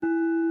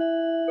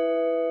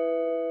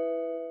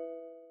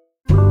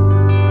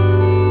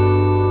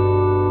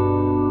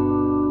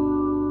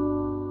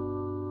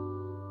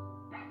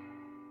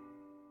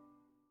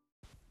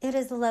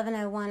is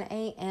 11:01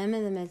 a.m.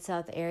 in the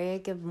Mid-South area.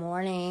 Good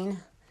morning.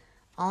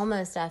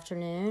 Almost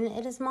afternoon.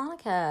 It is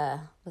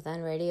Monica with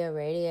Unradio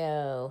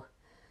Radio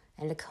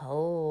and a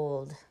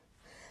cold.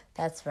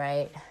 That's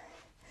right.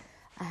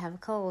 I have a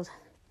cold.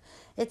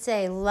 It's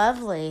a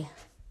lovely,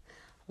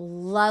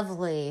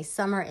 lovely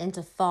summer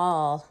into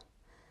fall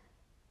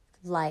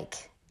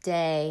like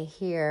day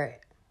here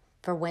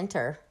for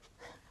winter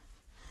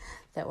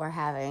that we're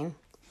having.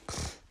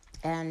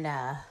 And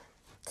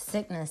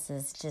sickness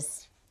is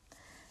just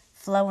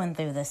flowing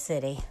through the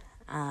city.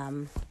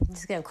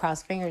 Just gonna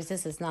cross fingers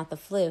this is not the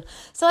flu.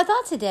 So I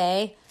thought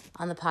today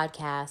on the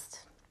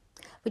podcast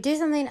we'd do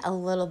something a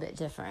little bit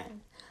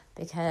different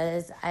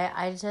because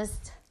I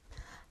just,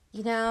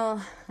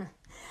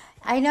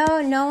 I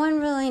know no one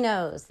really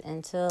knows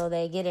until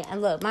they get it. And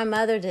look, my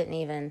mother didn't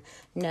even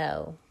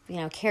know,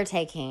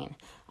 caretaking,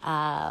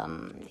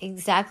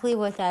 exactly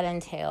what that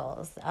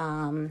entails.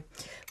 When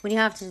you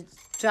have to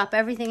drop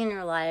everything in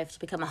your life to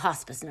become a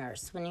hospice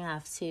nurse, when you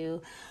have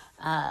to,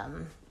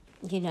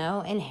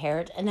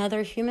 inherit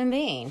another human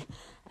being.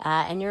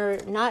 And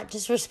you're not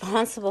just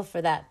responsible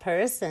for that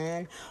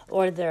person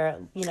or their,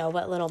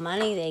 what little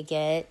money they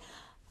get.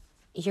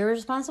 You're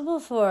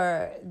responsible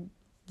for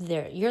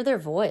you're their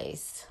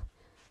voice.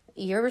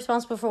 You're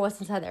responsible for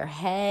what's inside their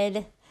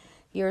head.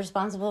 You're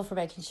responsible for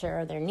making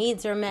sure their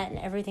needs are met and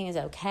everything is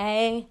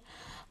okay.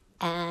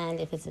 And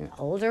if it's an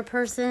older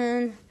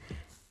person,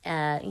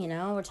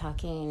 we're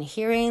talking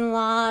hearing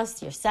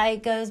loss, your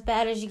sight goes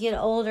bad as you get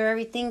older,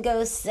 everything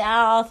goes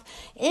south.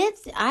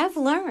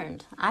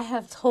 I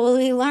have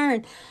totally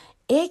learned,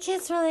 it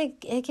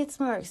gets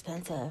more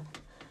expensive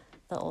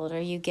the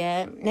older you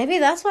get. Maybe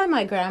that's why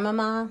my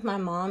grandmama, my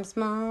mom's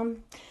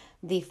mom,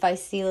 the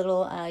feisty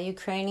little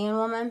Ukrainian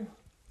woman,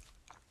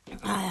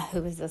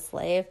 who was a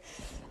slave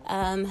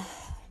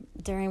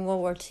during World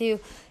War II,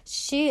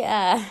 she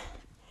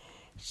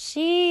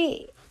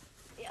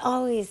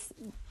always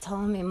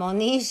told me,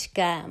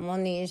 Monishka,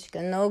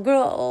 no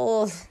grow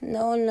old.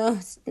 No,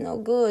 it's no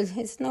good.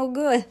 It's no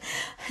good.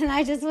 And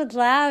I just would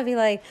laugh, be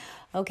like,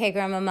 okay,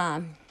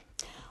 Grandmama,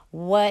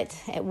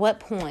 at what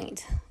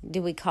point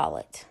do we call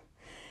it?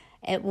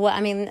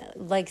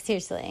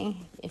 Seriously,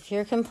 if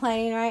you're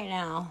complaining right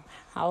now,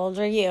 how old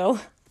are you?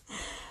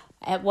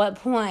 At what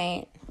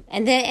point?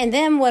 And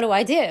then what do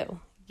I do?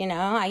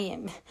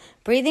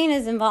 Breathing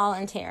is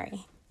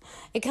involuntary.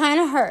 It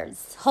kind of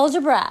hurts. Hold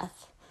your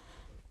breath.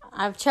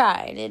 I've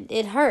tried.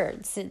 It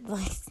hurts.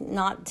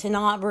 Not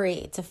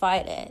breathe, to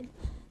fight it. It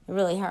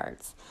really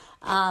hurts.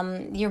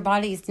 Your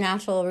body's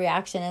natural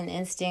reaction and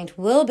instinct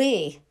will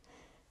be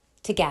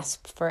to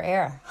gasp for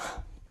air.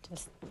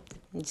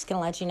 I'm just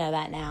gonna let you know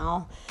that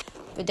now,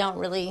 but don't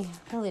really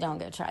don't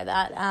go try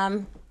that.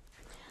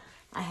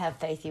 I have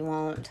faith you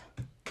won't.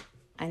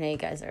 I know you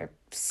guys are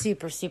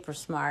super, super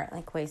smart,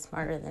 like way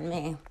smarter than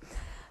me.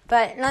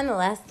 But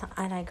nonetheless,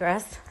 I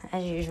digress,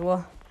 as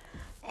usual.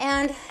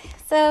 And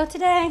so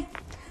today,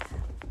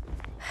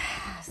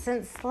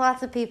 since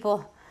lots of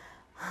people,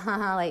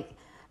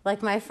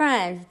 like my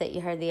friend that you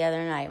heard the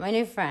other night, my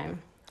new friend,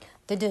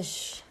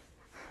 Dadush,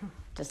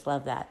 just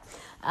love that.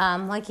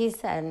 Like he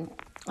said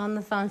on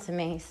the phone to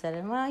me, he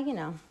said,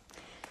 well,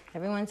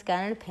 everyone's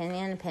got an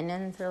opinion.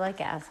 Opinions are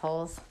like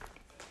assholes.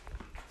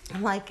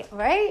 I'm like,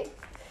 right?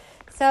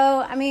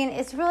 So,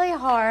 it's really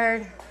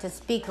hard to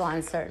speak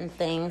on certain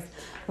things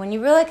when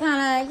you really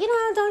kind of, you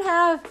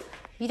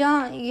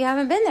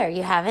haven't been there.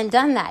 You haven't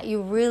done that.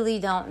 You really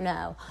don't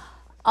know.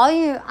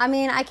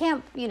 I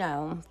can't,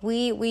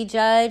 we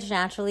judge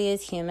naturally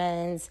as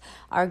humans.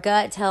 Our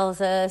gut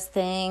tells us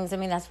things.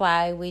 That's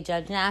why we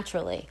judge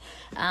naturally.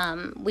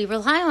 We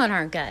rely on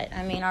our gut.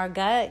 Our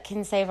gut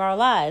can save our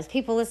lives.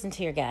 People, listen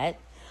to your gut.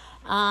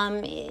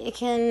 It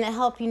can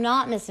help you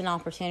not miss an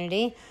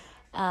opportunity.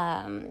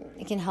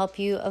 It can help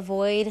you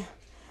avoid,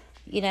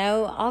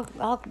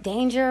 all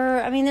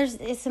danger.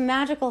 It's a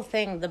magical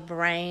thing, the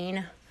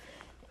brain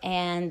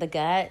and the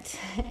gut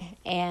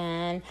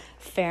and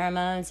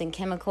pheromones and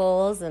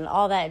chemicals and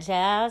all that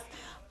jazz.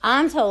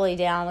 I'm totally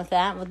down with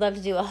that. Would love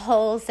to do a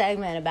whole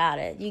segment about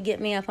it. You get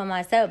me up on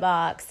my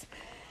soapbox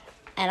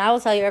and I will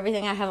tell you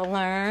everything I have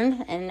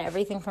learned and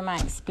everything from my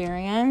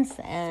experience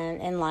and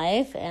in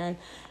life. And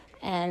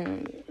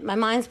my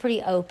mind's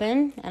pretty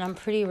open and I'm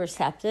pretty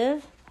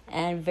receptive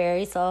and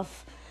very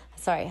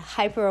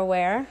hyper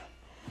aware.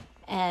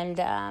 And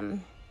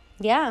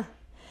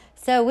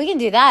so we can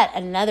do that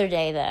another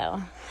day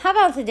though. How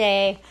about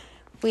today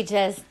we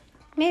just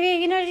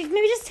maybe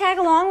just tag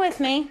along with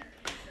me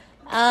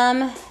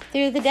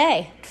through the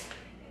day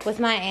with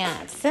my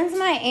aunt. Since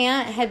my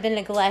aunt had been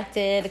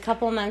neglected a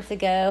couple of months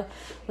ago,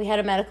 we had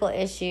a medical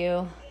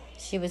issue.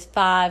 She was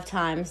 5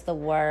 times the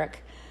work,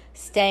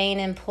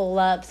 staying in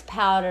pull-ups,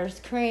 powders,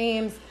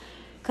 creams,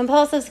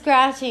 compulsive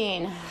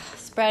scratching,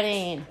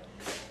 spreading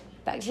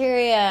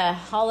bacteria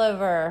all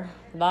over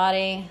the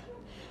body.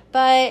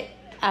 But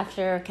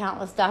after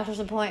countless doctor's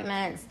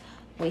appointments,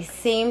 we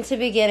seem to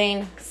be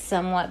getting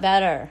somewhat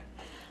better.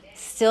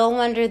 Still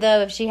wonder,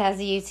 though, if she has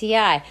a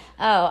UTI.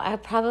 Oh, I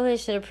probably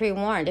should have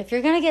pre-warned. If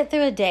you're going to get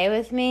through a day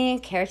with me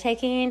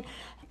caretaking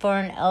for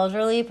an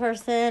elderly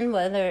person,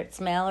 whether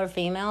it's male or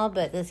female,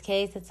 but in this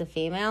case it's a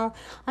female,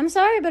 I'm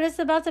sorry, but it's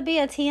about to be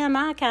a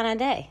TMI kind of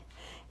day.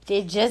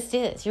 It just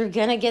is. You're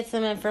going to get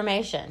some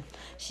information.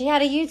 She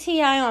had a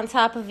UTI on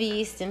top of a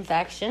yeast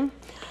infection.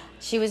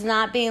 She was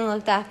not being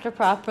looked after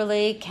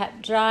properly,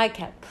 kept dry,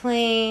 kept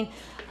clean,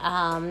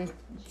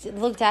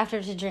 looked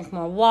after to drink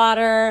more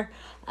water,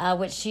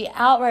 which she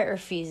outright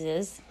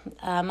refuses.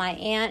 My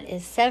aunt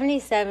is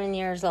 77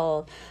 years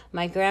old.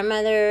 My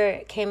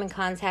grandmother came in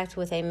contact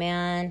with a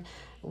man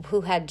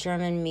who had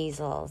German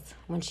measles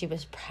when she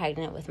was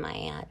pregnant with my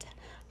aunt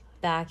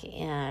back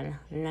in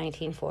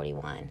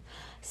 1941.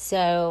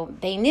 So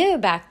they knew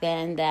back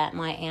then that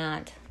my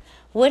aunt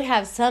would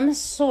have some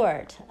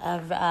sort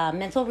of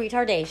mental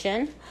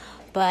retardation,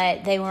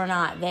 but they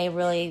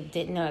really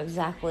didn't know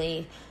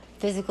exactly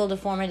physical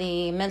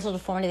deformity, mental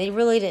deformity. They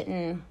really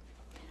didn't.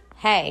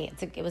 Hey,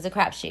 it was a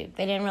crapshoot.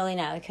 They didn't really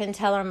know. They couldn't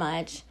tell her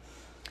much.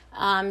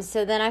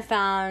 So then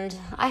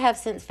I have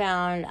since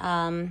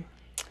found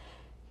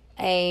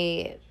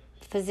a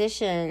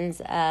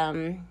physician's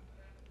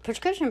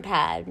prescription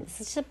pad. It's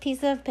just a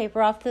piece of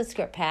paper off the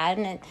script pad,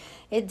 and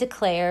it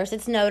declares,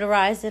 it's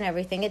notarized and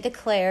everything. It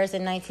declares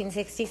in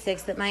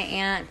 1966 that my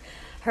aunt,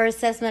 her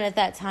assessment at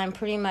that time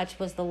pretty much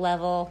was the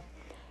level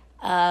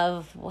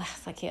of,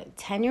 like a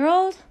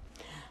 10-year-old.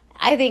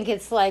 I think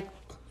it's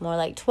more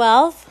like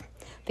 12,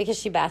 because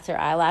she bats her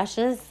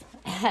eyelashes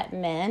at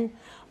men.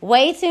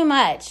 Way too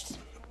much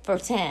for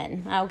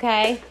 10,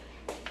 okay?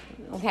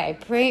 Okay,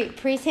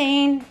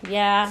 preteen,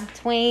 yeah.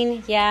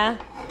 Tween, yeah.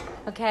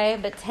 Okay,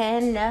 but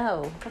 10,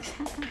 no.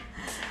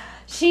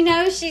 She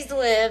knows she's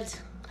lived.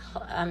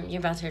 You're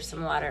about to hear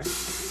some water.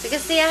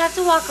 Because, see, I have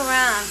to walk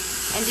around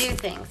and do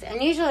things.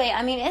 And usually,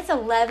 it's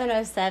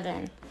 11:07,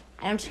 and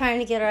I'm trying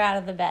to get her out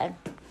of the bed.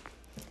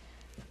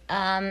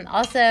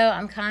 Also,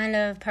 I'm kind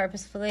of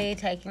purposefully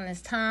taking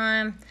this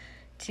time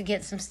to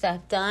get some stuff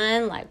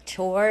done, like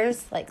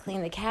chores, like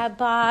clean the cat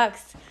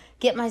box,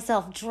 get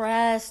myself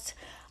dressed.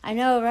 I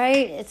know,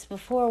 right? It's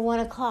before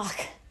 1 o'clock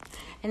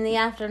in the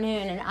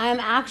afternoon, and I'm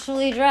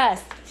actually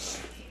dressed.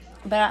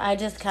 But I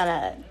just kind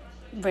of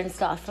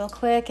rinsed off real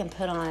quick and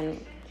put on,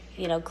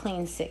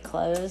 clean, sick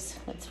clothes.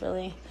 That's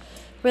really,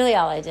 really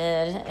all I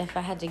did. If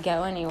I had to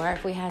go anywhere,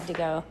 if we had to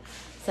go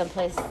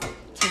someplace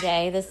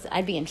today,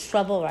 I'd be in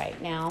trouble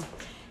right now.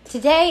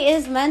 Today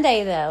is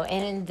Monday, though,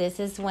 and this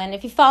is when,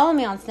 if you follow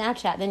me on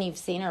Snapchat, then you've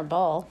seen her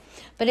bowl.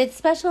 But it's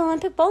Special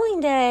Olympic Bowling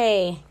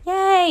Day.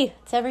 Yay!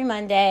 It's every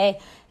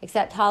Monday,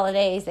 except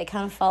holidays. They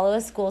kind of follow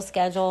a school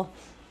schedule.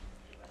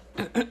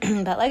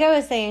 But like I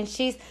was saying,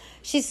 she's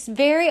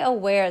very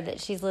aware that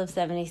she's lived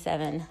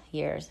 77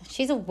 years.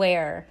 She's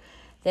aware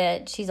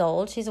that she's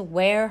old. She's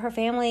aware her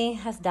family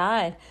has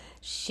died.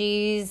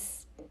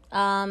 She's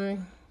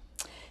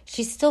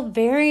still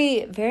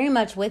very, very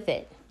much with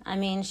it.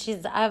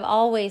 I've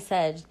always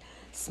said,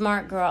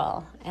 smart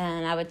girl.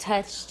 And I would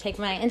take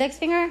my index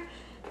finger,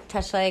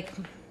 touch my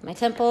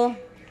temple,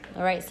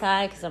 the right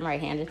side, because I'm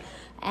right-handed.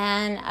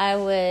 And I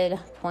would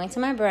point to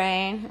my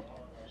brain,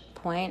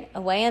 point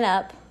away and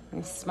up,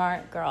 and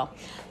smart girl.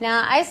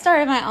 Now, I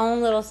started my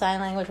own little sign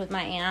language with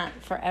my aunt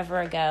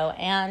forever ago.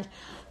 And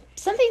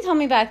something told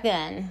me back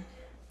then,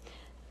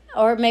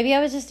 or maybe I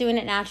was just doing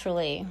it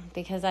naturally,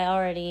 because I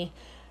already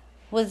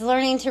was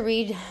learning to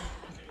read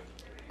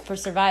for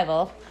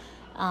survival,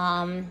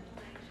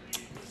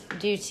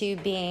 due to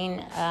being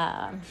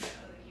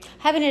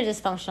having a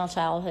dysfunctional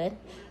childhood,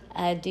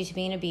 due to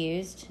being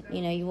abused.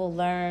 You will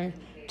learn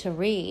to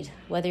read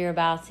whether you're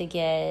about to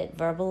get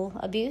verbal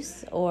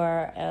abuse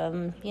or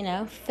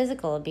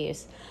physical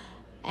abuse,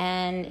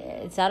 and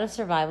it's out of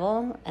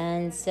survival.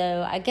 And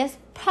so I guess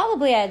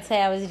probably I'd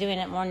say I was doing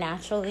it more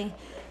naturally,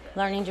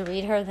 learning to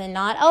read her than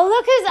not. Oh,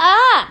 look who's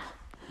up!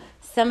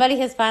 Somebody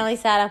has finally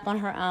sat up on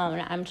her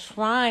own. I'm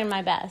trying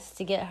my best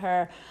to get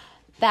her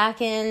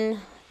back in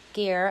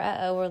gear.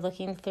 We're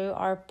looking through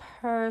our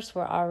purse.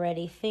 We're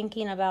already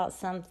thinking about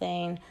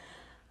something.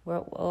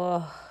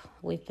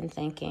 We've been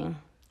thinking.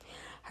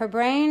 Her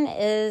brain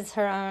is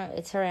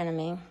it's her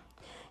enemy.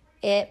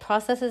 It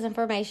processes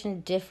information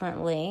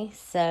differently.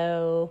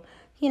 So,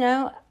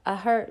 a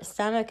hurt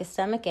stomach, a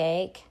stomach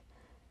ache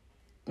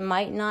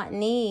might not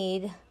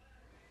need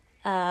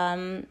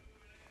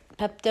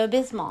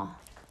Pepto-Bismol.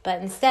 But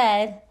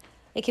instead,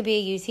 it could be a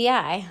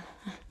UTI.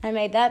 I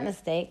made that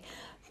mistake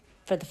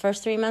for the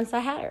first 3 months I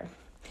had her.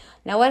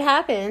 Now, what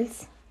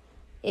happens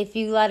if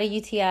you let a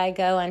UTI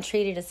go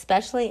untreated,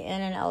 especially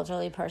in an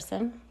elderly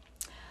person?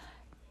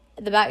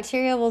 The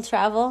bacteria will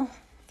travel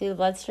through the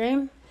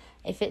bloodstream.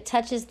 If it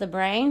touches the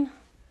brain,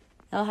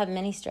 they'll have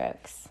mini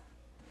strokes.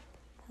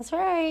 That's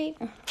right.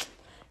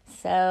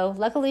 So,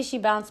 luckily, she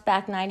bounced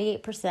back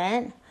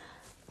 98%.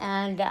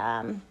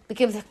 And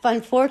because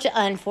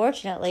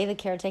unfortunately, the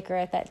caretaker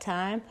at that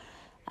time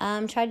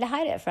tried to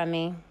hide it from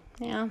me.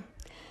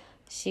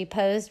 She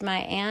posed my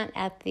aunt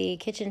at the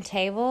kitchen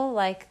table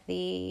like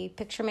the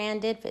picture man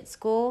did at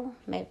school.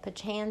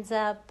 Put your hands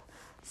up,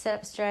 sit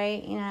up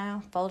straight,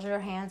 fold your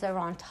hands over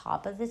on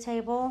top of the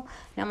table.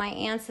 Now, my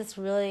aunt's is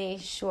really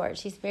short.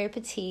 She's very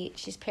petite.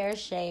 She's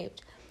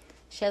pear-shaped.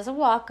 She has a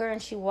walker,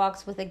 and she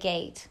walks with a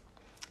gait.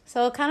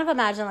 So kind of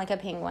imagine like a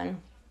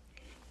penguin.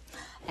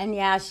 And,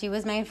 yeah, she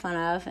was made fun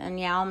of. And,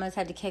 yeah, I almost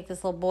had to kick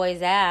this little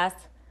boy's ass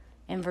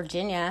in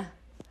Virginia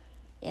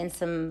in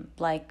some,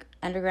 like,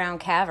 underground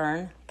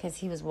cavern because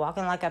he was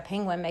walking like a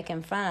penguin,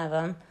 making fun of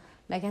him,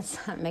 making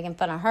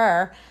fun of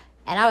her.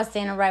 And I was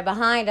standing right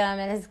behind him,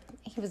 and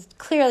he was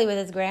clearly with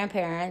his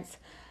grandparents.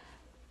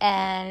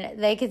 And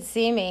they could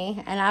see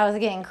me, and I was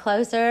getting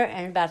closer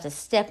and about to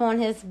step on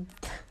his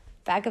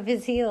back of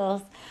his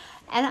heels.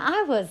 And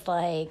I was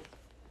like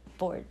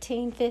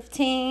 14,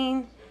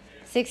 15,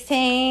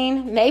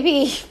 16,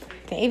 maybe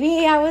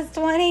I was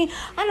 20.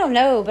 I don't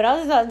know, but I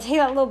was about to take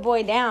that little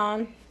boy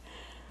down.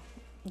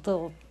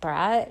 Little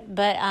brat.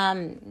 But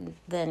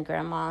then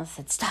Grandma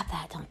said, "Stop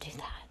that, don't do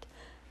that."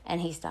 And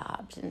he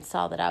stopped and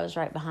saw that I was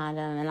right behind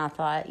him. And I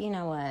thought, you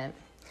know what?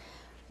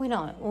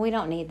 We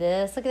don't need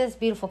this. Look at this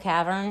beautiful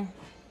cavern.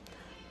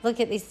 Look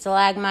at these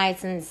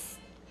stalagmites and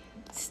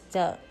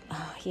stuff.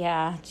 Oh,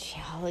 yeah,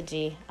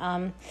 geology.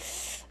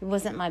 It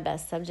wasn't my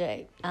best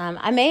subject.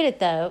 I made it,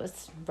 though. It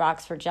was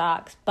rocks for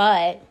jocks.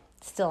 But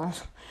still,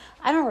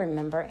 I don't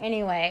remember.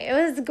 Anyway, it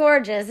was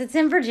gorgeous. It's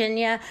in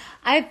Virginia.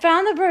 I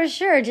found the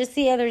brochure just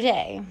the other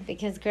day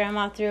because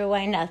Grandma threw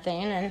away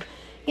nothing. And,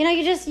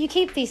 you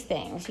keep these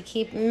things. You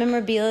keep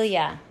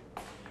memorabilia.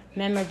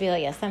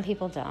 Some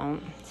people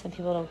don't. Some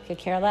people could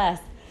care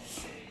less.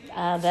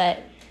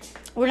 But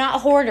we're not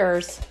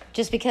hoarders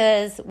just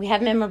because we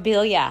have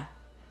memorabilia.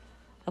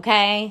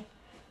 Okay?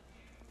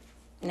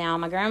 Now,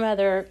 my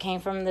grandmother came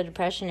from the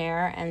Depression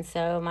era, and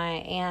so my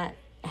aunt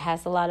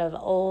has a lot of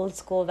old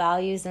school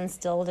values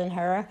instilled in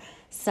her.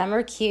 Some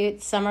are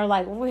cute. Some are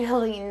like,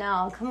 really?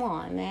 No, come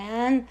on,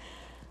 man.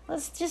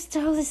 Let's just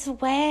throw this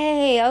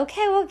away.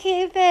 Okay, we'll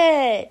keep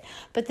it.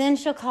 But then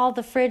she'll call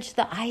the fridge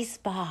the ice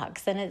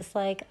box, and it's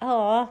like,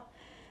 oh,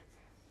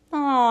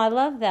 I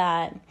love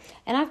that.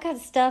 And I've got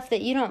stuff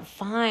that you don't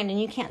find and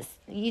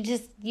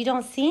you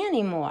don't see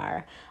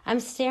anymore. I'm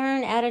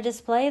staring at a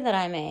display that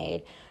I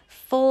made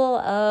full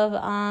of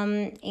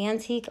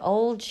antique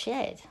old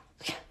shit.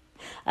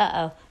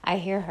 Uh-oh, I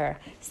hear her.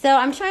 So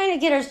I'm trying to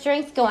get her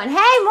strength going.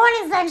 Hey,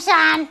 morning,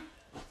 sunshine.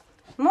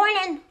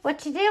 Morning.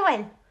 What you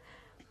doing?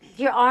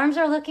 Your arms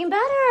are looking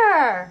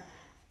better.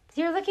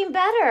 You're looking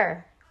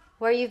better.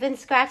 Where you've been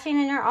scratching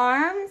in your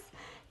arms?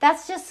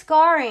 That's just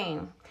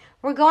scarring.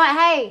 We're going,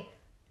 hey,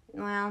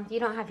 well, you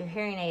don't have your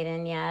hearing aid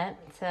in yet,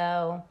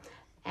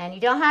 and you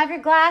don't have your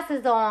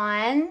glasses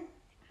on,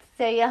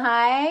 so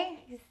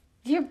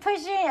you're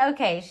pushing,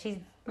 okay, she's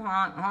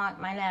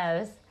honk my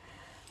nose.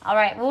 All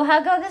right, well,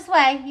 go this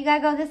way. You got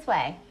to go this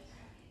way.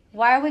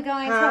 Why are we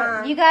going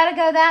you got to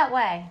go that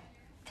way.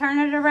 Turn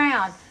it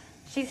around.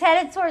 She's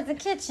headed towards the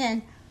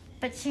kitchen,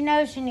 but she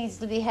knows she needs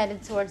to be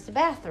headed towards the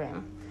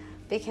bathroom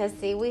because,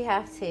 see, we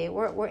have to.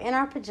 We're in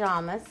our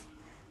pajamas.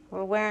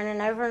 We're wearing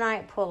an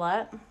overnight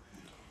pull-up,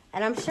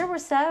 and I'm sure we're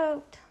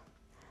soaked.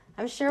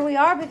 I'm sure we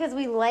are because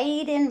we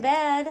laid in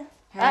bed.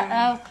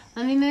 Uh-oh.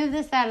 Let me move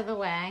this out of the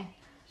way.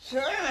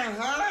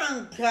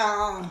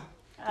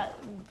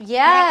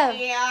 Yeah.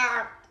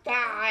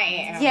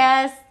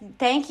 Yes.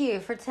 Thank you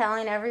for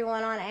telling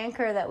everyone on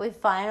Anchor that we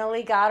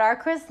finally got our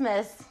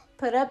Christmas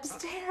put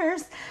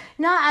upstairs.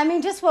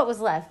 Just what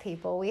was left,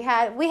 people. We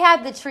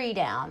had the tree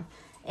down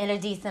in a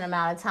decent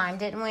amount of time,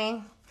 didn't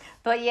we?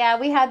 But yeah,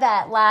 we had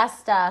that last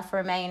stuff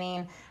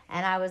remaining,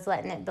 and I was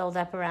letting it build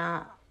up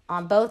around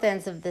on both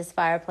ends of this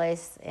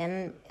fireplace.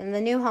 In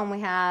the new home we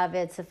have,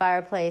 it's a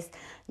fireplace.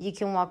 You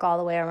can walk all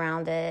the way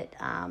around it.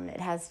 It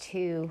has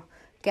 2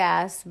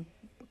 gas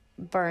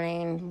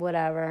burning,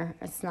 whatever.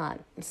 It's not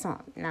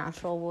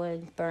natural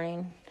wood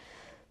burning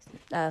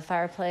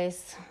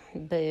fireplace.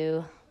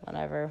 Boo,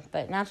 whatever.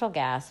 But natural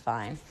gas,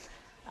 fine.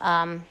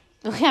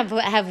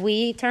 Have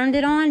we turned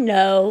it on?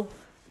 No.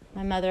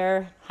 My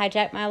mother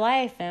hijacked my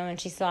life, and when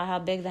she saw how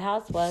big the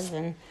house was,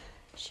 and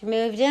she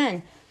moved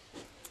in.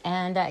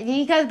 And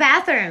you go to the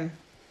bathroom.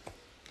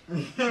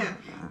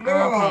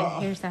 Okay,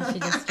 here's how she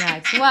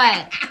distracts.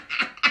 What?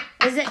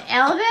 Is it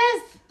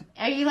Elvis?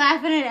 Are you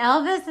laughing at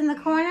Elvis in the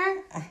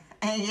corner?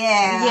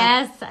 Yeah.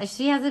 Yes,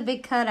 she has a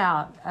big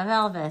cutout of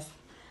Elvis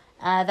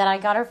that I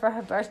got her for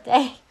her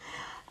birthday.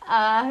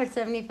 Her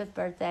 75th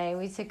birthday.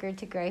 We took her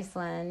to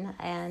Graceland,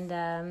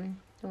 and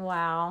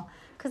wow.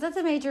 Because that's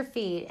a major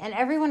feat. And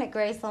everyone at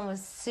Graceland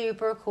was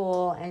super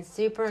cool and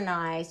super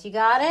nice. You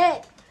got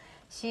it?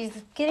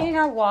 She's getting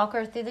her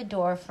walker through the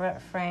door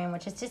frame,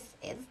 which is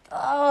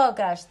oh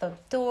gosh, the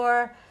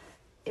door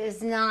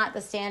is not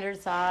the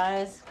standard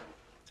size,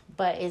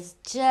 but it's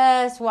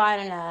just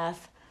wide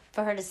enough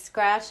for her to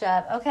scratch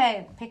up.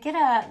 Okay, pick it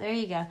up. There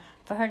you go.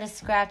 For her to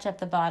scratch up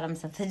the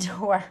bottoms of the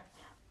door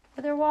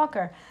with her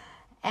walker.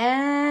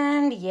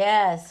 And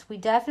yes, we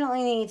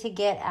definitely need to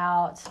get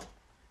out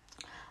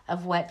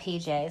of wet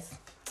PJs.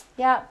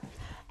 Yep.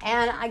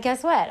 And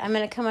guess what? I'm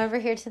going to come over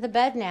here to the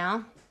bed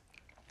now.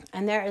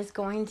 And there is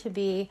going to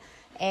be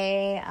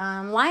a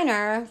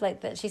liner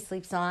like that she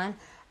sleeps on,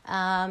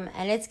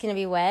 and it's going to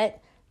be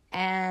wet,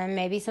 and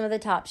maybe some of the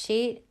top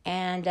sheet,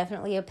 and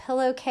definitely a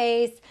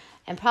pillowcase,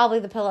 and probably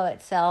the pillow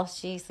itself.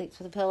 She sleeps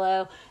with a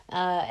pillow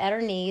at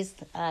her knees.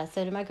 So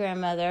did my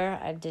grandmother.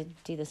 I did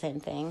do the same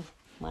thing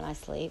when I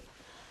sleep.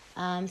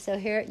 So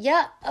here,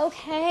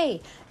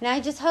 okay. Now I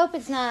just hope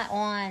it's not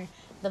on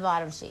the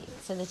bottom sheet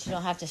so that you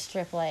don't have to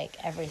strip like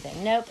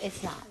everything. Nope,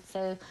 it's not.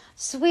 So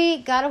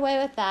sweet, got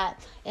away with that.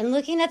 And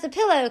looking at the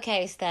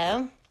pillowcase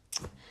though,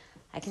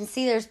 I can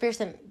see there's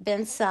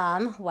been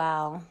some.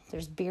 Wow,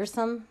 there's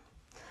some.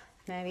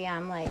 Maybe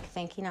I'm like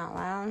thinking out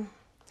loud.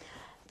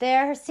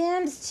 There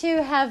seems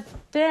to have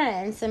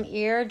been some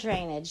ear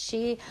drainage.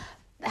 She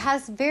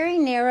has very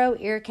narrow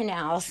ear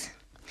canals,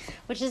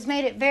 which has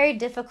made it very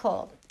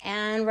difficult.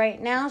 And right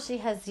now she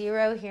has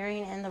 0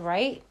 hearing in the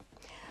right.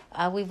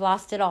 We've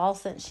lost it all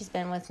since she's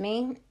been with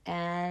me.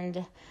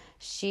 And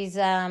she's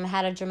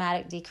had a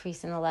dramatic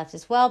decrease in the left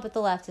as well. But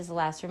the left is the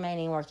last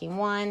remaining working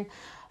one.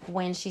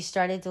 When she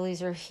started to lose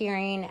her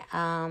hearing,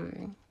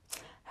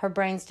 her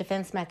brain's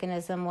defense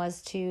mechanism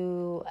was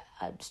to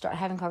start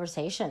having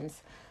conversations.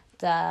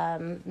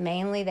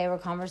 Mainly they were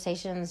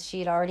conversations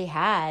she'd already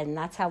had. And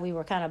that's how we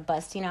were kind of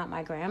busting out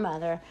my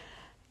grandmother,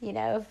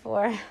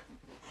 for...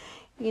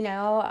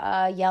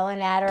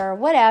 yelling at her or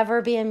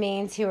whatever, being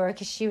mean to her,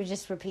 because she would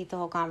just repeat the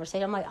whole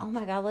conversation. I'm like, oh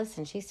my God,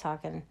 listen, she's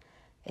talking.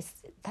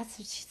 That's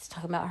what she's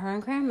talking about, her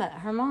and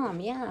her mom,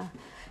 yeah.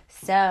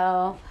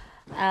 So,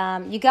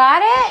 you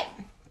got it?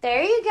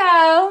 There you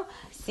go.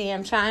 See,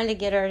 I'm trying to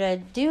get her to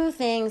do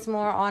things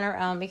more on her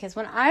own, because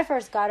when I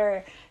first got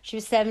her, she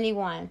was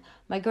 71.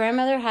 My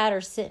grandmother had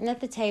her sitting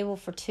at the table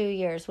for 2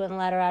 years, wouldn't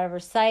let her out of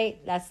her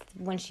sight. That's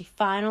when she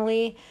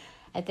finally...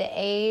 At the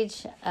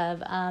age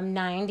of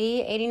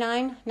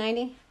 89,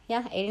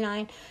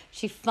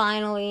 she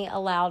finally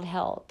allowed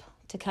help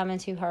to come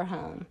into her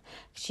home.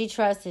 She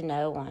trusted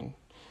no one,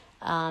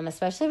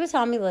 especially with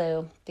Tommy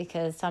Lou,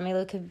 because Tommy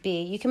Lou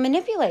you can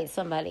manipulate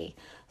somebody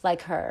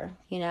like her.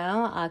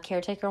 A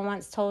caretaker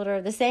once told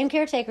her, the same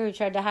caretaker who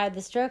tried to hide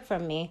the stroke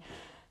from me,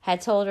 had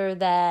told her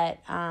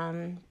that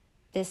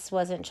this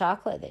wasn't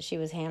chocolate that she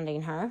was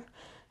handing her,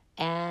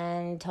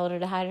 and told her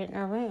to hide it in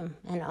her room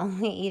and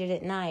only eat it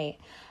at night.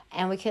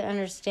 And we could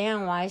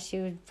understand why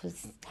she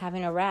was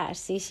having a rash.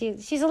 See,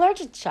 she's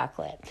allergic to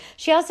chocolate.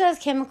 She also has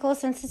chemical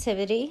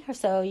sensitivity,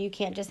 so you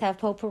can't just have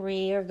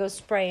potpourri or go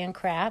spraying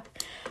crap.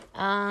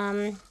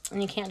 And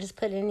you can't just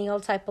put any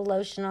old type of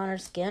lotion on her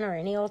skin or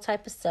any old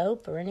type of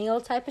soap or any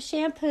old type of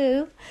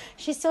shampoo.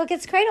 She still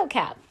gets cradle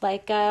cap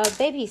like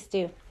babies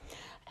do.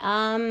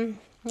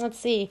 Let's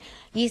see.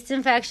 Yeast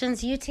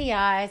infections,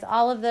 UTIs,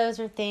 all of those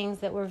are things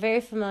that we're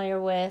very familiar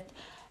with.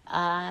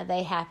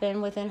 They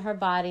happen within her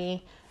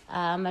body.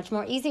 Much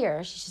more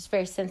easier. She's just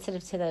very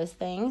sensitive to those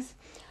things.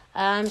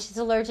 She's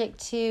allergic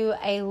to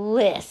a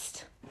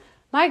list.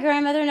 My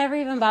grandmother never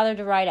even bothered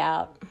to write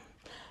out.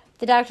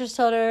 The doctors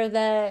told her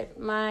that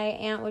my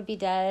aunt would be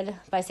dead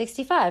by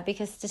 65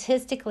 because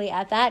statistically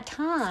at that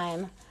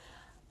time,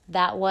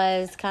 that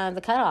was kind of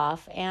the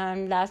cutoff.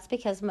 And that's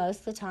because most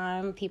of the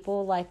time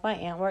people like my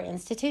aunt were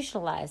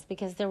institutionalized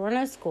because there were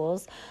no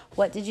schools.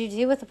 What did you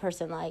do with a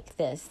person like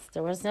this?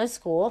 There was no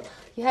school.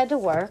 You had to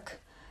work.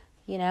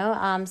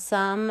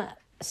 Some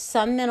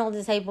mentally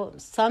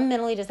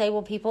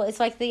disabled people, it's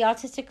like the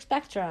autistic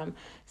spectrum.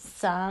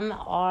 Some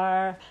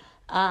are,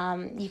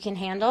 you can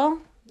handle,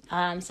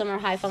 some are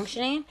high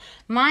functioning.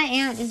 My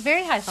aunt is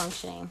very high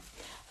functioning.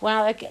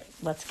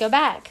 Let's go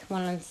back.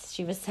 When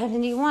she was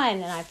 71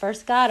 and I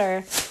first got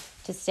her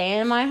to stay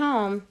in my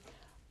home,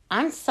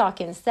 I'm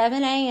talking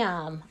 7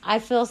 a.m. I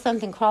feel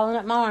something crawling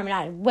up my arm, and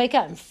I'd wake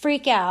up and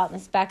freak out. And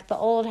it's back at the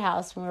old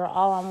house when we were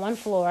all on one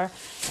floor,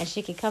 and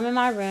she could come in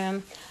my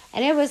room.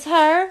 And it was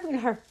her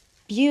and her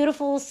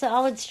beautiful,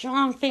 solid,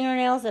 strong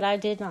fingernails that I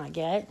did not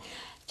get.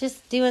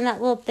 Just doing that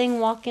little thing,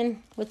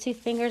 walking with 2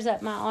 fingers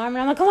up my arm.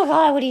 And I'm like, oh, my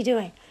God, what are you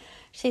doing?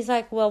 She's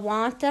like, well,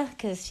 Wanta,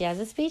 because she has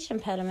a speech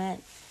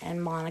impediment.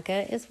 And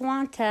Monica is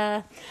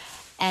Wanta.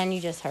 And you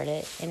just heard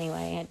it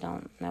anyway. I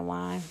don't know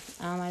why.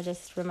 I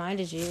just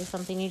reminded you of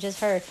something you just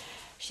heard.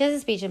 She has a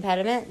speech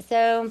impediment.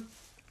 So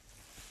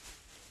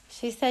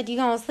she said, you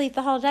going to sleep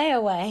the whole day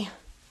away?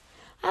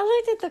 I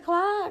looked at the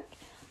clock.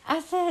 I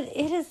said,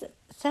 it is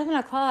 7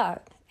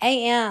 o'clock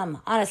a.m.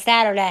 on a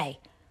Saturday.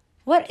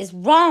 What is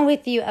wrong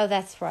with you? Oh,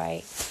 that's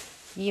right.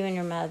 You and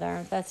your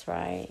mother. That's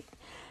right.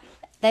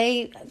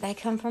 They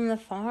come from the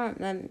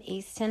farm,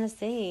 East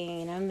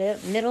Tennessee,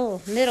 middle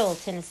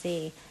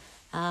Tennessee.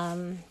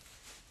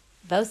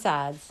 Both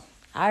sides.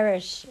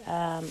 Irish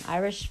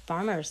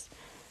farmers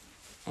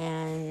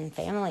and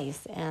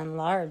families and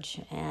large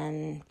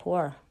and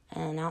poor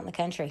and out in the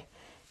country.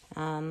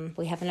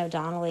 We have an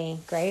O'Donnelly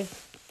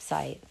grave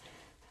site.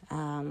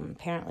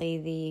 Apparently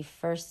the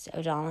first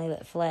O'Donnelly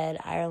that fled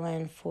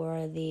Ireland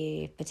from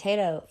the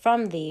potato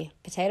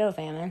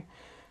famine,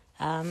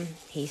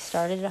 he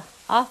started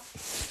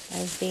off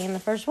as being the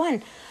first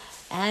one.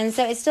 And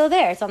so it's still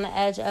there. It's on the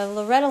edge of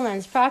Loretta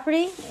Lynn's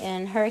property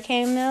in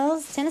Hurricane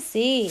Mills,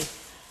 Tennessee.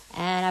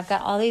 And I've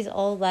got all these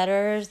old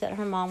letters that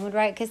her mom would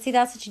write. Because, see,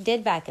 that's what you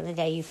did back in the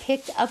day. You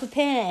picked up a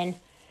pen,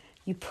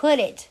 you put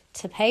it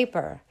to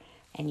paper,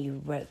 and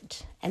you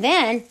wrote. And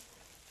then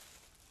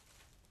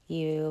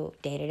you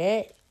dated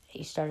it.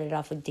 You started it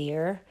off with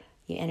dear.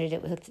 You ended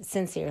it with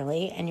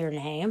sincerely and your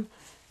name,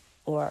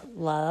 or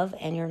love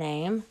and your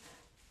name.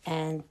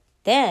 And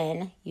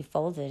then you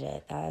folded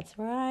it. That's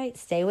right.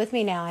 Stay with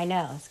me now. I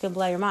know. It's going to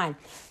blow your mind.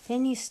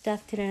 Then you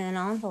stuffed it in an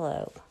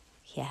envelope.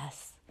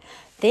 Yes.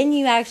 Then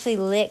you actually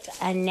licked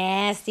a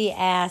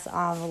nasty-ass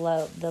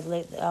envelope.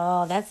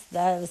 That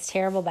was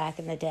terrible back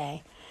in the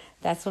day.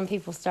 That's when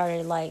people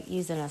started, like,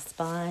 using a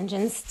sponge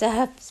and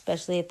stuff,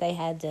 especially if they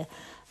had to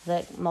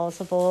lick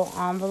multiple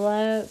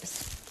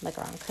envelopes, like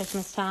around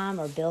Christmas time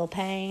or bill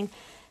paying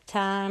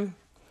time.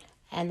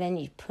 And then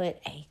you put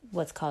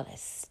what's called a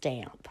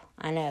stamp.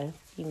 I know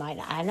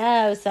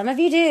some of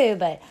you do,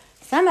 but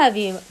some of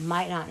you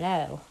might not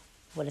know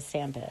what a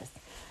stamp is.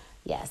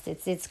 Yes,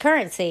 it's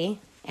currency,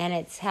 and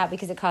it's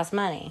because it costs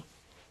money.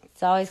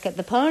 It's always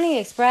the Pony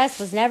Express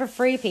was never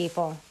free,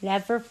 people.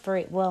 Never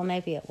free. Well,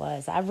 maybe it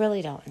was. I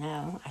really don't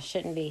know. I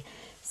shouldn't be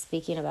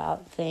speaking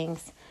about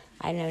things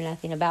I know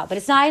nothing about.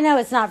 But I know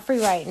it's not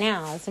free right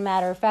now. As a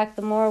matter of fact,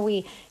 the more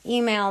we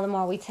email, the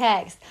more we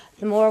text,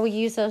 the more we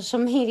use social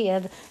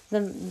media,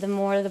 the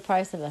more the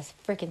price of a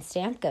freaking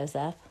stamp goes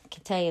up. I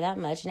can tell you that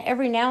much. And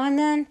every now and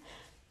then,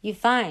 you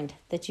find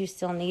that you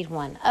still need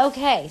one.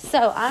 Okay,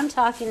 so I'm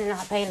talking and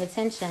not paying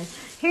attention.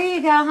 Here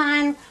you go,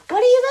 hon. What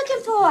are you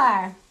looking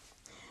for?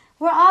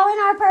 We're all in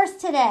our purse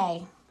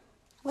today.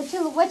 What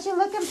you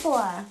looking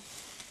for?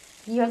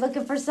 You're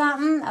looking for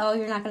something? Oh,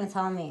 you're not going to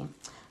tell me.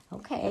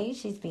 Okay,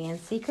 she's being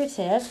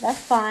secretive. That's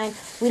fine.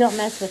 We don't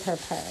mess with her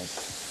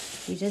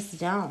purse. You just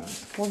don't.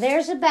 Well,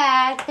 there's a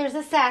bag. There's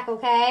a sack,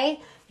 okay?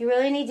 You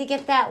really need to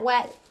get that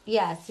wet.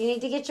 Yes, you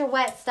need to get your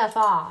wet stuff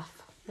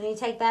off. You need to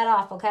take that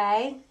off,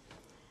 okay?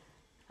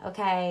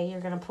 Okay,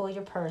 you're going to pull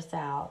your purse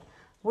out.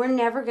 We're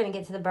never going to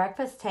get to the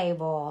breakfast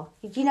table.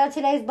 Did you know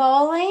today's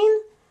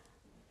bowling?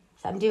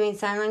 So I'm doing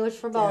sign language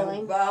for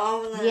bowling.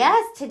 Bowling.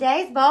 Yes,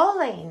 today's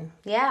bowling.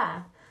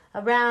 Yeah.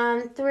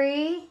 Around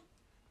 3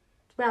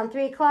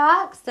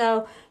 o'clock.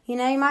 So, you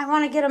might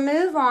want to get a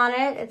move on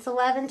it. It's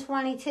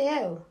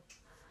 11:22.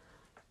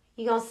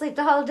 You going to sleep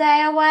the whole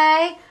day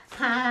away?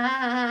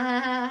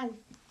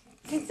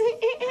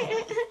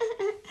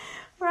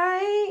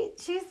 Right?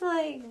 She's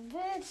like,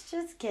 bitch,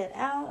 just get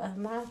out of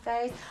my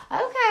face.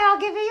 Okay, I'll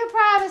give you your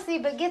privacy,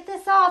 but get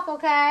this off,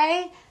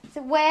 okay? Is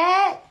it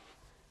wet?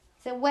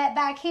 Is it wet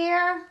back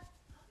here?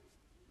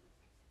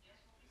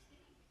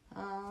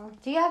 Oh,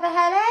 do you have a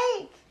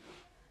headache?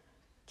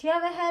 Do you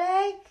have a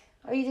headache?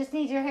 Or you just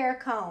need your hair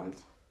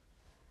combed?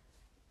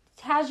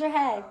 How's your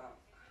head?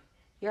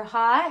 You're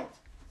hot?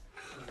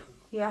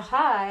 You're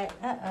hot?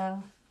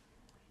 Uh-oh.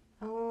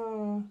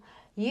 Oh,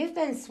 you've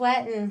been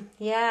sweating.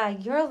 Yeah,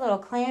 you're a little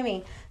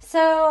clammy.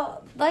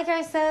 So, like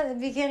I said at the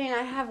beginning,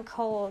 I have a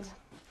cold.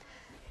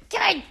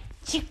 I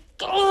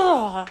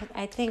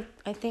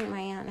think my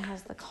aunt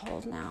has the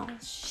cold now.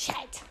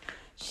 Shit.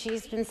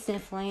 She's been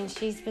sniffling.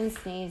 She's been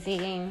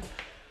sneezing.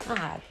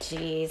 Ah,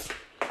 jeez.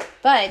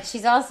 But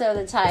she's also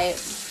the type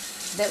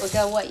that would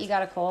go, what, you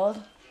got a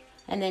cold?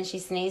 And then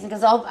she's sneezing.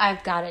 Because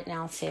I've got it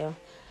now, too.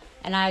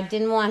 And I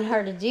didn't want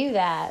her to do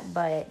that,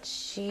 but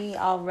she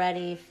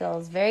already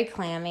feels very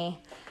clammy.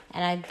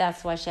 And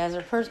that's why she has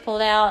her purse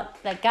pulled out.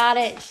 I got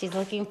it. She's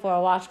looking for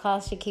a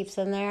washcloth she keeps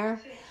in there.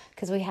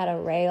 Because we had a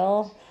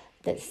rail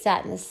that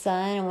sat in the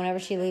sun. And whenever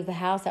she'd leave the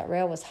house, that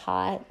rail was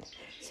hot.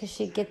 So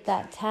she'd get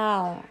that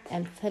towel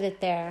and put it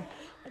there.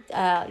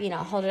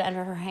 Hold it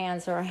under her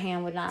hand so her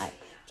hand would not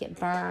get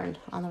burned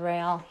on the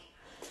rail.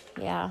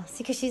 Yeah,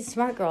 see, because she's a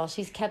smart girl.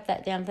 She's kept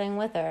that damn thing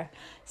with her.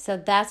 So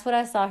that's what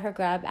I saw her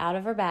grab out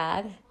of her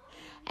bag.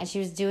 And she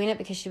was doing it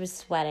because she was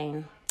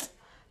sweating.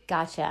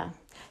 Gotcha.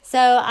 So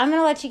I'm going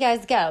to let you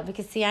guys go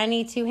because, see, I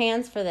need 2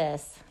 hands for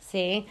this.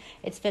 See,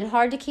 it's been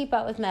hard to keep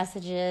up with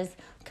messages.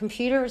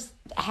 Computer's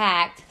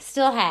hacked,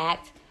 still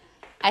hacked.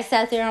 I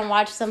sat there and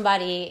watched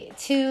somebody,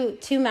 two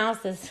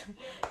mouses,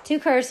 2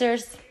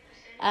 cursors.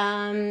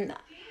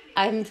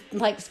 I'm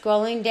like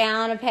scrolling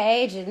down a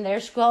page and they're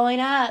scrolling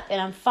up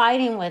and I'm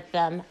fighting with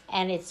them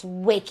and it's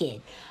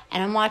wicked.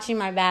 And I'm watching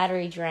my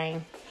battery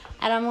drain.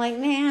 And I'm like,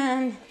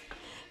 man,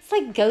 it's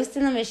like Ghost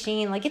in the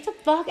Machine. Like, get the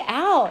fuck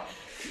out.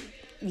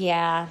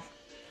 Yeah.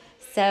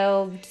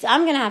 So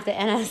I'm going to have to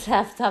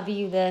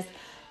NSFW this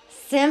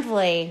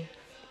simply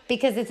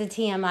because it's a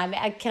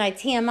TMI. Can I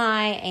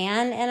TMI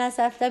and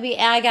NSFW?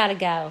 I got to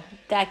go.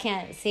 I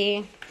can't,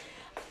 see,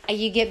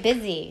 you get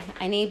busy.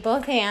 I need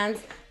both hands.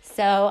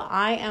 So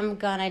I am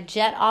going to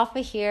jet off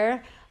of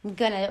here.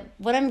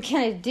 What I'm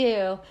going to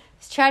do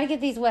is try to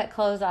get these wet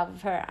clothes off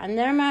of her. And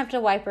then I'm going to have to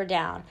wipe her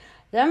down.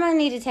 Then I'm going to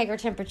need to take her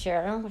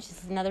temperature, which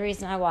is another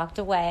reason I walked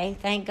away.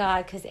 Thank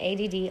God, because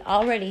ADD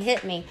already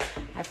hit me.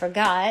 I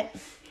forgot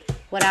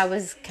what I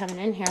was coming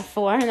in here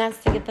for, and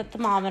that's to get the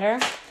thermometer.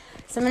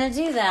 So I'm going to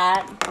do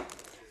that.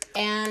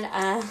 And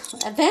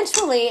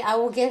eventually I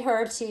will get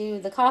her to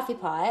the coffee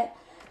pot.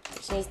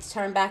 She needs to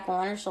turn back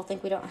on, or she'll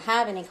think we don't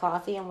have any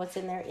coffee, and what's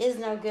in there is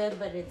no good,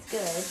 but it's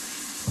good.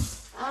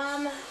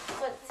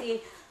 Let's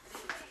see.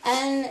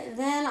 And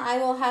then I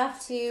will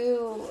have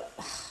to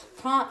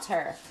prompt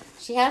her.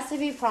 She has to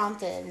be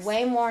prompted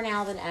way more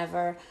now than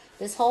ever.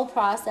 This whole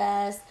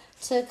process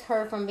took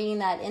her from being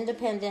that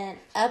independent,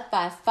 up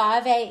by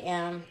 5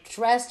 a.m.,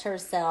 dressed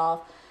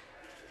herself,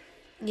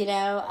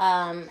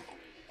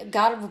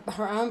 got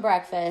her own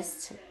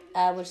breakfast,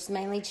 which is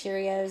mainly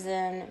Cheerios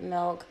and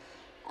milk.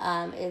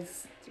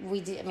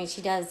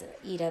 She does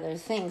eat other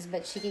things,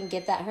 but she can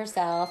get that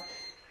herself.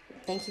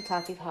 Thank you,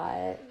 Coffee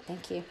Pot.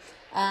 Thank you.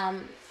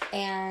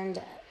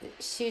 And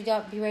she'd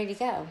be ready to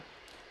go.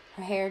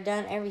 Her hair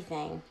done,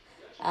 everything.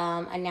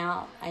 And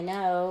now I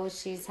know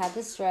she's had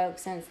the stroke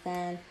since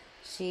then.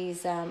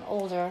 She's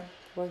older.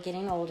 We're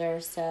getting older,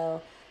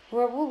 so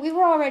we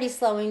were already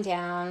slowing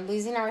down,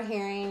 losing our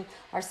hearing.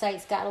 Our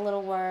sight's got a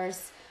little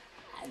worse.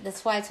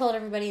 That's why I told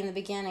everybody in the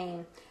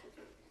beginning,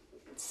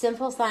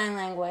 simple sign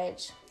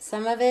language.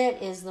 Some of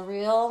it is the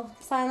real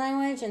sign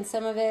language, and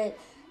some of it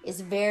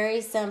is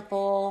very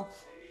simple,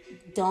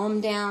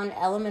 dumbed down,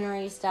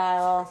 elementary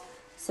style,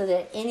 so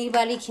that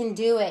anybody can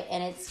do it.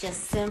 And it's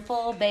just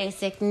simple,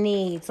 basic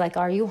needs, like,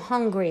 are you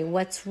hungry?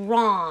 What's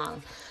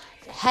wrong?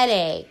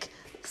 Headache,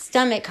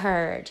 stomach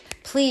hurt,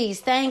 please,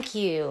 thank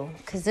you,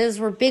 because those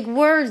were big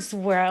words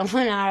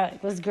when I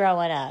was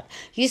growing up.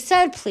 You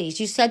said please,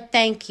 you said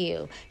thank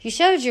you. You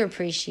showed your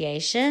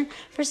appreciation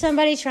for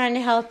somebody trying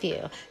to help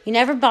you. You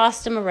never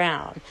bossed them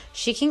around.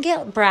 She can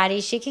get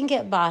bratty, she can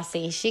get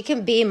bossy, she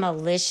can be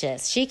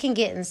malicious, she can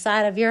get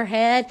inside of your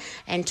head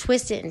and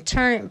twist it and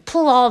turn it and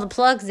pull all the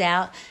plugs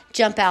out,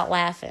 jump out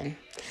laughing.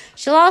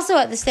 She'll also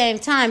at the same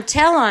time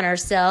tell on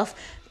herself,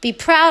 be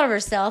proud of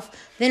herself,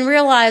 then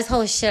realize,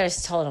 holy shit, I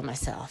just told on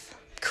myself.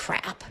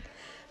 Crap.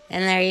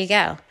 And there you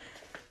go.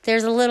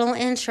 There's a little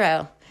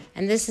intro.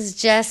 And this is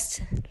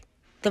just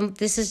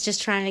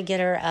trying to get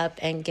her up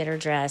and get her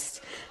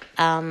dressed.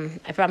 I'm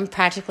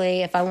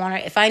practically,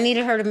 if I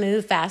needed her to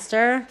move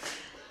faster,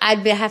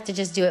 I'd have to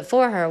just do it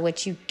for her,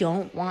 which you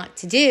don't want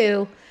to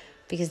do,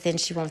 because then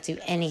she won't do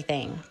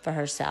anything for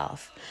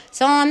herself.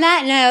 So on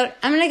that note,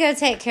 I'm going to go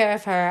take care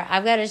of her.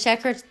 I've got to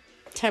check her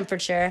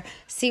temperature,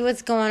 see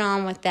what's going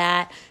on with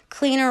that,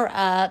 clean her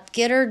up,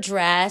 get her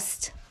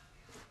dressed,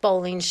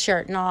 bowling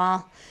shirt and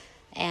all,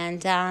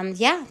 and then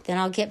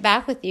I'll get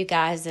back with you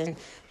guys, and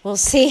we'll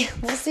see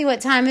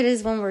what time it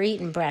is when we're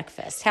eating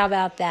breakfast. How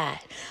about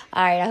that?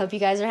 All right, I hope you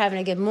guys are having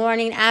a good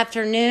morning,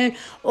 afternoon,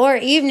 or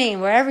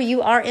evening, wherever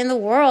you are in the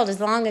world,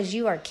 as long as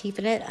you are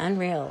keeping it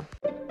unreal.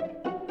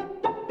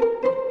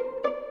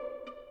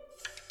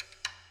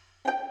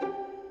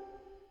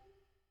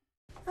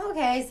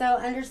 Okay, so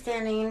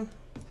understanding,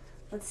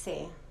 let's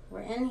see,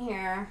 we're in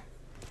here.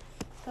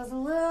 Feels a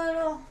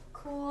little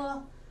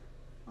cool.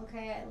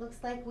 Okay, it looks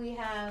like we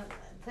have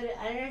put it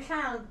under your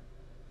tongue.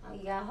 Oh,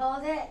 you gotta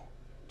hold it,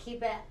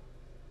 keep it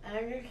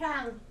under your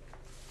tongue.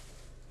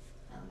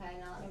 Okay,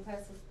 now let me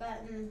press this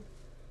button.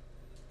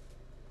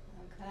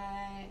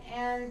 Okay,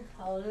 and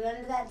hold it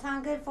under that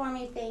tongue good for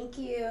me, thank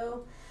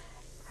you.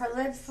 Her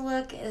lips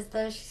look as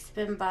though she's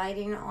been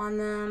biting on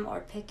them or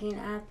picking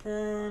at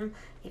them.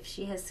 If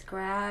she has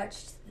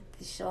scratched,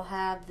 she'll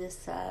have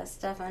this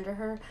stuff under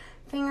her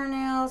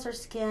fingernails or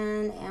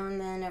skin, and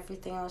then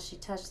everything else she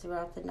touched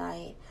throughout the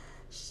night,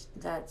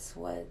 that's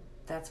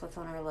what's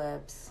on her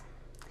lips.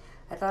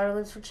 I thought her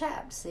lips were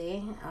chapped,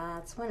 see?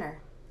 It's winter.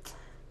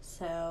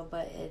 So,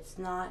 but it's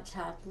not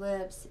chapped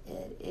lips.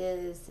 It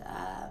is,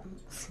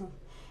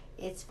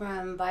 it's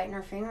from biting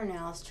her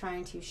fingernails,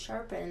 trying to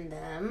sharpen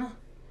them,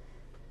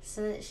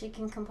 so that she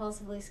can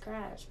compulsively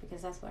scratch,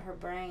 because that's what her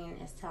brain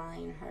is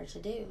telling her to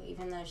do,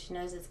 even though she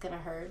knows it's going to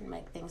hurt and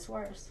make things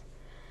worse.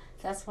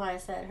 That's why I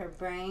said her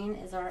brain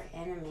is our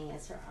enemy.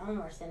 It's her own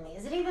worst enemy.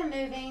 Is it even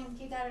moving?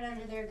 You got it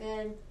under there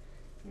good?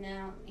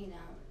 No,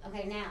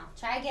 Okay, now,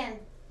 try again.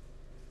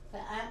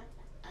 But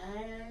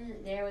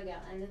there we go,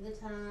 under the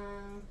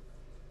tongue.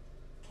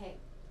 Okay,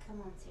 come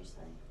on,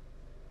 seriously.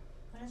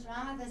 What is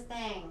wrong with this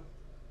thing?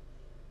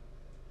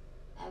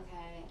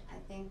 Okay,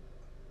 okay,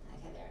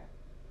 there.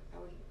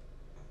 Are we?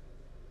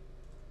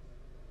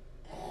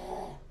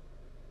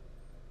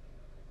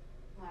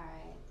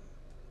 Alright.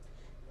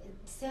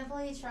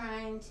 Simply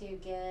trying to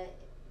get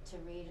to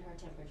read her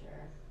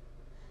temperature.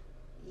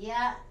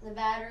 Yeah, the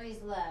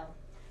battery's low.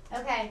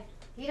 Okay,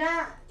 you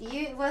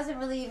wasn't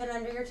really even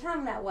under your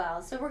tongue that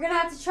well. So we're going to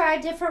have to try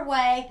a different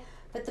way.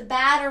 But the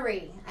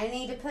battery, I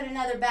need to put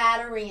another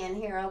battery in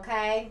here,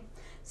 okay?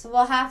 So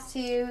we'll have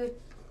to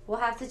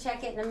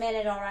check it in a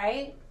minute,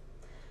 alright?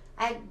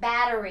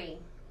 Battery.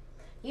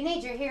 You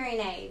need your hearing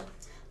aid.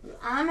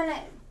 I'm going to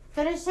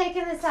finish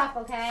taking this up,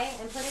 okay?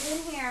 And put it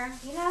in here.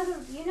 You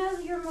know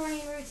your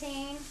morning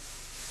routine.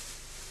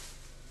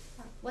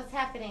 What's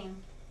happening?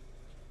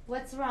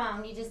 What's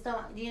wrong? Do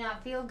you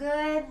not feel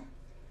good?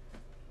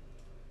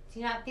 Do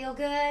you not feel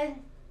good?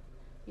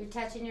 You're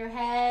touching your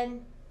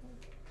head.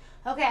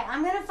 Okay,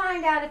 I'm going to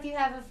find out if you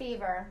have a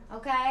fever,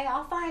 okay?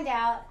 I'll find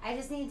out. I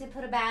just need to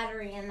put a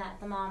battery in that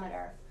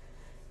thermometer.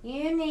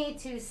 You need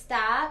to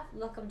stop.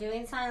 Look, I'm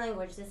doing sign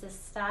language. This is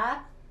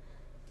stop.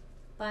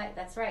 But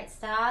that's right.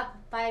 Stop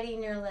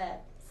biting your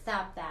lip.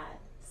 Stop that.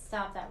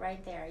 Stop that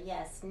right there.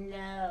 Yes.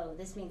 No.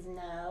 This means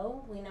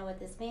no. We know what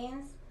this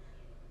means.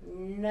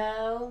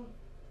 No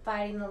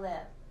biting the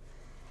lip.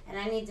 And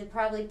I need to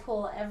probably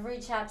pull every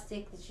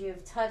chapstick that you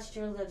have touched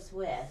your lips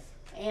with.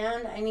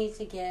 And I need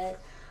to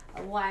get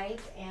a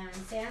wipe and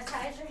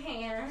sanitize your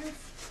hands.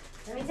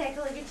 Let me take a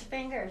look at your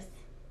fingers.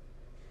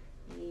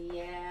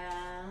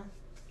 Yeah.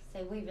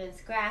 So we've been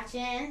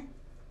scratching.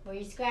 Were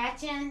you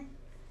scratching?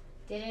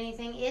 Did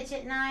anything itch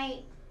at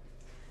night?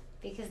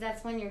 Because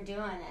that's when you're doing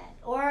it.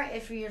 Or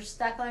if you're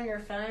stuck on your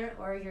phone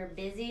or you're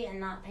busy and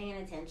not paying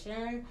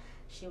attention,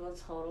 she will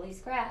totally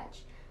scratch.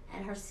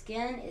 And her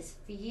skin is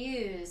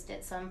fused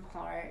at some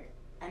part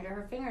under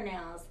her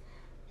fingernails,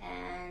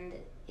 and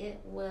it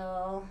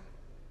will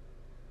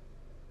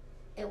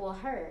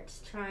hurt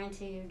trying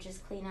to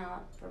just clean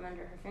out from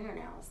under her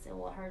fingernails. It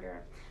will hurt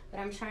her. But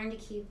I'm trying to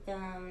keep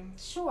them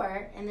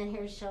short, and then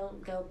here she'll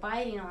go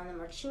biting on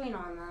them or chewing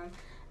on them,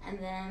 and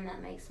then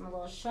that makes them a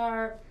little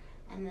sharp,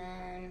 and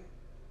then,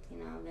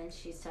 then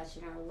she's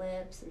touching her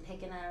lips and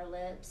picking at her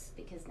lips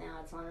because now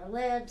it's on her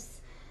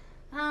lips.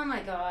 Oh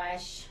my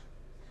gosh.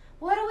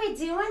 What are we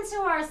doing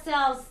to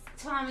ourselves,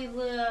 Tommy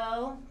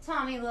Lou?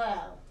 Tommy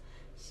Lou.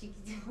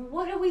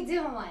 What are we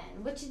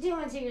doing? What you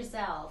doing to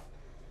yourself?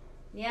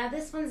 Yeah,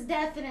 this one's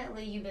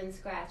definitely you've been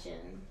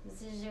scratching.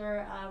 This is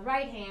your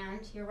right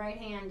hand. You're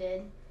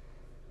right-handed.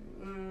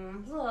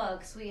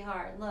 Look,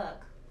 sweetheart,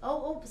 look.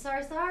 Oh,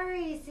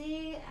 sorry.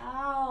 See?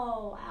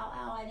 Ow,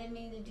 I didn't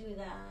mean to do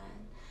that.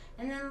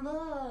 And then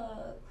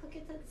look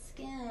at that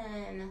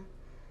skin.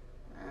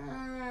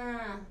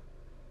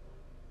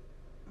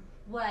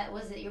 What,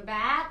 was it your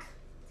back?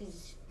 Did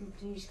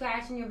you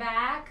scratching your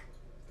back?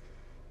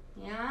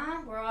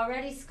 Yeah, we're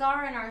already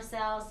scarring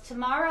ourselves.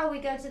 Tomorrow we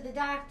go to the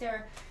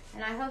doctor,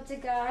 and I hope to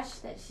gosh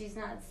that she's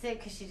not sick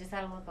because she just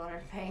had a look on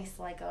her face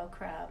like, oh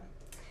crap.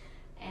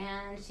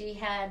 And she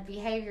had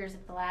behaviors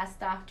at the last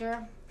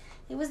doctor.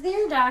 It was the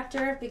ear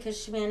doctor because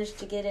she managed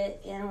to get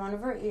it in one of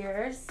her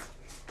ears.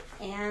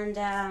 And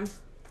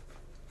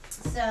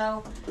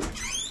so...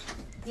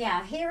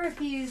 yeah, he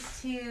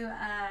refused to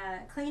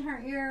clean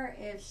her ear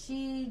if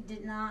she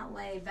did not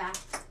lay back,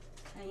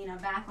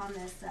 back on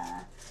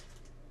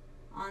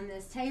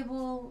this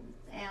table.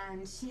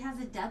 And she has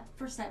a depth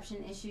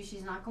perception issue.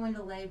 She's not going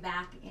to lay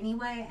back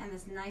anyway. And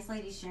this nice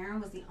lady Sharon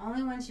was the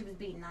only one she was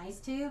being nice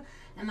to,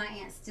 and my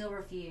aunt still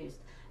refused.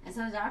 And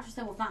so the doctor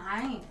said, "Well,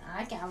 fine,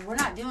 we're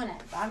not doing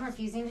it. I'm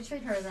refusing to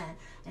treat her then."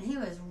 And he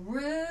was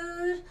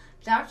rude.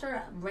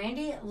 Dr.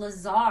 Randy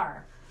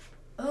Lazar.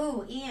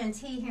 Oh, ENT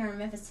here in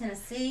Memphis,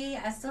 Tennessee.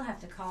 I still have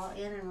to call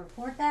in and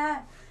report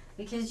that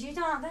because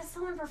that's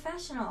so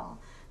unprofessional.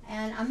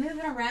 And I'm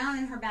moving around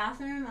in her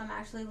bathroom. I'm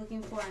actually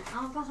looking for an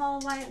alcohol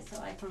wipe so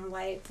I can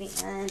wipe the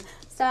end.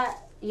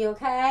 You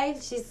okay?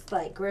 She's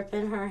like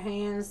gripping her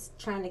hands,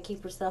 trying to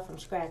keep herself from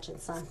scratching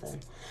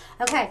something.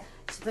 Okay,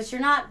 but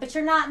you're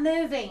not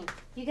moving.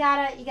 You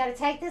gotta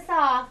take this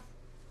off.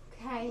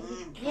 Okay,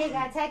 you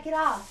gotta take it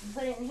off and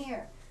put it in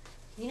here.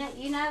 You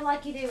know,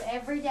 like you do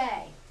every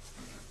day.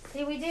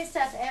 See, we do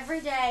stuff every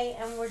day,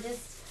 and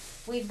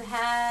we've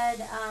had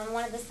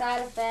one of the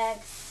side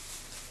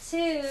effects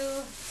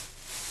to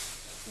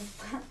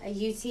a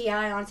UTI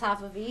on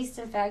top of a yeast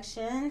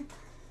infection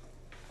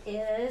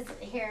is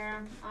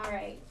here. All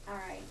right.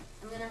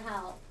 I'm going to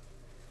help.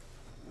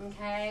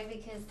 Okay,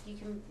 because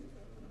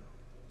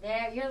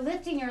you're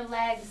lifting your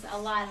legs a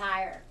lot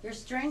higher. Your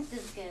strength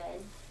is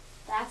good.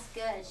 That's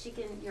good.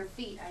 Your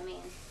feet, I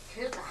mean.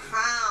 It's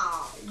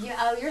hot.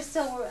 You're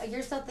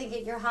still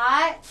thinking you're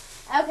hot?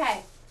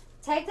 Okay.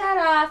 Take that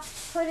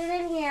off. Put it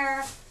in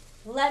here.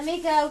 Let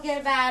me go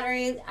get a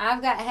battery.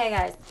 Hey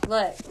guys,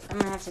 look. I'm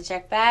going to have to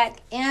check back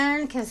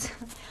in because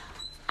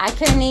I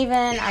couldn't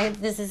even,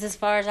 this is as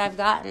far as I've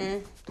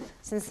gotten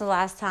since the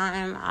last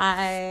time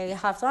I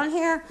hopped on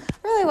here.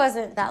 Really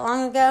wasn't that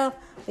long ago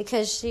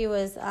because she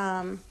was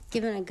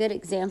giving a good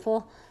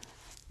example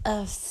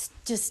of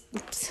just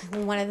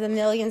one of the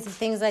millions of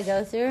things I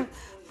go through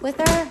with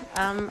her.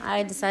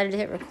 I decided to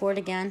hit record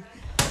again,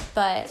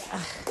 but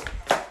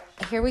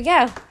here we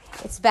go.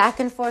 It's back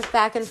and forth.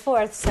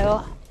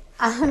 So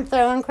I'm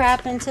throwing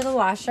crap into the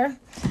washer,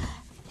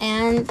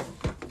 and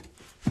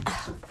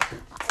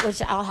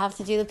which I'll have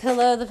to do the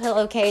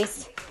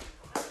pillowcase,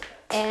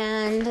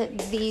 and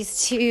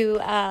these two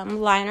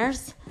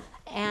liners,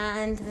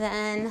 and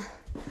then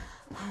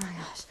oh my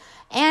gosh.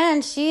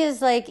 And she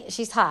is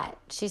she's hot.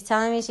 She's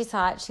telling me she's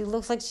hot. She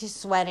looks like she's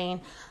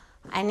sweating.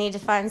 I need to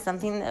find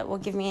something that will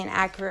give me an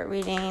accurate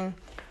reading.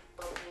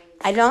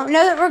 I don't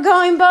know that we're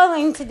going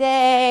bowling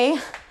today.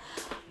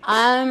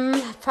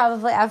 I've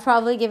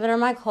probably given her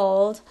my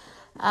cold.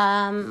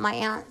 My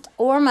aunt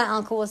or my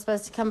uncle was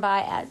supposed to come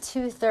by at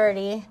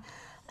 2:30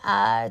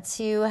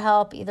 to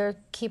help either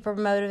keep her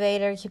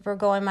motivated or keep her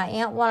going. My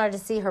aunt wanted to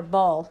see her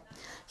bowl,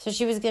 so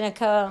she was going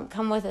to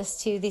come with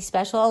us to the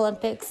Special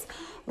Olympics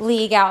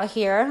League out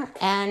here,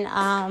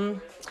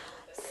 and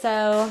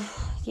so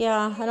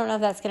Yeah, I don't know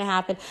if that's going to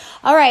happen.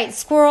 All right,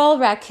 squirrel,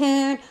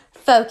 raccoon,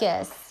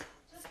 focus.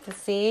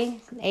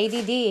 See,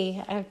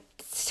 ADD. I've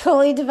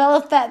totally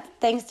developed that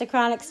thanks to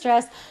chronic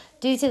stress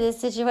due to this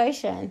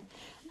situation.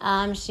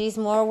 She's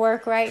more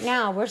work right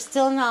now. We're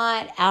still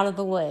not out of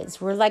the woods.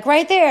 We're like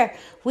right there.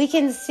 We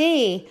can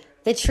see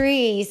the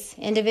trees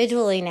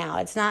individually now.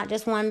 It's not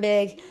just one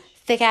big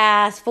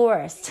thick-ass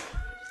forest.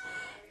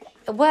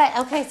 What?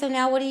 Okay, so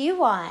now what do you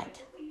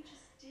want?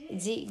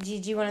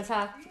 Did you want to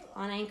talk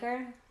on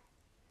Anchor?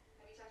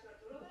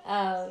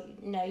 Oh,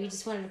 no, you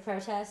just wanted to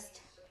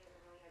protest?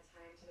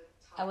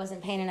 I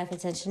wasn't paying enough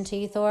attention to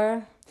you,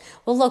 Thor.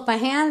 Well, look, my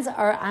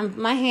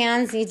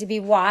hands need to be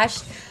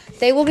washed.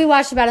 They will be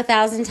washed about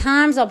 1,000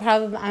 times.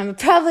 I'm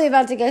probably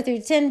about to go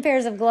through 10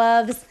 pairs of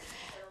gloves,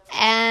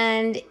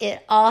 and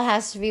it all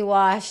has to be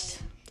washed.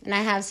 And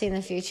I have seen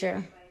the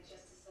future.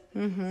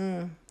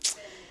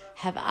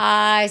 Have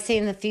I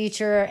seen the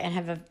future?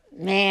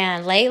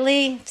 And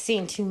lately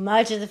seen too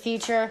much of the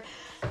future.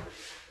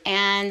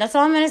 And that's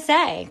all I'm going to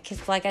say.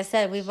 Because like I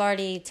said, we've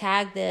already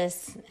tagged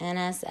this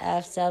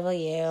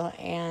NSFW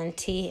and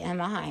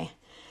TMI.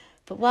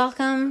 But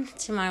welcome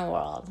to my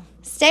world.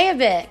 Stay a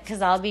bit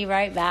because I'll be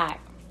right back.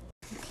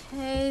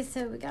 Okay,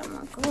 so we got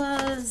more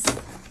gloves.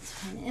 Let's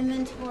find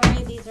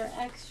inventory. These are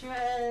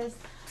extras.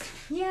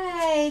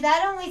 Yay,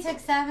 that only took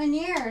 7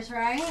 years,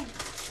 right?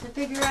 To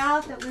figure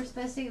out that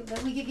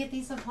that we could get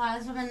these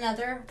supplies from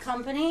another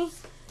company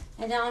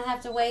and don't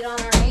have to wait on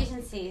our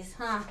agencies,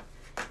 huh?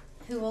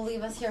 Who will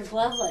leave us here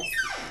gloveless.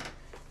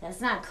 That's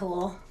not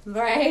cool,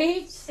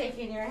 right?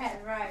 Shaking your head,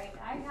 right.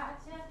 I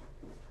gotcha.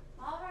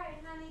 All right,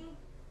 honey.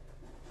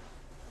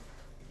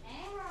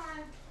 Hang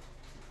on.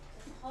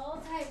 Just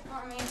hold tight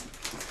for me.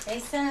 They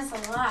sent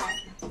us a lot.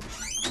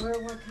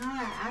 We're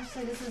kind of,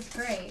 actually this is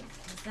great.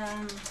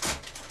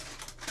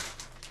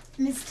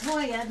 Miss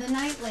Toya, the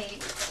night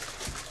lady.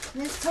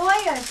 Miss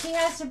Toya, she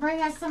has to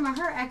bring us some of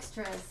her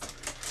extras.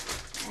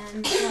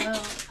 And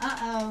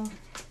so,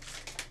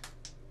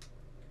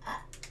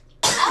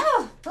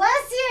 Oh,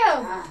 bless you.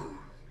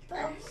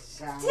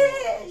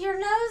 Your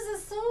nose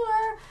is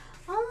sore.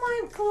 Oh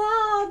my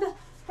God.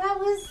 That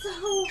was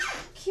so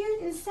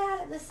cute and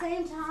sad at the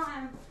same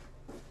time.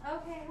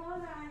 Okay,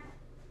 hold on.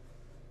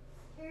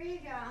 Here you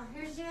go.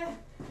 Here's your,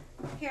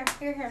 here.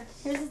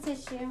 Here's the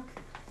tissue.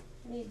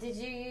 You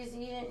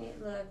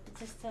didn't look,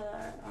 just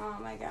oh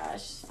my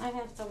gosh. I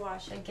have to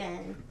wash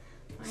again.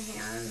 My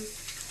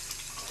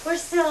hands. We're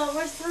still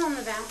in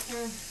the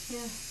bathroom.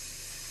 Yeah.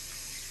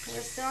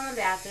 We're still in the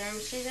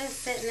bathroom. She's just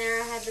sitting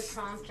there. I had to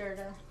prompt her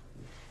to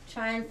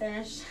try and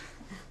finish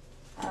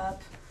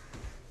up.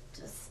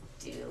 Just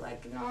do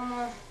like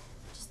normal.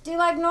 Just do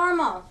like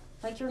normal.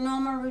 Like your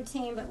normal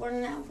routine. But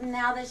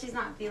now that she's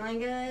not feeling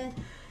good,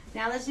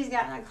 now that she's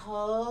gotten a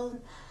cold,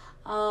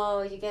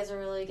 oh, you guys are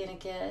really going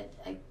to get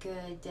a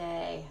good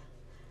day.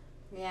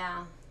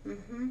 Yeah. You're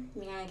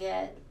going to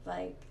get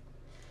like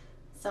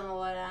some of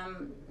what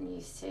I'm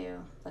used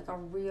to. Like a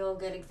real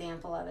good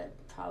example of it,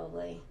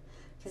 probably.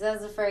 Because I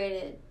was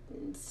afraid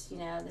this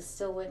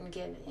still wouldn't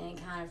give any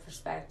kind of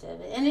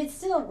perspective. And it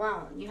still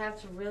won't. You have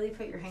to really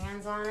put your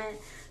hands on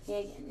it.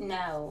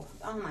 No.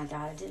 Oh, my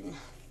God, it didn't.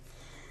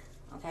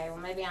 Okay, well,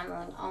 maybe I'm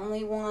the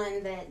only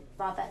one that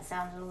thought that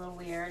sounded a little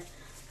weird.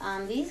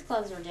 These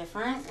gloves are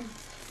different.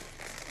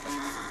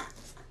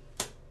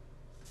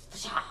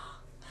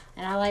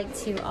 And I like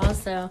to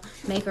also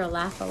make her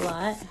laugh a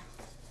lot.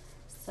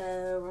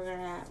 So we're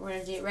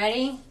gonna do it.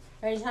 Ready?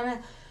 Ready, Tommy?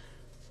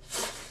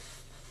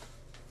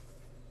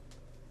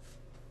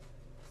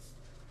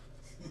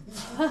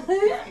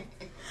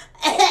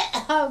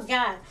 Oh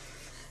God.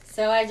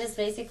 So I just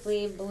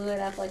basically blew it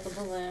up like a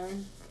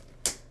balloon.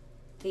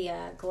 The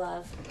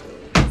glove.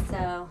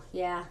 So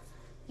yeah.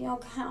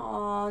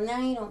 Oh, now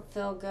you don't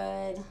feel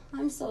good.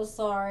 I'm so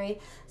sorry.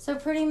 So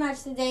pretty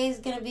much the day is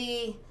gonna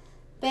be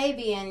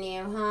babying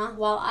you, huh?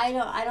 Well, I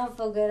don't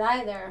feel good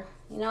either.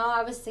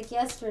 I was sick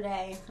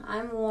yesterday.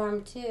 I'm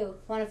warm too.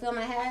 Want to feel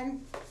my head?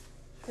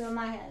 Feel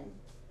my head.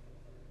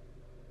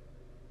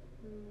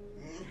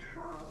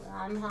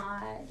 I'm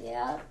hot.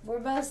 Yep. We're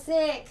both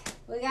sick.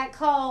 We got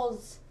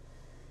colds.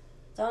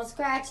 Don't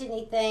scratch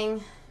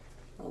anything.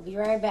 We'll be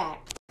right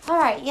back. All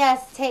right.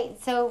 Yes.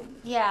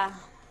 Yeah.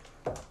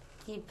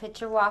 You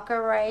put your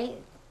walker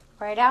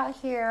right out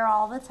here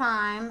all the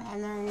time,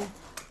 and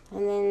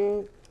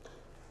then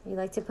you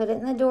like to put it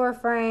in the door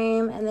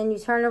frame, and then you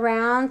turn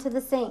around to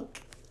the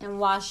sink and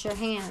wash your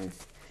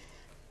hands.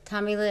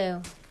 Tommy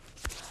Lou.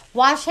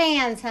 Wash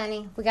hands,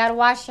 honey. We got to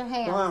wash your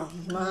hands.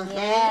 Wow.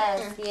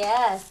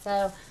 Yes.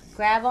 So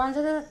grab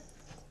onto the...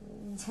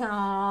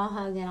 Oh,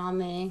 hugging on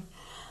me.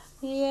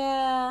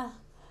 Yeah.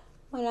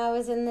 When I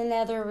was in the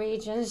nether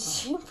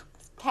regions, she was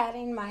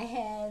patting my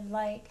head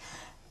like,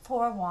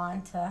 poor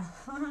Wanta.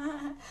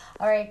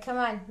 All right, come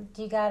on.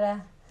 You got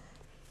to...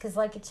 Because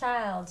like a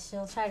child,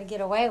 she'll try to get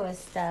away with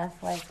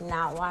stuff like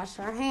not wash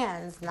her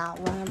hands, not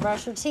want to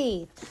brush her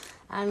teeth.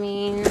 I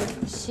mean,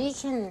 she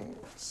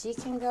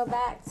can go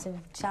back to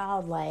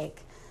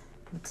childlike.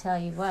 I'll tell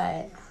you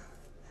what,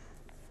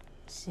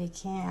 she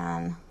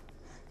can.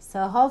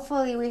 So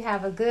hopefully we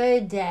have a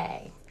good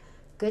day.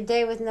 Good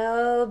day with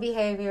no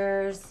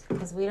behaviors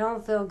because we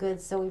don't feel good.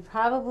 So we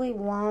probably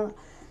won't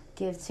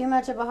give too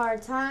much of a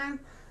hard time.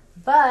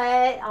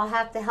 But I'll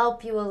have to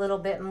help you a little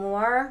bit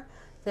more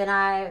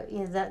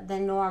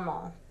than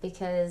normal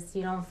because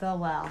you don't feel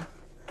well.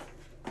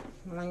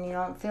 When you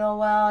don't feel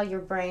well, your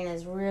brain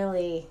is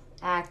really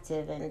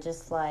active and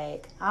just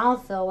like, I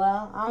don't feel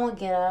well. I want to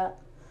get up.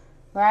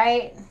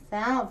 Right? So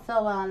I don't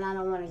feel well and I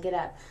don't want to get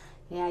up.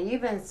 Yeah,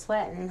 you've been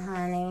sweating,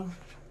 honey.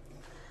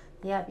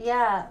 Yep.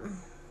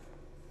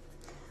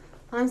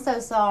 I'm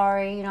so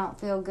sorry you don't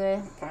feel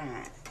good.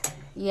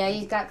 Yeah,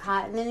 you got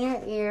cotton in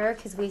your ear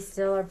because we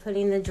still are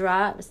putting the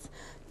drops.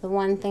 The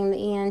one thing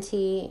the ENT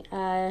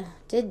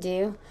did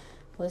do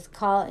was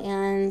call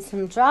in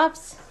some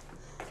drops.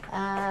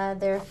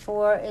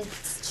 Therefore,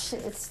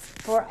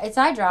 it's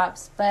eye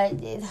drops, but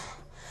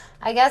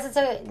I guess it's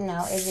okay.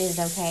 No, it is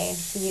okay.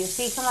 You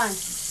see, come on,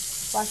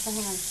 wash your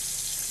hands.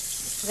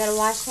 We gotta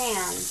wash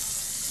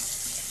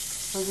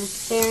hands. We're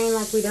just staring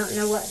like we don't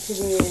know what to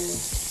do.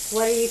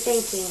 What are you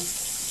thinking?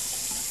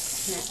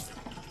 No.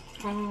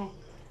 Hey.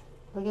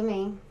 Look at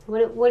me.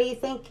 What are you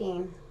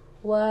thinking?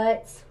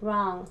 What's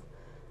wrong?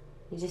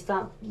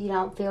 You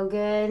don't feel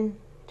good?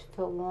 You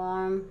feel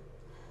warm?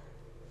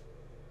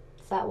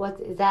 Is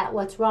that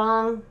what's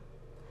wrong?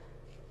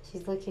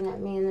 She's looking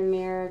at me in the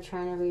mirror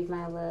trying to read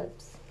my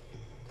lips.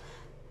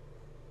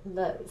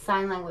 The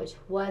sign language.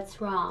 What's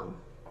wrong?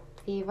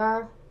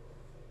 Fever?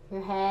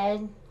 Your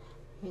head?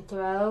 Your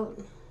throat?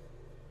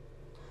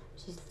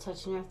 She's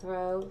touching her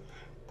throat.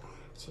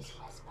 She's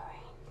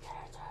whispering that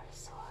her throat is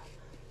sore.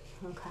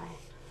 Okay.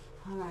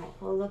 All right.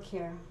 Well, look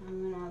here.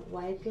 I'm going to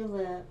wipe your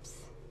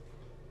lips.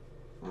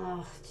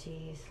 Oh,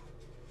 jeez.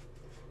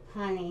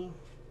 Honey.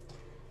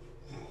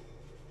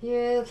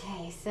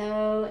 Okay.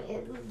 So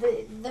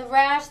the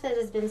rash that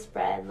has been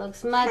spread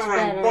looks much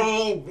better.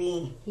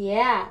 Baby.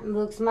 Yeah,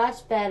 looks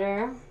much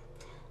better.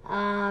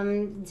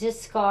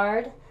 Just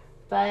scarred.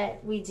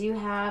 But we do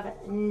have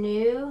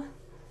new...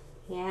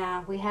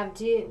 Yeah, we have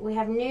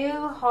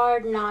new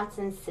hard knots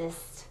and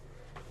cysts.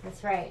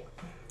 That's right.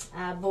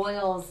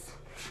 Boils,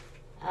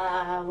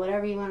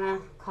 whatever you want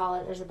to call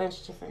it. There's a bunch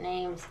of different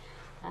names.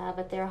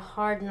 But they're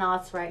hard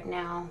knots right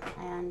now.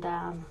 And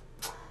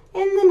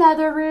in the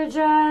nether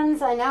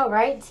regions, I know,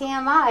 right?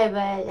 TMI,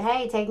 but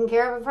hey, taking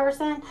care of a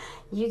person,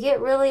 you get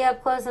really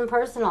up close and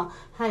personal.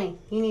 Honey,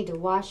 you need to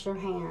wash your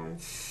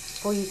hands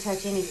before you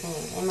touch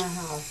anything in my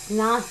house.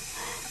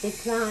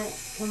 It's not,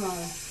 come on.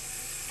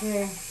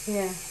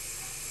 Here.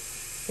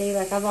 See,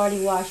 like I've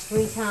already washed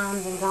 3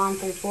 times and gone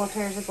through 4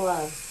 pairs of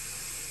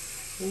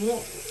gloves. You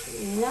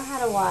know how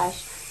to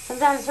wash.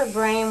 Sometimes her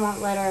brain won't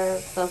let her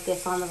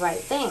focus on the right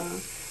thing.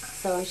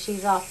 So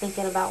she's off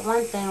thinking about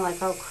one thing, like,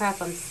 oh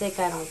crap, I'm sick,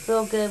 I don't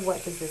feel good,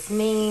 what does this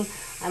mean?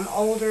 I'm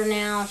older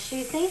now.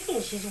 She's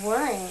thinking, she's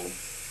worrying.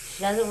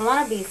 She doesn't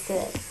want to be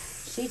sick.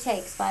 She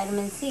takes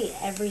vitamin C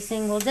every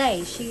single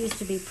day. She used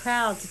to be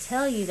proud to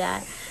tell you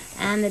that.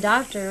 And the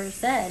doctor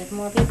said if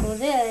more people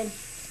did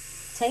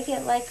take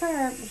it like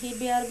her, he'd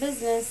be out of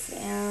business.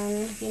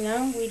 And,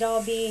 we'd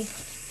all be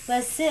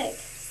less sick.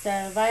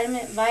 So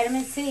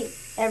vitamin C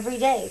every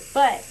day.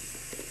 But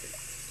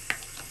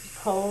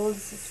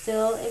colds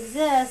still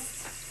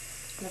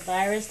exist. The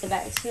virus, the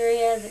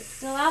bacteria that's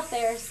still out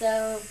there.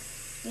 So,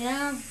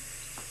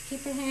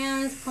 keep your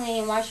hands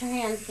clean. Wash your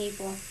hands,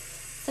 people.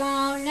 So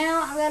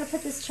now I've got to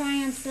put this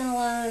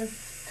triamcinolone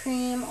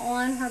cream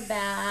on her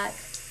back.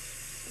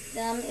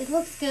 It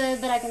looks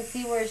good, but I can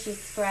see where she's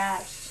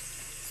scratched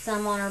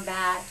some on her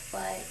back.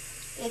 But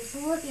it's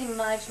looking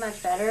much,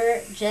 much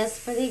better, just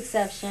for the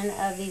exception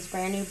of these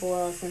brand new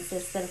boils and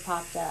cysts that have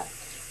popped up.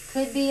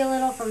 Could be a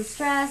little from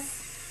stress,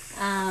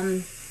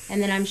 and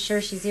then I'm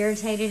sure she's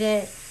irritated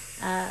it.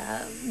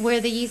 Where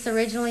the yeast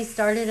originally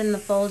started in the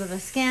fold of the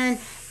skin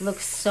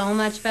looks so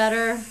much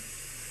better.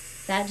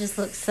 That just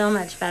looks so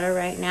much better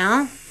right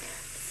now.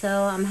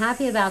 So I'm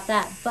happy about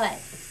that, but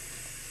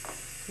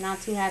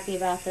not too happy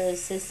about those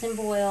cysts and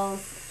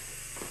boils.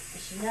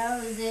 She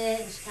knows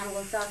it. She kind of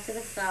looks off to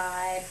the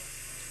side.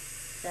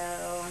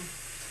 So,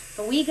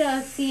 but we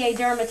go see a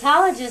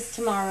dermatologist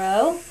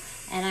tomorrow,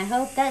 and I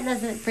hope that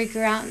doesn't freak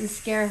her out and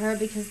scare her,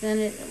 because then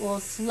it will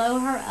slow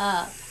her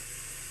up.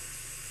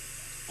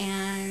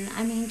 And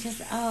I mean,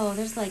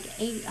 there's like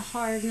 8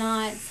 hard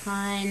knots,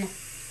 hon.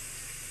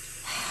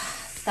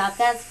 Stop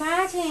that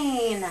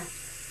scratching.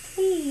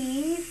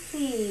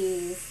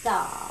 Please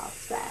stop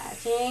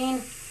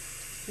scratching.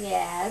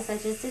 Yes, I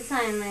just did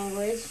sign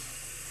language.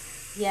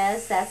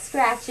 Yes, that's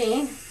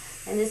scratching.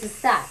 And this is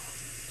stop.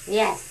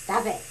 Yes,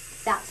 stop it.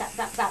 Stop.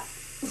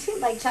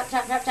 Like chop.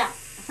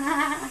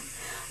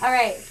 All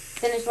right,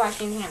 finish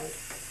washing hands.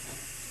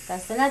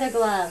 That's another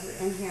glove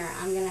in here.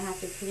 I'm going to have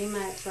to pretty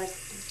much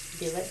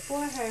do it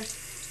for her.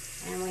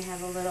 And we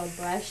have a little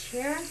brush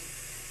here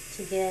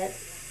to get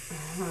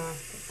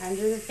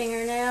under the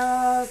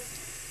fingernails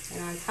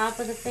and on top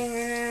of the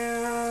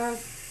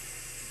fingernails,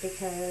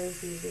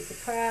 because you'd be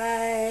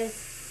surprised.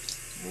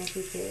 And if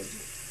you could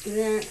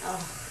then,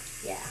 oh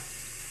yeah,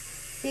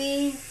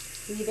 see,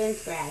 You've been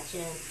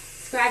scratching.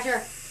 Scratcher,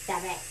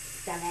 stop it,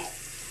 stop it.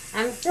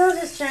 I'm still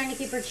just trying to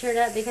keep her cheered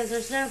up because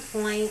there's no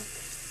point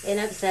in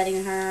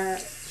upsetting her.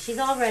 She's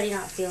already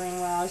not feeling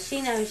well.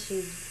 She knows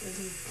she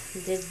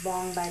did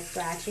wrong by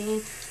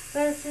scratching,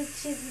 but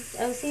she's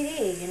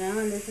OCD, you know,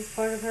 and this is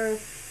part of her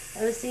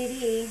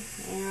OCD.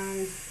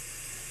 And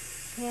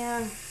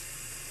yeah,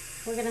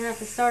 we're gonna have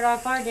to start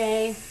off our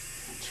day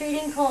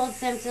treating cold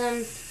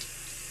symptoms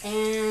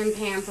and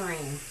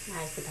pampering,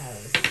 I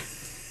suppose.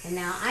 And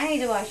now I need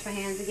to wash my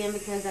hands again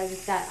because I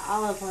just got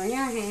all up on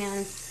your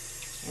hands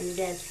and the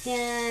dead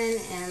skin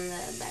and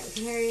the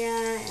bacteria,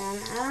 and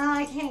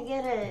I can't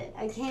get it.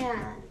 I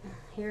can't.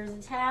 Here's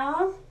a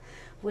towel,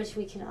 which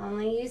we can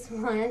only use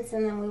once,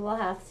 and then we will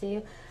have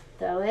to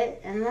throw it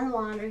in the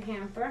laundry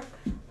hamper.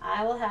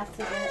 I will have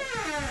to get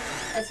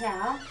a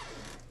towel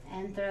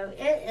and throw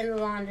it in the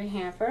laundry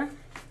hamper.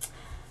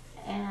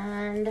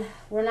 And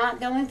we're not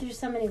going through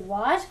so many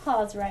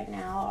washcloths right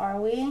now, are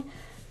we?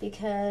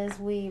 Because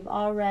we've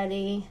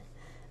already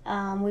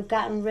we've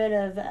gotten rid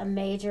of the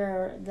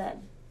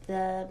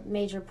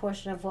major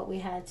portion of what we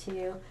had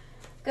to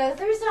go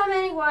through so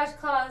many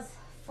washcloths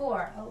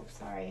for. Oh,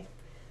 sorry.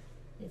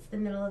 It's the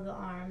middle of the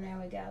arm. There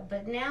we go.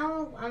 But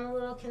now I'm a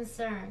little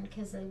concerned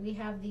because we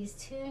have these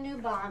two new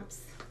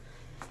bumps.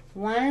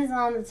 One is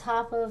on the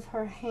top of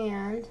her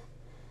hand.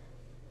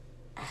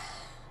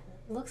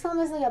 Looks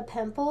almost like a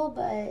pimple,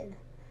 but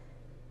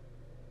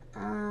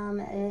an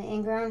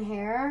ingrown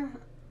hair.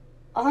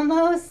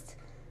 Almost.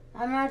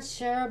 I'm not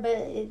sure, but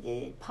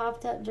it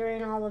popped up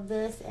during all of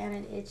this, and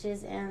it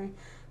itches. And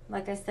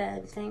like I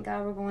said, thank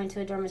God we're going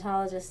to a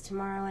dermatologist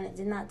tomorrow, and it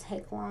did not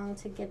take long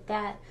to get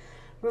that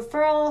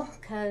referral,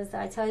 because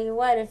I tell you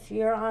what, if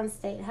you're on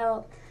state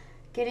health,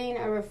 getting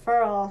a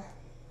referral,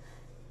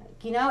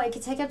 you know, it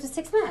could take up to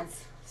 6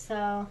 months.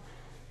 So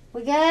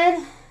we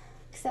good?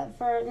 Except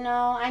for,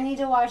 no, I need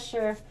to wash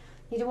your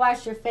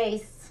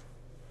face.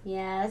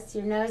 Yes,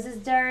 your nose is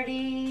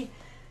dirty.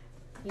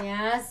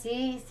 Yeah,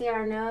 see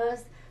our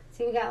nose.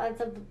 See, we got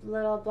lots of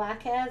little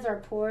blackheads. Our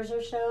pores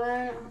are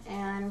showing,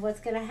 and what's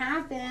going to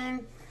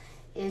happen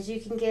is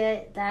can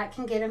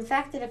get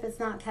infected if it's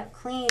not kept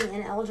clean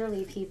in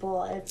elderly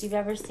people. If you've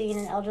ever seen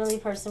an elderly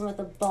person with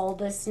a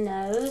bulbous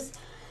nose,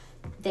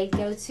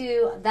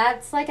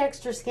 that's like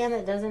extra skin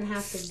that doesn't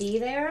have to be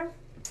there.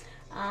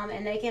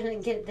 And they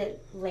can get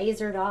that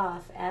lasered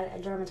off at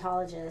a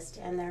dermatologist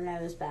and their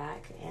nose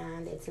back.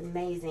 And it's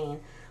amazing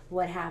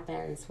what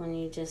happens when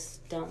you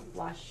just don't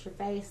wash your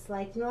face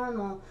like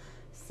normal.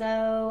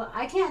 So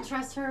I can't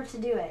trust her to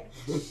do it.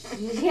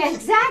 Yeah,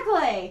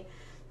 exactly.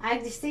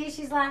 I see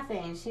she's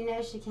laughing. She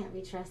knows she can't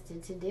be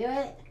trusted to do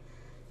it.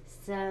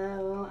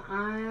 So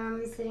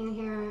I'm sitting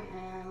here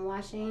and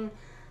washing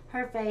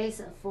her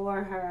face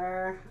for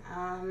her.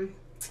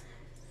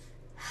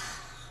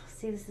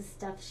 See, this is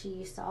stuff she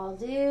used to all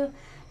do.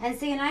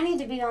 And I need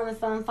to be on the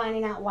phone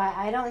finding out why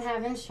I don't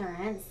have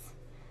insurance.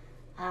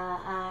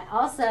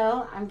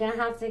 I'm going to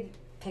have to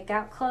pick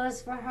out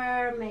clothes for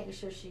her, make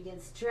sure she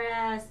gets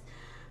dressed,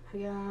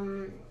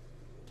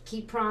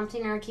 keep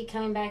prompting her, keep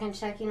coming back and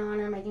checking on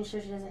her, making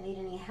sure she doesn't need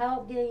any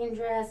help getting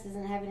dressed,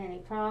 isn't having any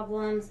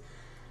problems.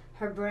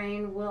 Her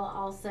brain will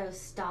also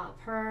stop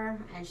her,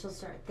 and she'll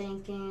start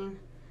thinking,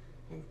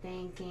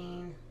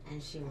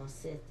 and she will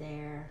sit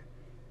there.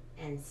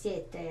 I'm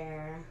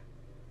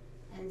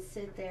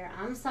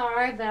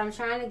sorry, but I'm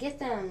trying to get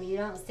them. You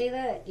don't see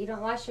that? You're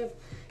not washing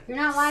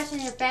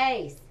your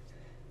face.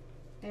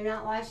 You're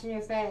not washing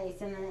your face.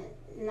 And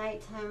the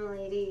nighttime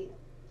lady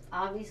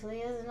obviously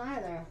isn't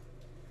either.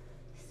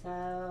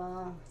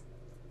 So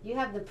you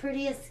have the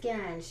prettiest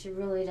skin. She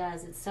really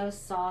does. It's so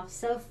soft,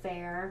 so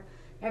fair.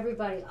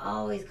 Everybody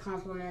always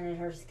complimented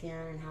her skin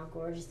and how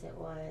gorgeous it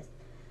was.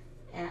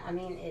 And I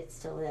mean, it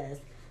still is.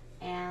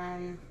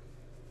 And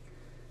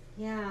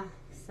yeah,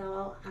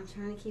 so I'm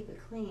trying to keep it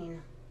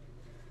clean.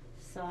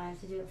 So I have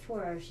to do it for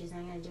her. She's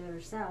not going to do it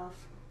herself.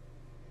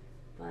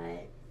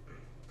 But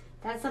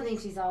that's something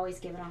she's always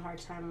given a hard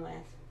time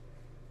with.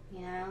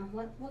 You know,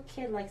 what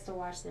kid likes to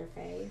wash their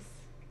face?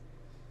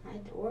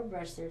 Or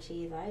brush their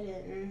teeth? I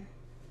didn't.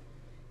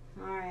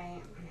 All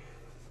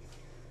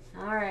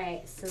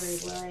right,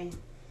 silly boy.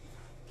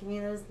 Give me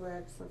those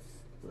lips.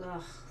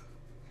 Ugh.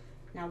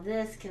 Now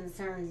this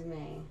concerns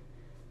me.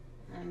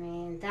 I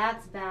mean,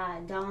 that's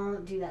bad.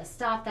 Don't do that.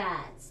 Stop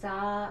that.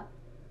 Stop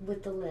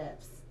with the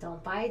lips.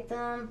 Don't bite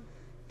them.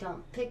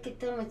 Don't pick at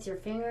them with your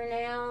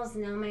fingernails.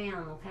 No,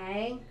 ma'am,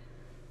 okay?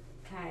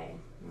 Okay.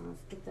 Now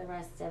let's get the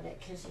rest of it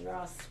because you're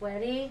all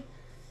sweaty.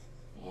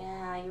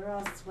 Yeah, you're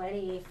all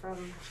sweaty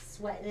from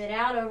sweating it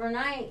out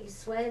overnight. You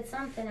sweated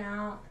something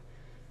out.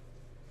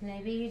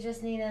 Maybe you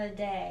just need a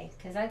day.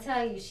 Because I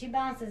tell you, she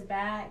bounces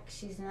back.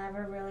 She's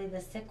never really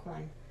the sick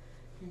one.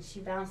 And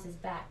she bounces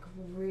back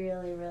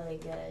really, really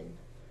good.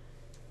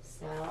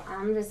 So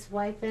I'm just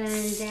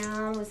wiping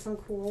down with some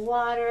cool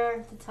water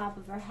at the top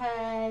of her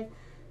head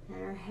and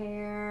her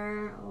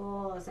hair.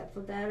 Oh, does that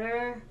feel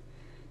better?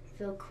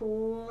 Feel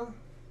cool?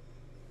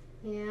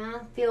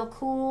 Yeah, feel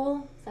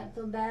cool? Does that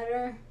feel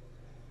better?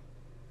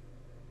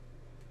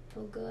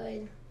 Feel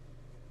good?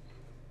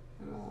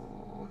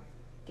 Oh,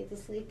 get the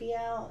sleepy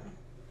out.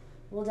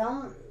 Well,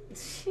 don't.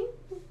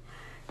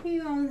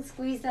 You gonna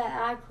squeeze that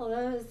eye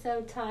closed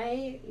so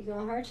tight, you're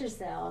gonna hurt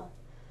yourself.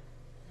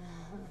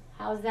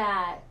 How's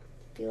that?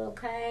 Feel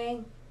okay?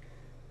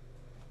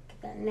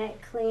 Get that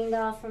neck cleaned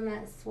off from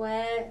that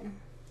sweat.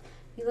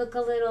 You look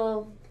a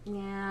little,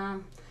 yeah.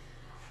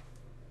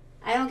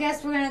 I don't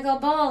guess we're gonna go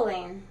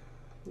bowling.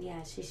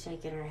 Yeah, she's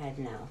shaking her head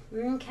no.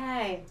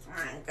 Okay.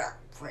 I got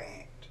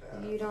print.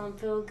 You don't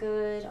feel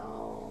good?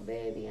 Oh,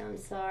 baby, I'm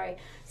sorry.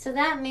 So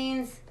that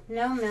means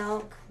no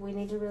milk. We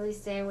need to really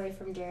stay away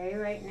from dairy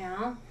right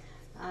now.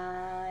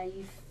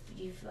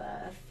 You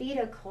feed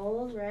a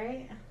cold,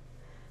 right?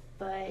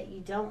 But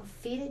you don't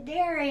feed it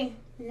dairy.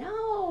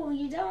 No,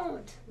 you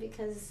don't,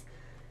 because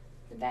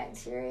the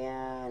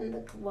bacteria and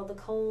the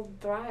cold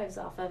thrives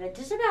off of it.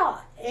 Just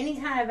about any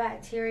kind of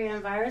bacteria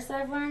and virus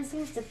I've learned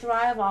seems to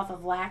thrive off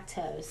of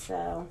lactose.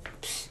 So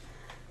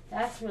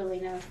that's really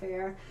no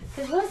fair.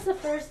 Because what's the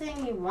first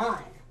thing you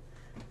want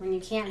when you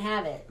can't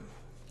have it?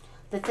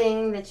 The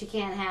thing that you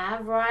can't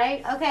have,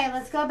 right? Okay,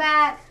 let's go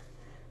back.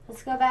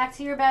 Let's go back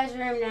to your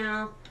bedroom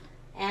now.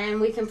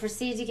 And we can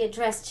proceed to get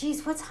dressed.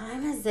 Jeez, what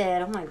time is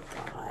it? Oh my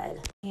God.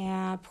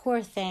 Yeah,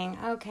 poor thing.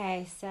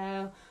 Okay,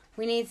 so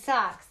we need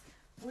socks.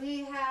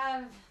 We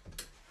have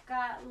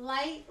got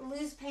light,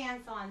 loose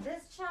pants on.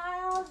 This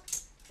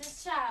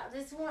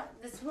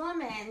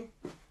woman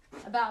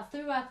about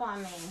threw up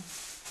on me.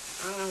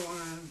 I don't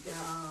want to go.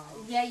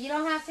 Yeah, you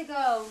don't have to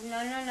go.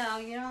 No.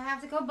 You don't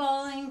have to go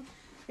bowling.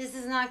 This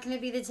is not going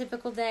to be the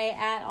typical day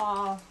at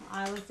all.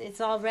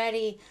 It's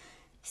already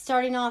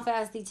starting off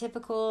as the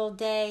typical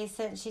day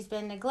since she's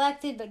been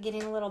neglected, but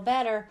getting a little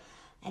better.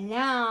 And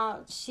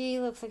now she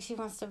looks like she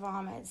wants to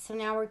vomit. So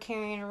now we're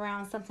carrying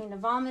around something to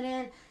vomit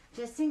in,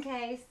 just in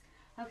case.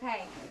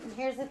 Okay, and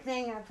here's the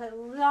thing. I put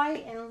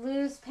light and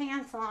loose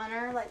pants on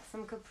her, like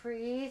some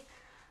capris.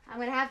 I'm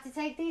going to have to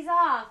take these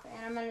off,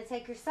 and I'm going to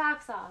take her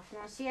socks off.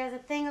 Now, she has a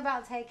thing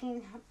about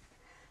having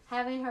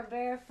her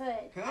bare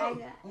foot.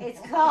 It's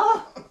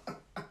cold.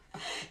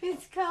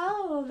 It's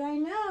cold, I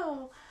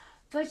know.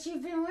 But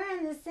you've been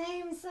wearing the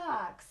same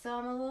socks, so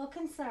I'm a little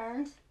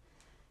concerned.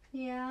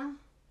 Yeah.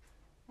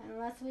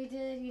 Unless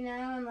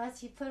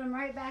you put them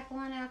right back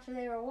on after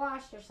they were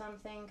washed or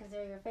something, because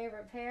they're your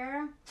favorite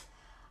pair.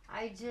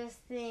 I just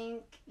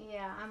think,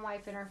 I'm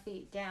wiping her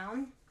feet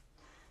down.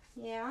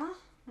 Yeah,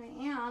 I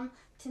am.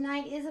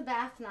 Tonight is a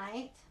bath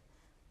night.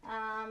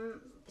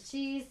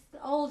 She's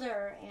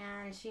older,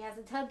 and she has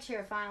a tub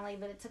chair finally,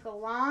 but it took a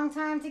long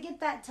time to get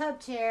that tub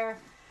chair,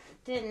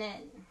 didn't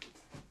it?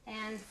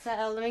 And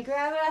so let me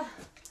grab a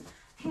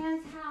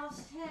hand towel.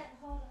 Shit,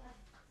 hold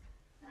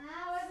on.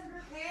 I wasn't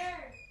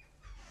prepared.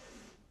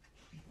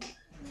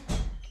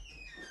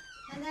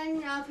 And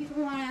then,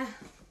 people want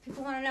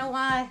to know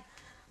why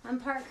I'm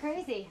part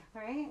crazy,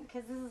 right?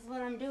 Because this is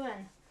what I'm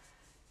doing.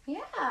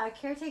 Yeah,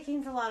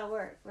 caretaking's a lot of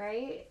work,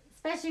 right?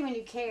 Especially when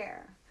you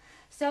care.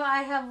 So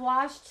I have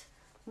washed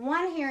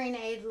one hearing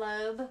aid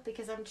lobe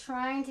because I'm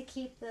trying to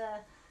keep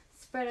the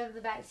spread of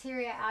the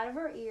bacteria out of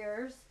her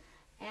ears.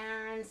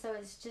 And so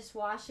it's just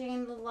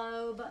washing the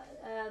lobe,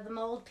 the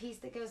mold piece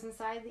that goes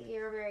inside the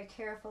ear very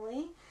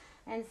carefully.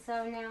 And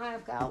so now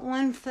I've got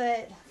one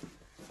foot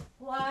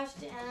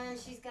washed, and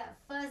she's got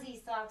fuzzy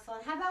socks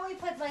on. How about we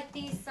put like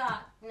these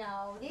socks?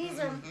 No, these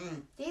are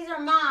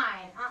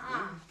mine.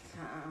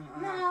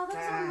 No, those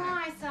are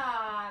my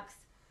socks.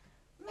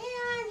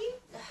 Man, you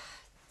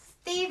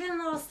thieving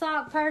little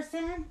sock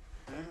person.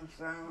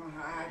 Something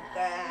like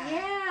that.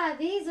 Yeah,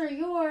 these are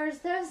yours.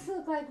 Those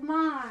look like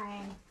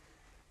mine.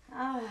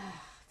 Oh,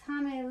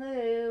 Tommy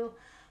Lou.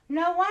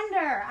 No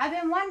wonder. I've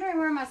been wondering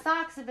where my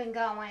socks have been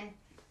going.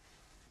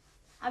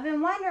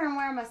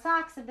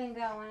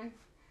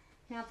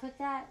 Now put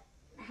that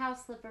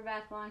house slipper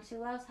back on. She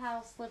loves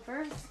house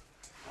slippers.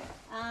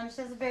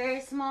 She has a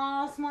very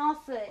small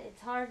foot.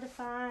 It's hard to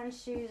find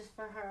shoes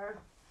for her.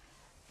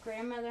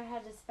 Grandmother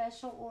had to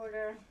special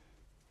order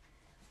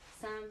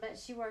some, but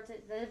she worked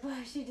at the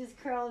she just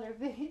curled her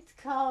feet. It's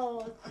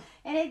cold.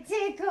 And it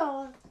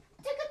tickled.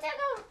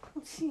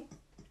 Tickle.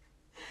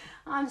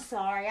 I'm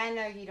sorry. I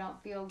know you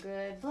don't feel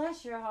good.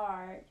 Bless your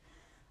heart.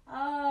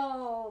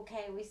 Oh,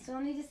 okay. We still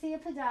need to see a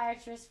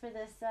podiatrist for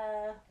this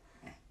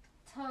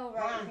toe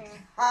right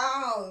here.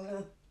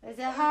 Oh. Does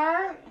it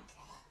hurt?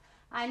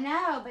 I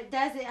know, but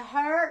does it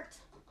hurt?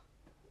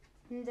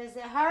 Does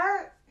it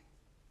hurt?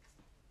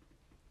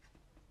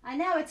 I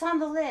know, it's on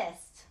the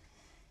list.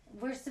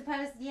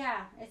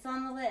 It's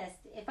on the list.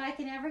 If I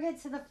can ever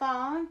get to the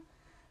phone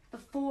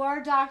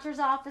before doctor's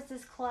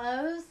offices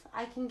close,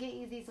 I can get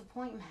you these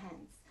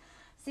appointments.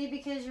 See,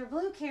 because your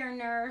Blue Care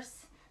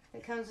nurse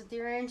that comes with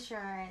your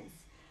insurance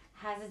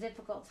has a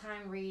difficult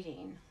time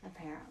reading,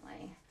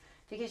 apparently.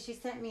 Because she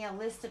sent me a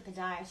list of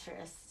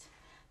podiatrists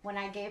when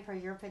I gave her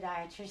your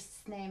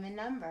podiatrist's name and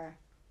number.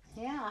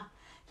 Yeah,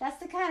 that's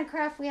the kind of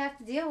crap we have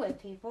to deal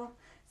with, people.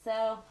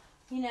 So,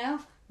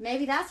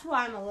 maybe that's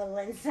why I'm a little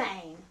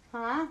insane,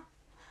 huh?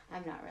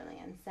 I'm not really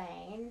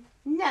insane.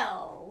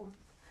 No.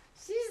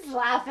 She's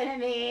laughing at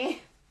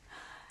me.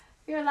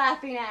 You're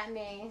laughing at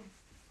me.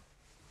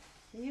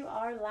 You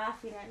are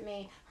laughing at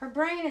me. Her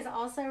brain is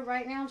also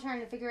right now trying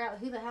to figure out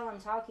who the hell I'm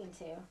talking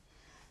to.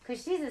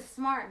 Because she's a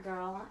smart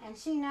girl, and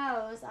she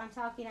knows I'm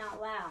talking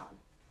out loud.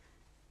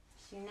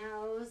 She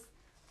knows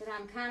that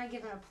I'm kind of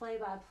giving a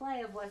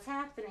play-by-play of what's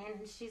happening,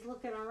 and she's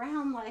looking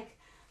around like,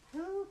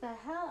 who the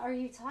hell are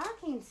you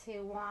talking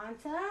to,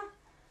 Wanta?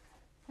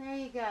 There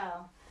you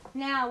go.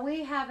 Now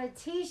we have a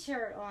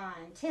t-shirt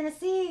on.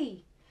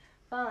 Tennessee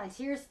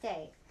Volunteer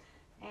State.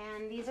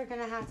 And these are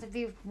going to have to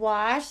be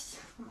washed.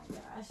 Oh my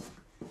gosh.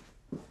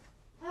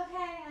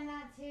 Okay, and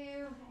that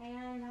too.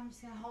 And I'm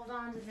just going to hold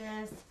on to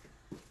this.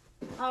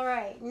 All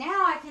right,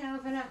 now I can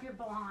open up your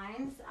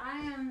blinds. I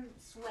am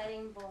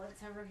sweating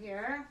bullets over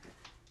here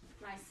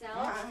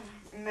myself.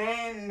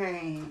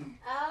 Man.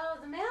 Oh,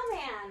 the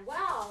mailman.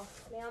 Wow,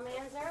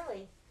 mailman's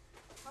early.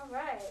 All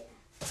right.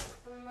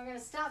 And we're going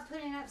to stop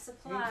putting up You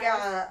supplies.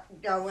 gotta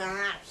go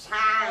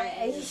outside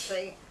and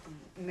see.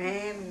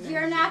 Man.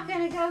 You're not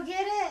going to go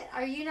get it?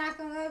 Are you not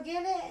going to go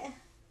get it?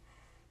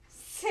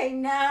 Say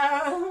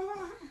no.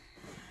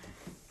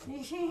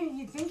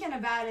 You thinking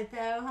about it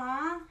though,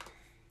 huh?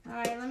 All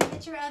right, let me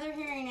get your other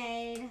hearing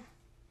aid.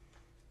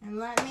 And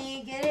let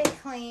me get it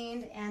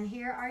cleaned. And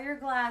here are your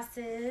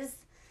glasses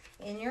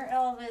in your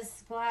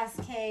Elvis glass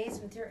case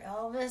with your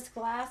Elvis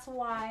glass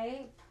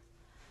wipe.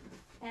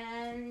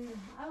 And,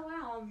 oh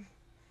wow,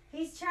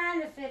 he's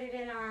trying to fit it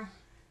in our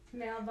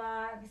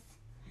mailbox.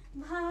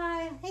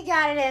 Hi, he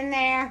got it in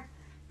there.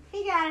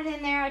 He got it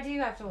in there. I do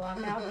have to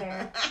walk out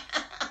there.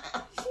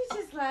 She's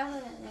just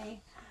laughing at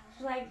me.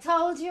 Like,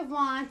 told you,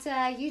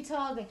 Wanta. You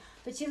told me.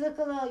 But you look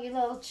you're a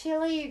little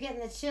chilly. You're getting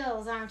the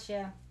chills, aren't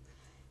you?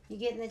 You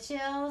getting the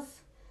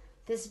chills?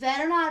 This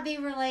better not be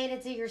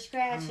related to your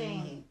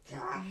scratching.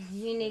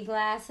 You need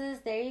glasses?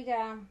 There you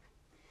go.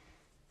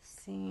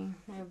 See,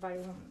 everybody.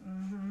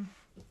 Mm-hmm.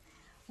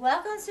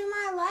 Welcome to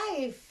my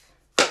life.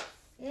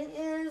 It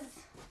is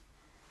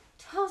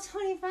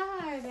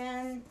 12:25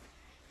 and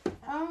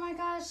oh my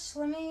gosh,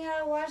 let me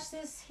wash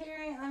this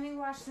hearing. Let me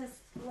wash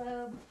this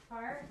lobe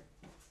part.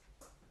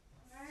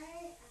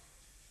 Alright.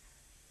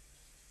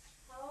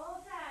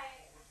 Hold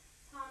tight,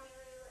 Tommy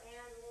Lou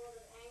and World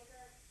of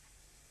Anchor.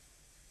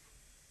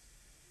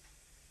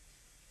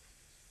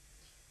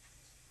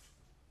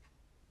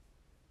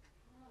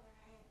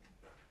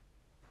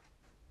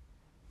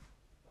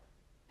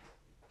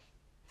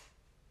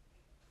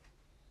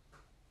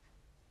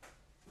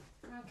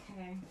 Alright.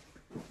 Okay.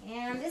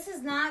 And this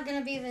is not going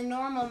to be the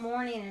normal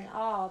morning at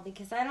all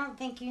because I don't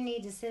think you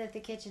need to sit at the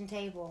kitchen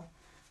table.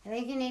 I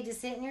think you need to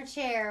sit in your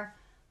chair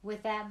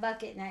with that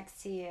bucket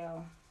next to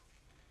you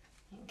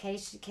in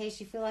case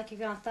you feel like you're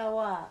going to throw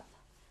up.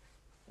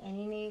 And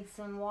you need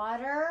some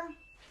water.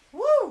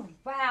 Woo!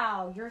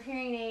 Wow, your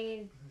hearing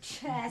aid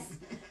just...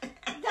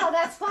 No,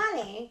 that's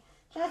funny.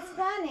 That's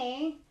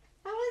funny.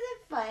 That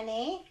wasn't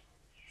funny.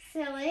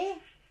 Silly.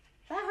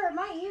 That hurt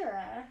my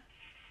ear.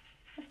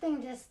 That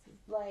thing just,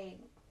 like...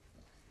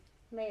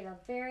 made a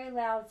very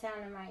loud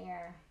sound in my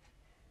ear.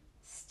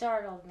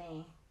 Startled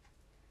me.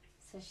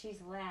 So she's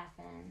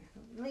laughing.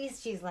 At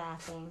least she's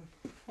laughing.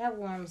 That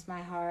warms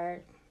my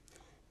heart.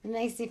 It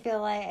makes me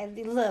feel like,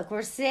 look,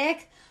 we're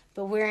sick,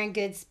 but we're in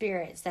good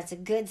spirits. That's a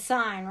good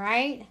sign,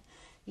 right?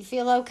 You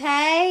feel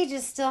okay?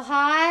 Just still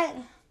hot?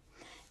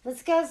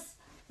 Let's go.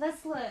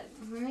 Let's look.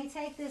 Let me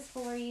take this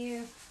for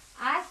you.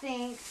 I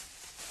think,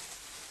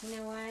 you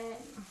know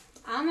what?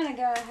 I'm going to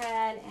go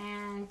ahead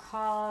and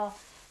call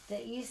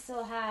that you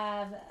still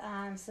have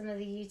some of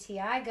the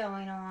UTI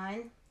going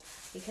on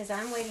because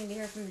I'm waiting to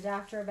hear from the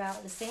doctor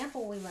about the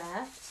sample we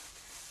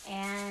left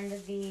and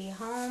the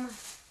home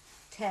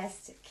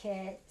test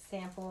kit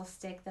sample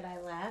stick that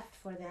I left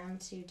for them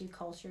to do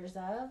cultures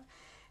of.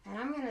 And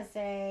I'm going to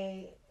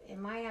say it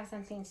might have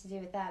something to do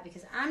with that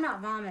because I'm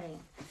not vomiting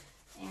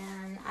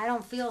and I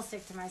don't feel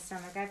sick to my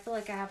stomach. I feel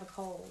like I have a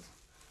cold.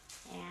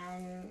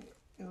 And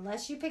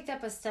unless you picked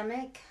up a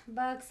stomach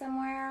bug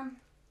somewhere,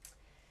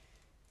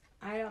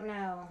 I don't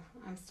know.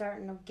 I'm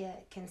starting to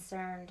get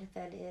concerned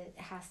that it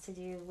has to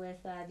do with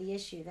the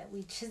issue that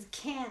we just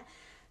can't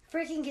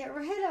freaking get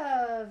rid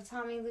of.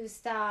 Tommy Lou,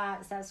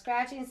 stop. Stop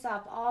scratching.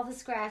 Stop all the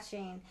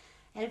scratching.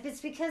 And if it's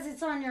because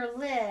it's on your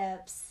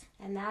lips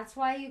and that's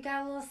why you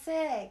got a little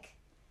sick.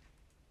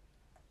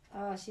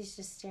 Oh, she's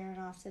just staring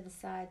off to the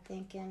side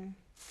thinking,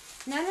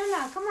 no.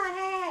 Come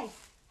on.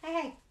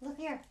 Hey. Look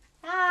here.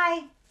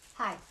 Hi.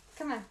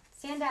 Come on.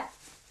 Stand up.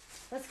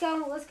 Let's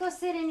go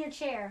sit in your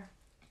chair.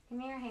 Give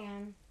me your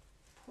hand.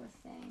 Poor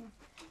thing.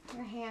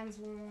 Your hand's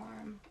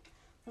warm.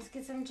 Let's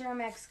get some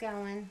Germ-X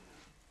going.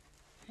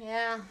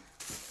 Yeah.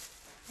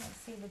 Let's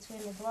see,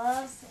 between the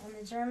gloves and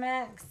the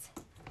Germ-X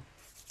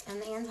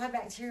and the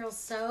antibacterial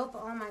soap.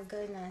 Oh my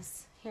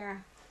goodness.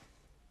 Here.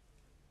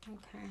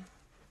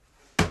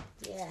 Okay.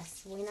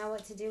 Yes, we know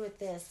what to do with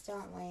this,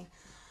 don't we?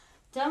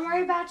 Don't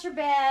worry about your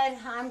bed.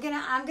 I'm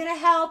gonna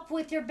help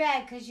with your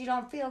bed because you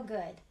don't feel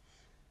good.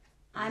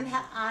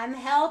 I'm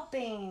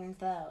helping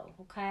though,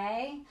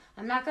 okay?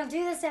 I'm not gonna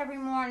do this every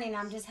morning.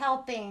 I'm just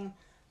helping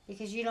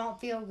because you don't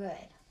feel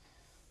good.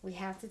 We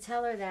have to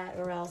tell her that,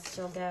 or else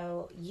she'll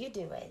go, you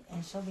do it,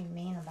 and she'll be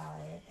mean about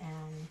it.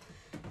 And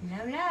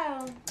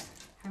no,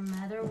 her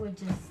mother would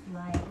just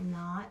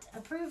not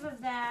approve of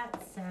that.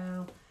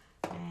 So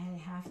I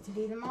have to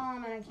be the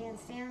mom, and I can't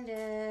stand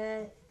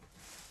it.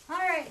 All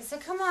right, so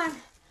come on.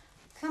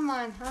 I'm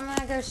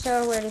gonna go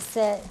show her where to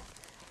sit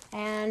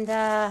and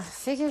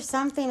figure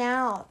something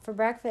out for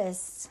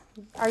breakfast.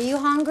 Are you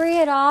hungry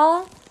at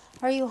all?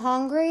 Are you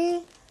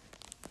hungry?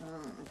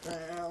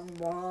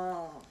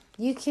 Walk.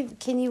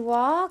 Can you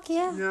walk?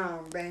 Yeah.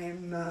 Not very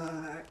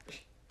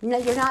much. No,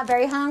 you're not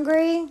very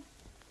hungry?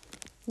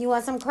 You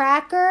want some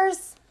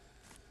crackers?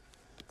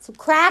 Some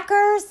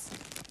crackers?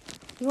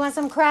 You want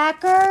some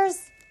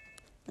crackers?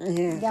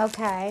 Yeah.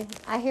 Okay.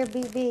 I hear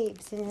beep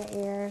beeps in your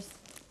ears.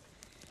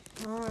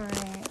 All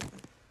right.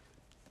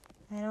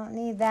 I don't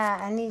need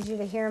that. I need you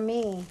to hear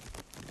me.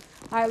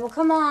 All right, well,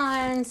 come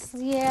on.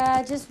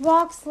 Yeah, just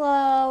walk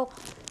slow.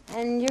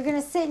 And you're going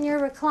to sit in your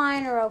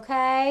recliner,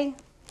 okay?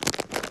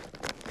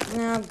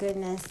 Oh,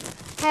 goodness.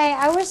 Hey,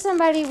 I wish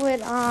somebody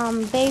would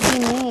baby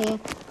me.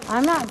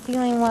 I'm not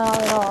feeling well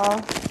at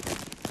all.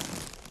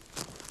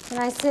 Can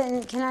I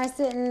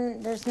sit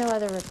in, there's no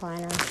other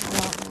recliner. I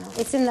don't know.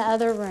 It's in the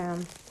other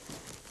room.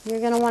 You're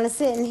going to want to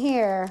sit in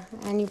here,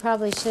 and you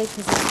probably should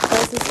because it's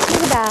closest to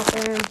the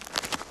bathroom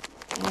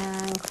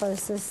and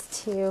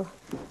closest to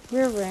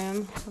your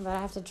room. But I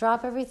have to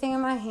drop everything in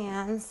my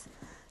hands.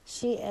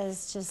 She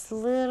is just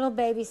little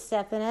baby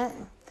stepping it.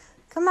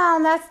 Come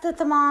on, that's the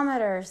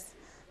thermometers.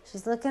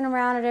 She's looking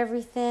around at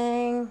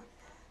everything.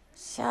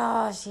 She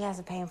has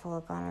a painful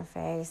look on her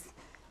face.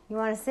 You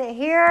want to sit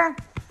here?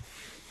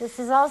 This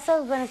is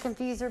also going to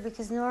confuse her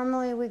because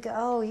normally we go,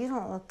 oh, you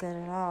don't look good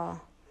at all.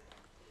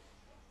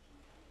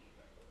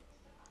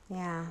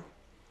 Yeah.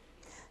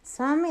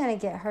 So I'm going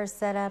to get her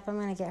set up. I'm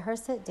going to get her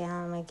sit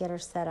down. I'm going to get her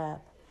set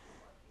up.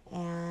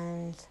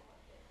 And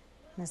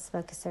I'm going to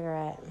smoke a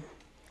cigarette.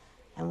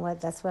 And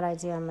that's what I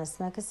do. I'm going to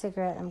smoke a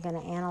cigarette. I'm going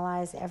to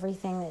analyze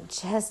everything that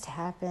just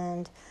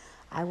happened.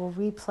 I will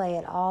replay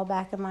it all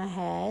back in my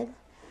head.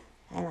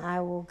 And I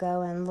will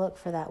go and look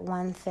for that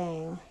one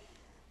thing.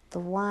 The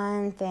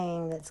one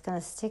thing that's going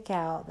to stick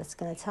out, that's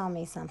going to tell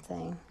me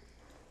something.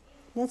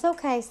 And it's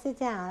okay. Sit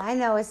down. I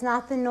know it's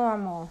not the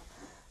normal.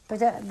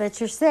 But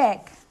you're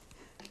sick.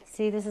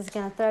 See, this is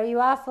going to throw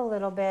you off a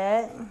little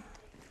bit.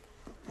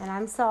 And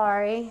I'm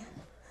sorry.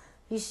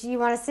 You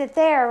want to sit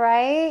there,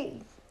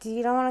 right?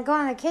 You don't want to go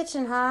in the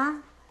kitchen, huh?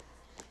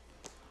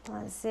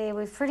 Let's see.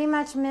 We've pretty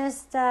much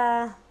missed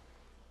Wheel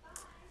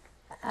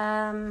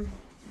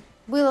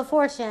of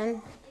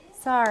Fortune.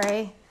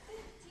 Sorry.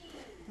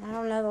 I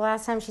don't know the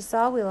last time she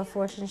saw Wheel of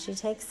Fortune. She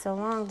takes so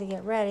long to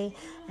get ready.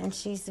 And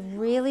she's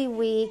really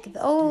weak.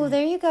 Oh,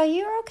 there you go.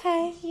 You're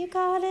okay. You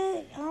got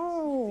it.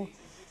 Oh,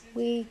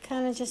 we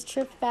kind of just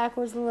tripped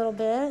backwards a little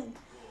bit.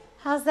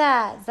 How's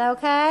that? Is that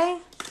okay?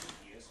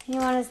 Do you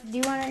want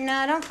to,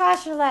 no, don't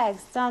cross your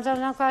legs. Don't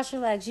cross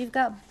your legs. You've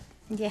got,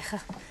 yeah.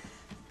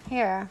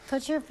 Here,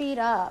 put your feet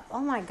up.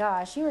 Oh my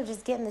gosh, you were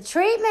just getting the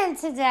treatment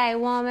today,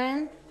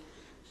 woman.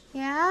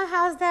 Yeah,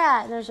 how's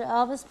that? There's your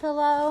Elvis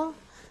pillow.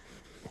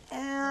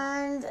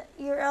 And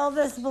your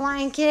Elvis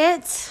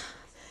blanket.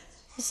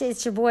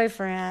 It's your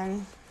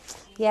boyfriend.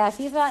 Yeah, if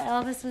you thought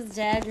Elvis was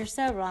dead, you're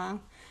so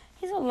wrong.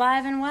 He's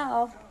alive and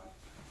well.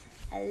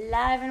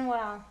 Alive and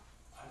well.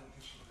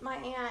 My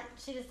aunt,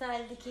 she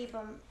decided to keep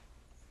him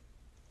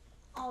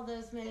all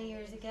those many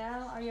years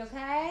ago. Are you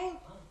okay?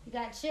 You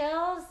got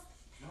chills?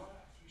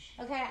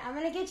 Okay, I'm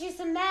going to get you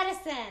some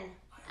medicine.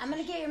 I'm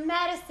going to get your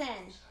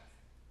medicine.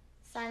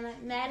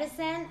 Silent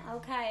medicine,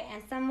 okay,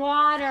 and some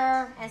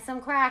water and some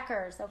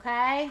crackers,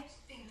 okay?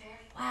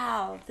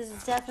 Wow, this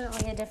is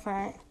definitely a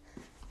different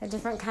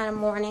kind of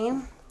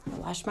morning. I'll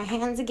wash my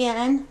hands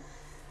again.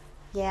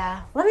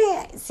 Yeah, let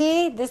me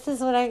see. This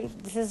is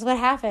what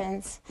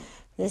happens.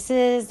 This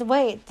is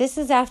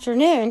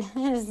afternoon.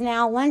 It is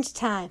now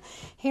lunchtime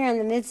here in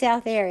the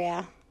Mid-South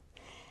area.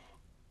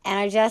 And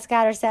I just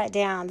got her sat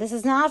down. This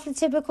is not the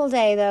typical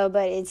day, though,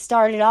 but it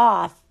started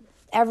off.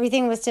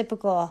 Everything was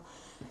typical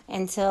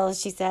until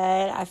she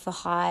said, I feel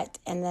hot,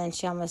 and then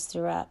she almost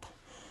threw up.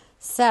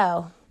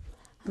 So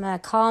I'm going to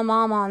call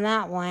Mom on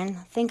that one.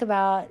 Think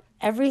about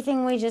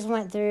everything we just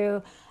went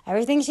through,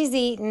 everything she's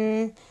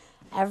eaten,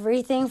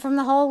 everything from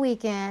the whole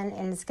weekend,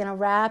 and it's going to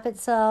wrap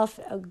itself,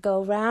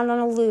 go round on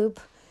a loop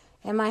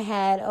in my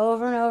head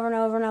over and over and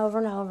over and over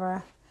and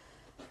over.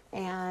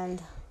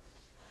 And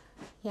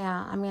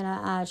yeah, I'm going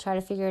to try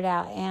to figure it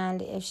out.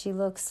 And if she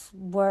looks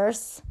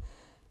worse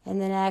in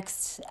the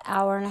next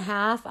hour and a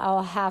half,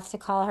 I'll have to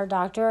call her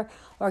doctor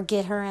or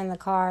get her in the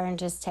car and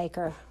just take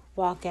her,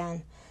 walk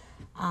in.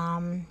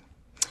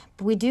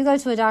 But we do go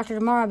to a doctor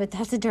tomorrow, but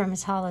that's a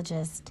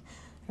dermatologist.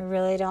 I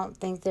really don't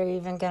think they're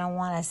even going to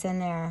want us in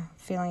there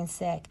feeling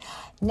sick.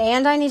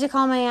 And I need to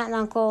call my aunt and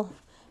uncle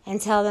and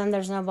tell them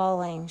there's no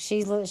bowling.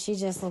 She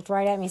just looked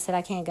right at me and said,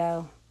 I can't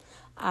go.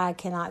 I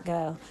cannot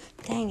go.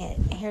 Dang it.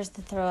 Here's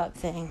the throw up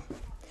thing.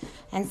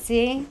 And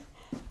see,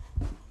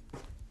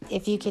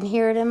 if you can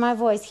hear it in my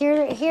voice,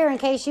 here in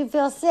case you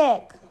feel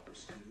sick.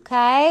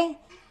 Okay?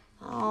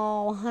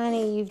 Oh,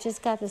 honey, you've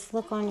just got this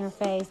look on your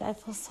face. I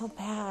feel so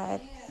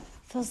bad.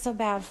 I feel so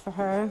bad for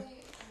her.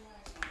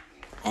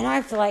 And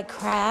I feel like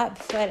crap,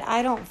 but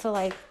I don't feel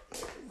like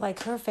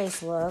her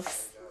face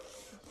looks.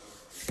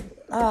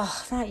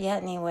 Oh, not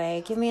yet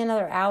anyway. Give me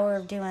another hour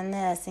of doing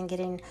this and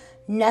getting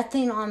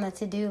nothing on the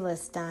to-do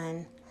list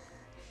done.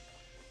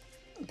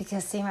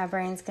 Because, see, my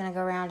brain's going to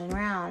go round and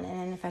round.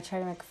 And if I try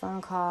to make a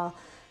phone call,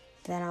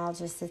 then I'll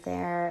just sit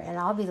there and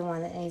I'll be the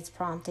one that needs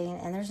prompting.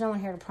 And there's no one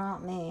here to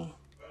prompt me.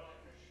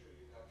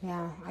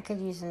 Yeah, I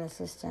could use an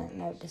assistant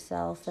note to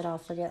self that I'll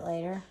forget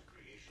later.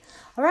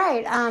 All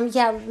right,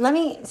 yeah, let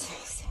me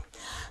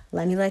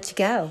let you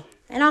go.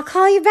 And I'll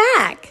call you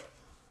back.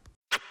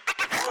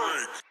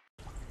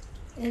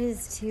 It is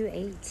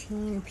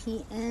 2:18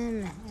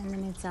 p.m. in the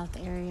Mid-South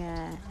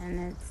area.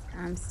 And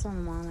I'm still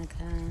in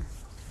Monica.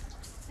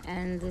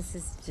 And this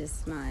is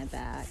just my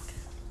back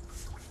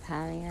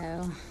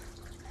patio.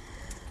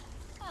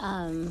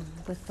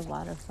 With the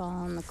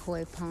waterfall and the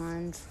koi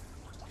pond.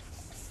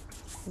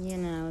 You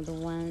know, the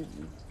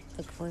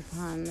koi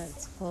pond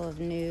that's full of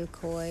new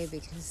koi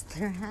because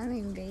they're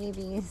having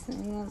babies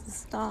and they won't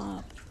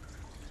stop.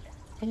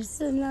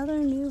 There's another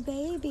new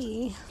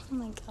baby. Oh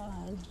my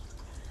God.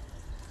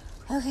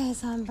 Okay,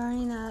 so I'm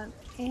burning up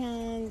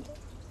and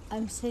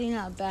I'm sitting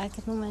out back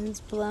and the wind's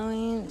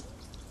blowing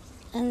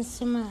and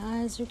so my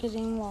eyes are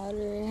getting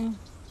watery.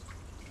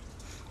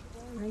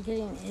 They're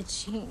getting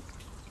itchy.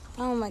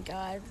 Oh my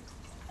God.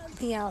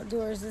 The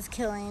outdoors is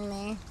killing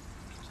me.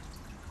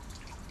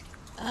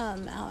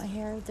 Out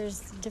here, there's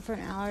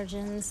different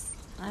allergens.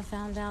 I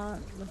found out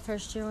the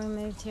first year we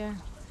moved here.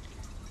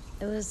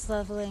 It was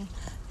lovely.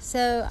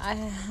 So I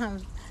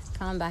have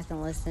gone back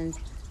and listened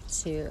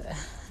to.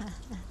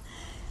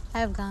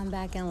 I've gone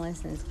back and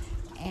listened,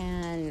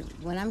 and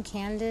when I'm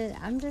candid,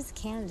 I'm just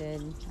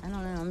candid. I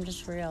don't know. I'm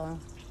just real,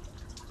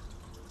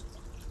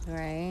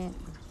 right?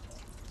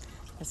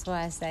 That's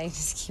why I say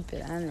just keep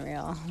it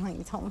unreal.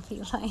 Like, don't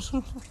be like,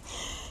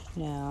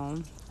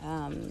 no.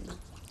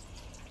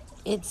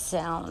 It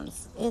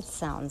sounds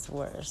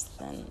worse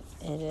than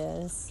it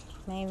is,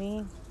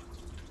 maybe.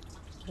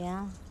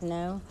 Yeah,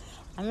 no.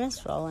 I'm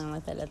just rolling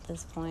with it at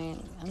this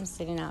point. I'm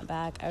sitting out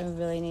back. I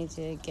really need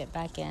to get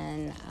back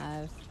in.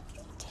 I've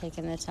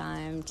taken the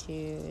time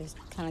to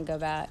kind of go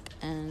back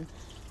and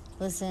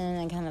listen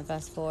and kind of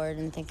fast forward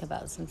and think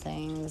about some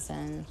things.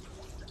 And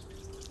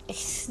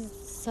it's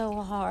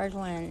so hard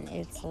when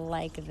it's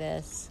like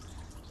this.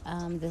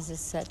 This is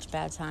such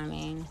bad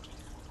timing.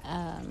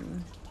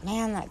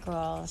 Man, that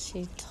girl,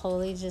 she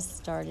totally just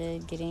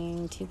started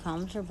getting too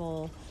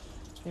comfortable.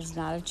 There's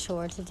not a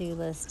chore to-do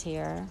list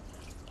here.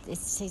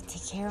 It's to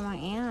take care of my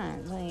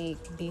aunt.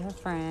 Like, be her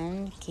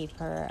friend, keep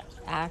her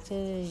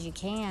active as you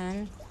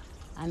can.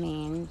 I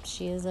mean,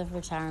 she is of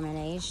retirement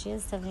age. She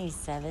is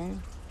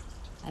 77.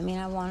 I mean,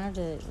 I want her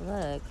to,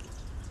 look,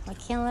 I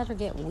can't let her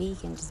get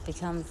weak and just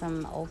become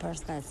some old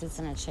person that sits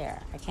in a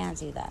chair. I can't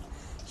do that.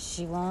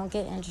 She won't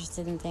get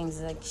interested in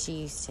things like she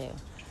used to.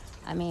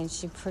 I mean,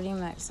 she pretty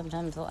much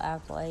sometimes will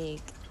act like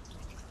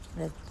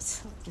that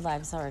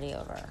life's already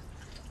over.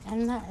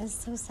 And that is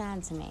so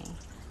sad to me.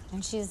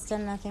 And she's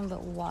done nothing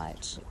but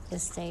watch the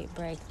state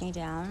break me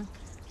down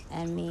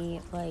and me,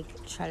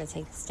 like, try to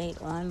take the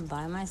state on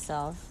by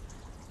myself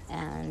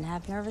and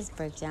have nervous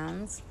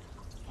breakdowns.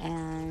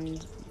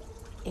 And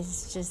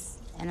it's just,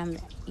 and I'm,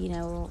 you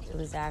know, it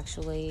was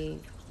actually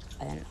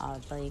an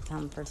oddly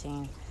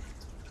comforting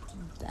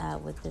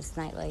with this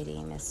night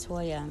lady, Miss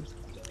Toya.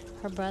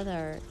 Her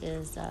brother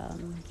is,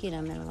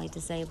 mentally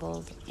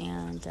disabled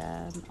and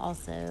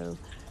also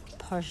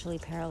partially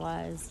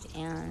paralyzed,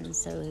 and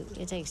so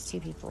it takes two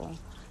people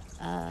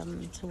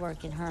to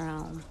work in her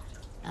home.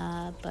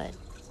 But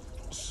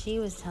she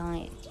was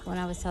when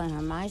I was telling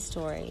her my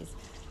stories,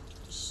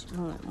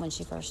 when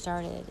she first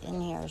started in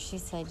here, she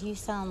said, "You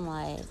sound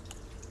like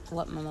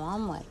what my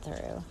mom went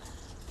through."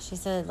 She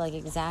said, like,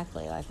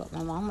 exactly like what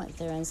my mom went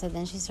through. And so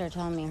then she started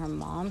telling me her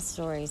mom's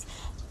stories.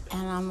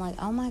 And I'm like,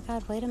 oh, my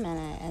God, wait a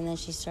minute. And then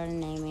she started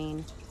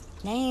naming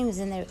names.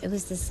 And it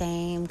was the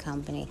same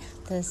company,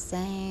 the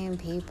same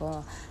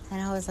people.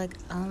 And I was like,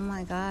 oh,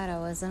 my God, I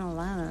wasn't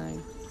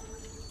alone.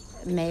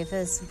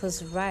 Mavis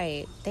was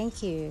right.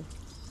 Thank you.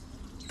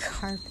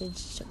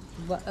 Garbage truck.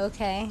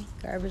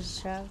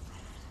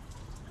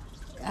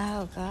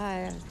 Oh,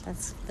 God,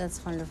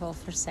 that's wonderful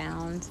for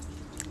sound.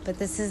 But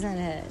this isn't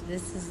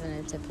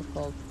a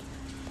typical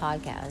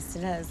podcast.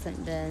 It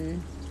hasn't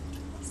been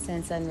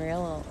since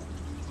Unreal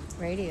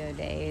Radio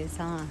days,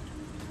 huh?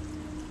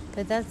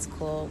 But that's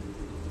cool.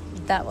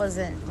 When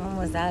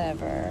was that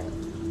ever?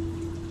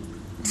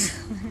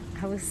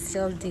 I was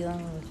still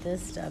dealing with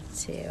this stuff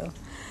too.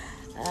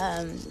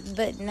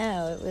 But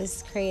no, it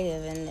was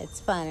creative and it's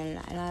fun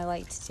and I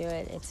like to do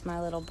it. It's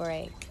my little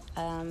break.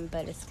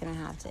 But it's gonna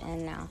have to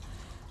end now.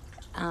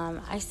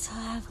 I still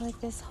have like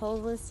this whole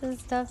list of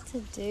stuff to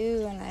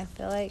do and I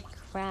feel like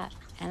crap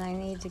and I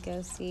need to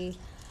go see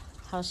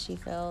how she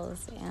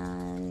feels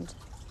and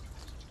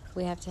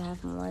we have to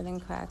have more than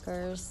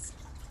crackers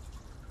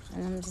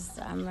and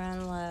I'm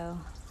running low.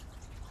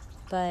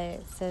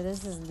 But, so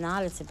this is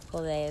not a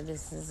typical day.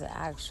 This is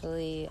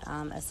actually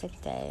a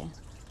sick day.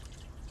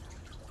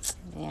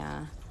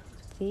 Yeah.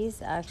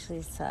 These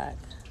actually suck.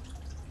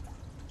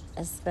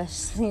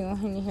 Especially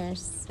when you're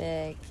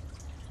sick.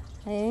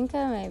 I think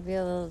I might be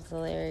a little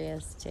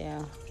delirious,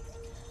 too.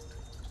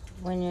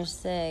 When you're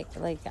sick,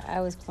 like, I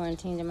was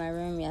quarantined in my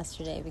room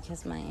yesterday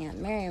because my Aunt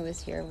Mary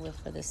was here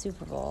for the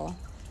Super Bowl.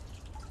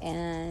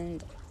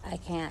 And I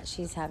can't.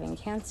 She's having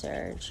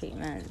cancer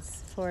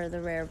treatments for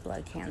the rare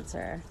blood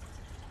cancer.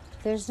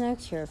 There's no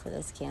cure for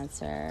this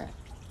cancer,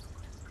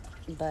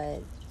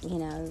 but,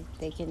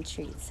 they can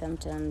treat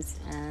symptoms,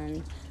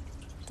 and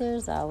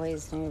there's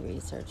always new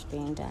research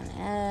being done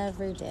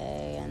every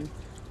day. And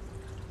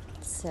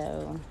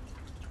so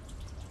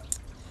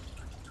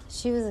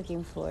she was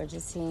looking forward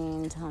to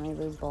seeing Tommy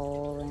Lee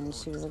Bowl, and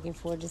she was looking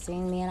forward to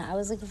seeing me, and I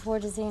was looking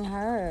forward to seeing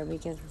her,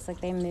 because it's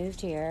like they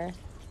moved here,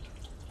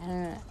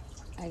 and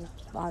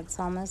it's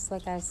almost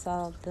like I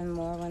saw them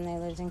more when they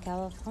lived in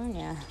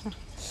California.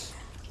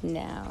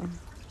 No,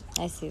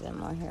 I see them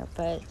more here,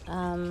 but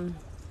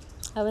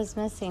I was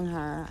missing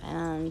her,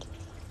 and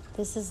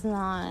this is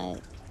not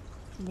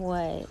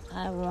what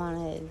I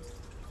wanted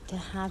to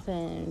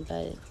happen,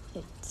 but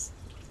it's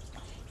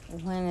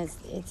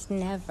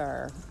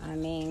never. I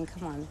mean,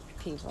 come on,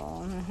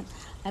 people.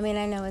 I mean,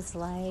 I know it's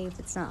life,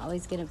 it's not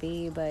always gonna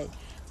be, but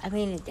I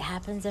mean, it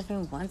happens every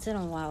once in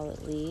a while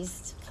at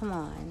least. Come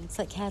on, it's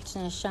like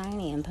catching a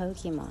shiny in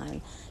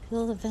Pokemon.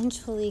 You'll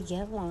eventually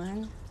get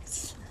one.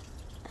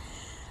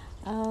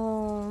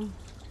 Oh,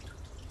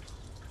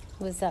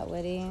 was that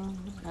witty?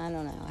 I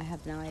don't know. I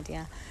have no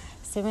idea.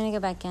 So I'm going to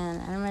go back in,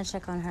 and I'm going to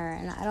check on her.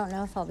 And I don't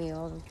know if I'll be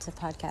able to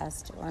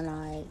podcast or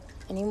not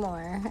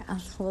anymore.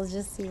 We'll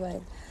just see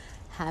what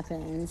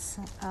happens.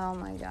 Oh,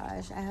 my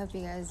gosh. I hope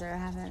you guys are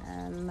having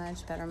a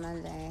much better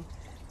Monday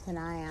than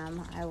I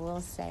am. I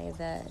will say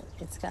that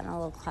it's gotten a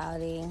little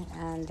cloudy,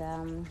 and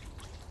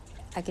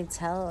I could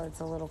tell it's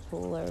a little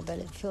cooler, but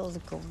it feels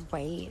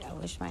great. I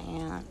wish my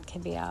aunt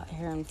could be out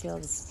here and feel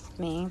this with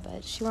me,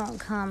 but she won't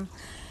come.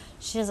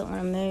 She doesn't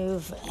want to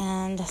move,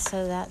 and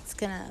so that's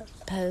going to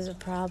pose a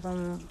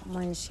problem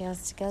when she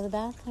has to go to the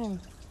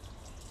bathroom.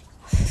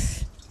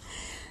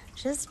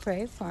 Just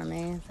pray for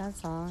me,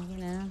 that's all,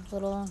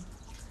 little,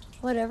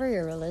 whatever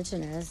your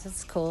religion is,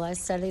 it's cool. I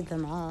studied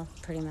them all,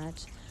 pretty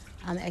much,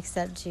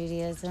 except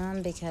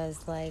Judaism,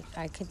 because,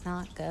 I could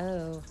not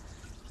go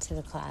to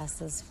the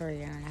classes for a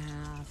year and a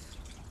half.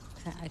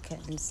 I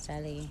couldn't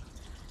study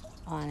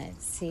on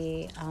it.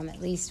 See, at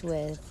least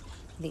with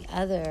the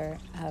other,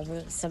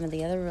 some of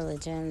the other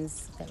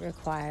religions that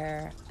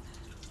require,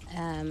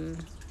 a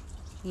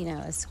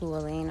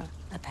schooling,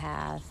 a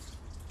path,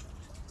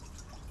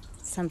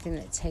 something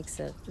that takes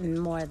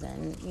more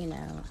than,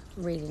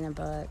 reading a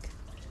book,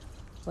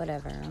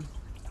 whatever.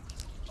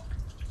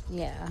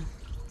 Yeah.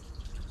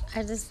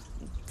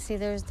 See,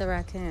 there's the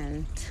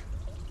raccoon.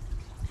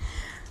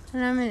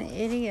 And I'm an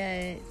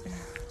idiot.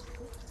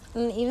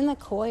 And even the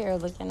koi are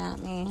looking at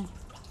me.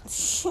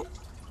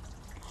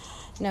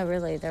 No,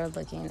 really, they're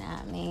looking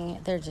at me.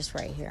 They're just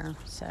right here,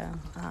 so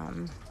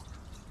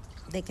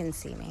they can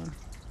see me.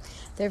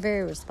 They're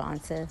very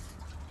responsive.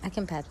 I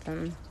can pet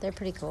them. They're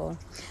pretty cool.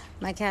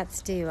 My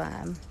cats do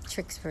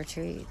tricks for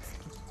treats.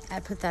 I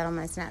put that on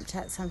my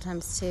Snapchat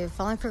sometimes, too.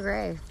 Falling for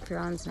Gray, if you're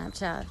on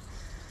Snapchat.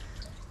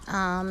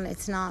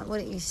 It's not what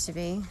it used to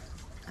be.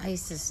 I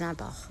used to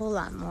snap a whole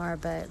lot more,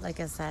 but like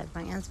I said,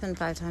 my aunt's been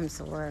 5 times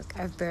the work.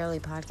 I've barely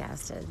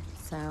podcasted,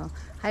 so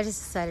I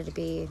just decided to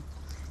be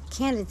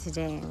candid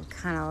today and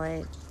kind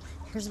of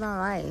here's my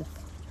life.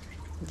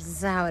 This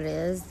is how it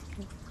is.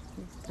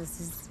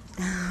 This is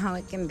how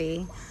it can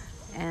be,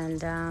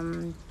 and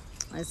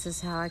this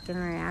is how I can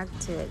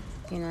react to it,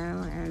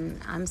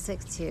 and I'm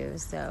sick too,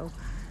 so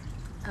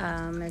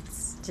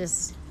it's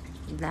just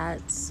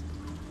this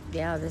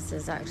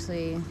is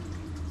actually,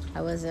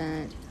 I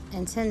wasn't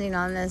intending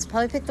on this.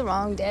 Probably picked the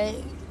wrong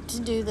day to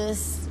do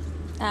this,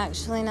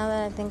 actually, now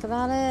that I think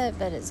about it,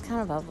 but it's kind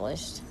of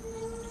published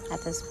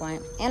at this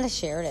point, and I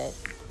shared it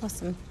with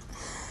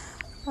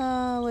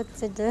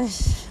the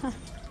dish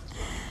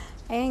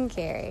and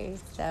Carrie,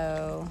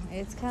 so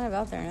it's kind of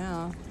out there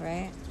now,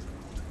 right?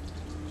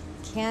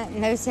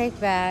 No take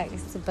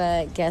backs,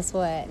 but guess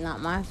what?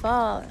 Not my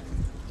fault.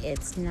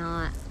 It's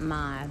not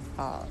my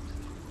fault.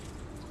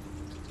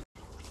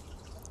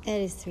 It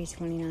is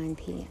 3:29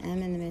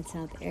 p.m. in the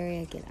Mid-South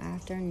area. Good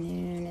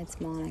afternoon. It's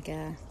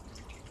Monica.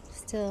 It's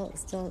still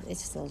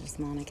just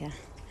Monica.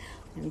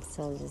 I'm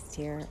still just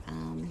here,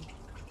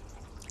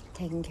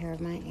 taking care of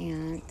my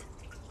aunt.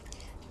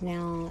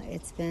 Now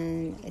it's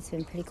been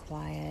pretty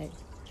quiet.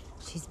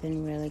 She's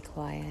been really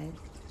quiet,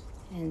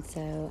 and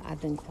so I've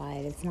been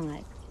quiet. It's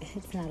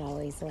not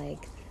always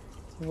like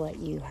what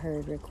you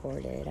heard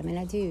recorded. I mean,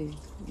 I do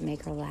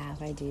make her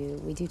laugh. We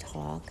do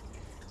talk.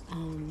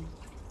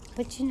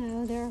 But,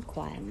 there are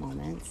quiet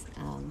moments.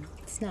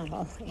 It's not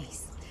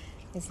always.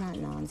 It's not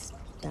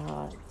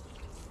non-stop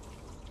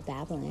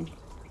babbling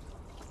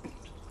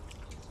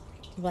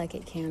like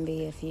it can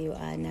be if you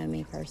know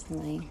me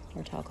personally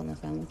or talk on the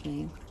phone with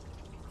me.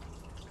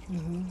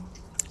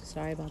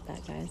 Sorry about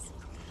that, guys.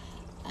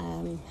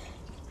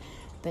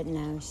 But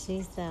no,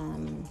 she's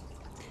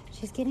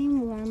getting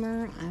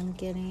warmer. I'm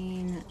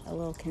getting a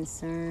little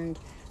concerned.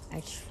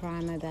 I try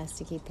my best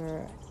to keep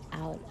her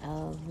out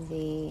of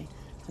the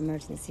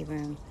emergency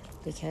room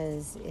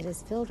because it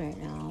is filled right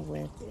now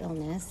with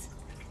illness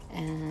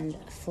and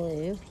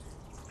flu,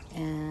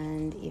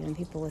 and even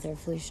people with their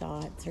flu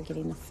shots are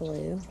getting the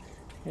flu.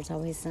 There's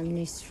always some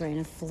new strain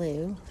of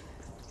flu.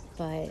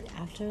 But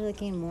after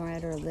looking more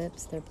at her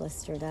lips, they're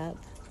blistered up,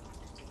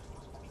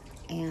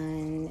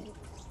 and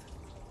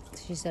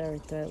she said her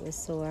throat was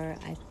sore.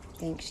 I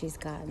think she's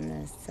gotten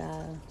this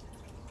on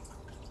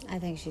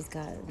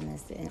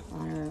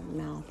her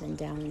mouth and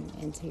down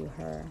into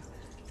her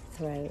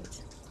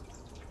throat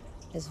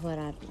is what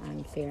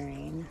I'm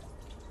fearing.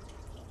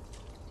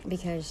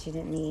 Because she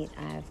didn't eat,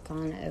 I've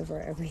gone over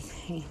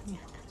everything.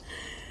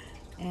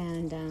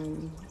 And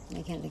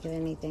I can't think of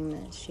anything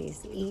that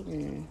she's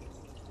eaten.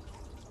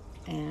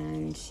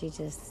 And she's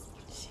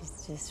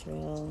just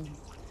real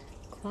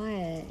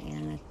quiet.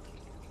 And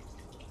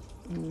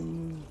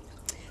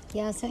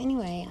so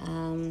anyway,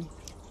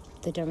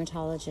 the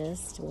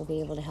dermatologist will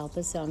be able to help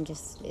us. So I'm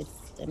just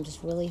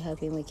really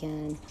hoping we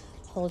can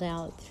hold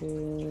out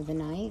through the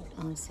night.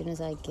 As soon as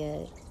I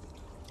get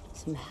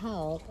some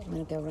help, I'm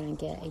going to go run and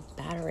get a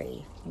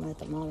battery from her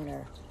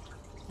thermometer.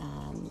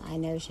 I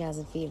know she has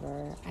a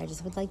fever. I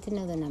just would like to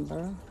know the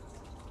number.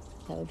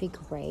 That would be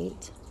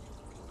great.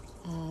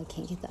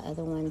 Can't get the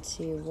other one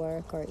to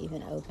work or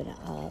even open it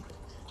up,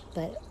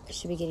 but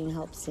should be getting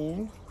help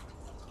soon.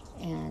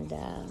 And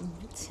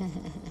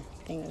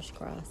fingers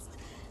crossed.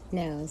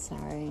 No,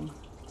 sorry.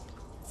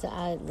 So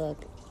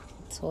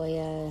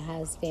Toya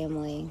has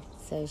family,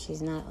 so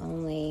she's not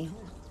only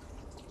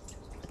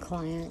a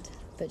client,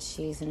 but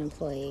she's an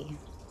employee.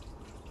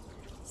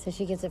 So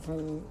she gets it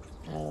from,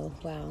 oh,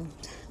 wow.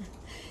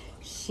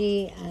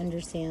 She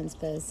understands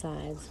both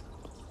sides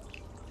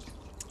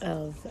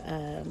of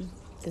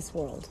this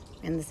world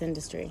and this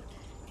industry,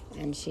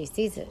 and she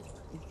sees it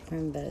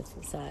from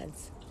both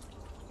sides.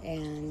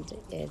 And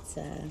it's,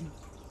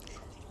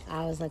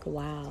 I was like,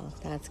 wow,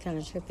 that's kind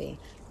of trippy.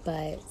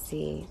 But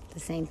see, the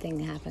same thing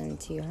happened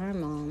to her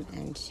mom,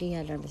 and she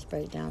had nervous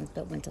breakdowns,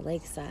 but went to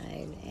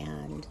Lakeside,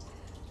 and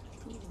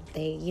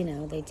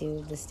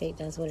the state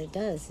does what it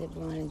does. It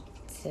wanted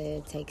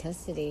to take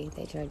custody.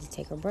 They tried to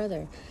take her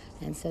brother,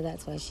 and so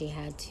that's why she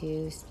had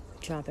to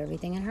drop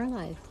everything in her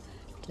life,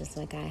 just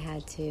like I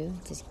had to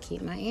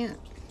keep my aunt.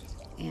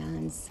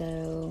 And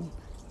so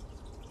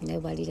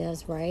nobody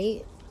does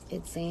right,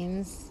 it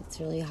seems. It's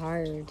really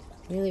hard,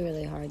 really,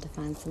 really hard to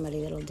find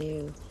somebody that'll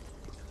do.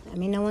 I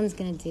mean, no one's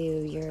going to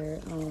do your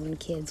own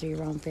kids or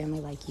your own family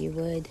like you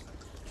would,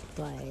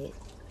 but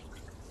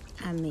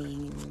I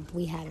mean,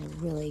 we had a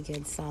really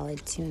good, solid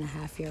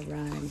 2.5-year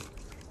run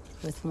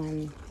with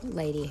one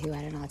lady who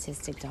had an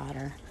autistic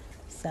daughter.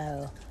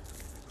 So,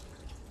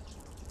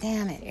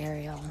 damn it,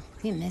 Ariel,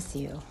 we miss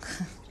you.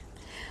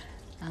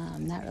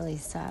 That really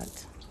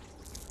sucked,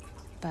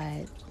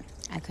 but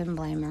I couldn't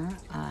blame her.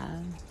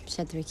 She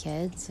had 3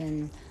 kids,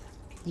 and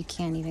you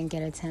can't even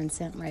get a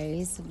 10-cent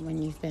raise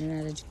when you've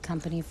been at a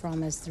company for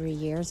almost 3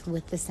 years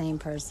with the same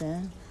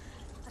person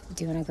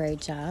doing a great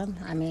job.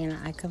 I mean,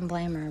 I couldn't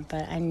blame her,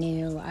 but I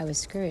knew I was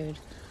screwed.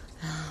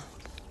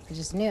 I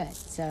just knew it.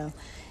 So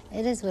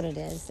it is what it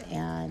is.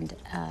 And,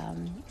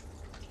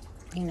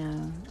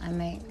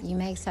 you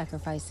make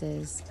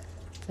sacrifices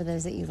for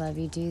those that you love.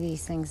 You do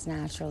these things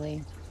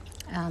naturally.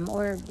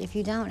 Or if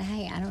you don't,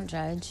 hey, I don't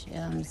judge.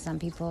 Some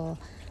people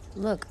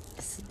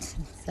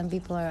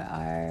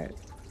are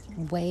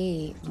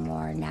way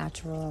more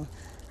natural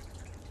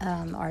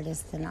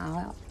artists than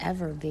I'll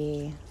ever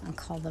be. I'll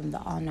call them the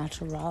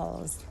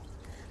all-naturals.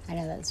 I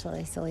know that's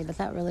really silly, but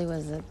that really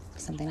was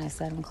something I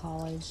said in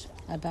college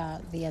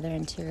about the other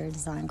interior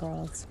design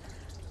girls.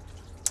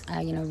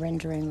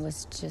 Rendering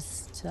was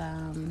just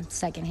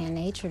secondhand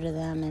nature to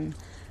them, and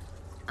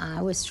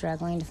I was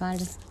struggling to find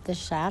just the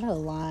shadow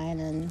line,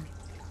 and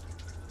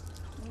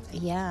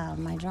yeah,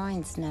 my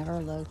drawings never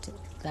looked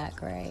that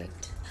great.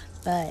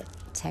 But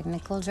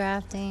technical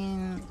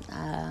drafting,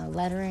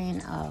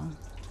 lettering,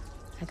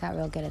 I got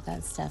real good at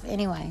that stuff.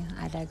 Anyway,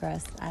 I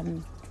digress.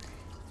 I'm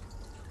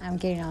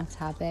getting off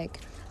topic.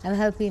 I'm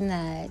hoping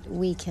that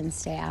we can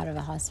stay out of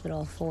the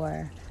hospital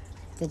for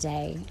the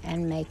day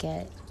and make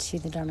it to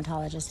the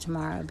dermatologist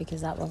tomorrow,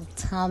 because that will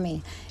tell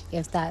me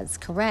if that's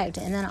correct.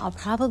 And then I'll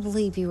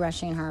probably be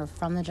rushing her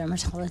from the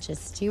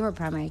dermatologist to her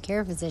primary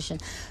care physician,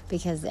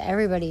 because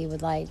everybody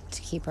would like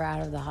to keep her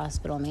out of the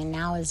hospital. I mean,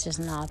 now is just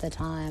not the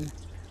time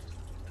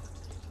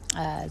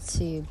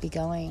to be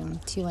going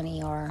to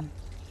an ER.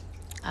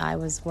 I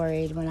was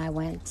worried when I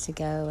went to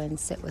go and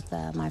sit with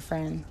my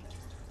friend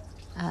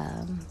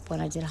when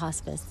I did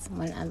hospice.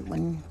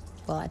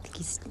 I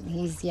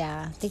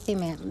think they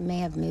may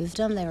have moved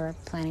him. They were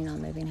planning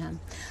on moving him,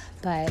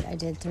 but I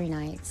did 3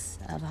 nights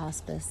of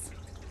hospice,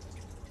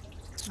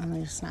 and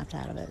we just snapped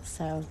out of it.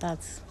 So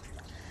that's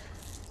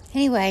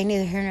anyway,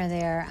 neither here nor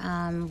there.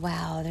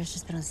 Wow, there's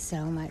just been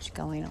so much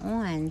going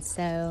on.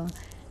 So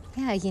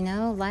yeah,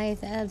 life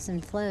ebbs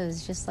and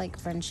flows, just like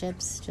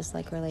friendships, just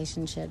like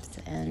relationships,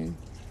 and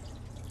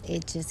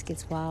it just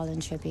gets wild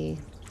and trippy.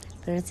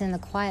 But it's in the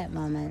quiet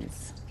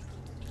moments.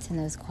 It's in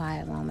those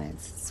quiet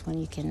moments. It's when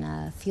you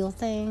can feel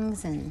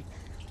things, and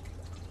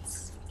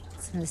it's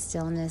in the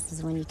stillness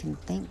is when you can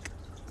think,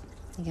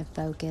 you can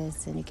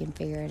focus, and you can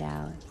figure it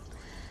out.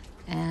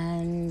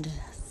 And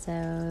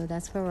so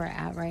that's where we're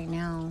at right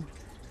now.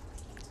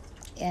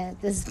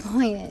 At this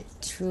point, it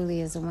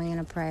truly is a wing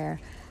and a prayer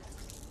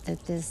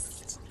that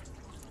this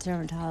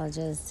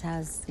dermatologist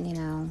has,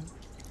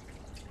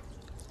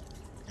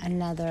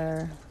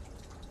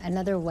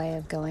 another way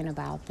of going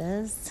about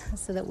this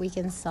so that we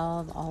can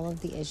solve all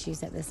of the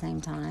issues at the same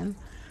time.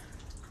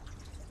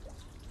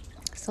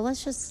 So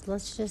let's just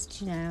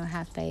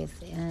have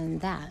faith in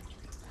that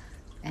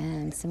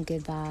and some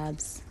good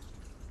vibes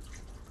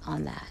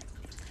on that.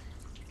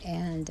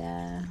 And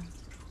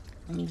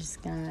I'm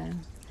just gonna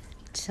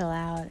chill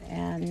out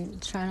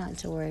and try not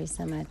to worry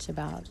so much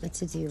about the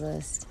to-do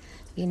list.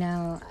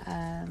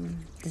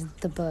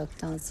 The book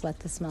Don't Sweat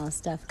the Small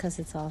Stuff, because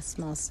it's all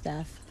small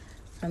stuff,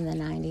 from the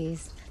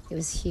 90s. It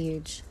was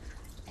huge.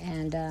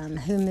 And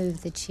Who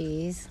Moved the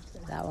Cheese?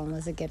 That one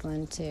was a good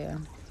one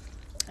too.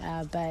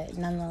 But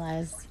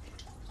nonetheless,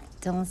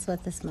 don't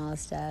sweat the small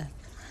stuff.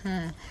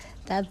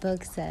 That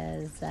book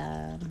says,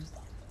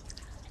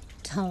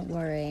 don't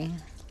worry.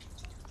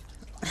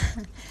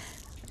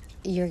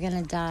 You're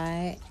going to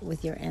die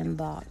with your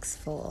inbox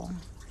full.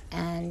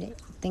 And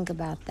think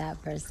about that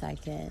for a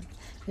second.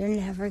 You're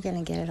never going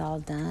to get it all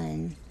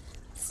done.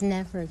 It's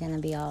never going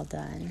to be all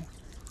done.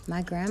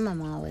 My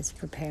grandmama was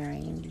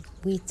preparing.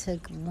 We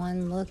took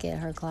one look at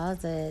her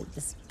closet,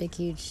 this big,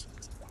 huge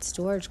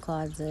storage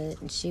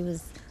closet, and she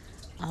was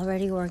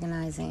already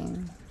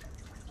organizing.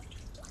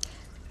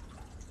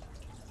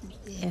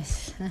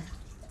 Yes.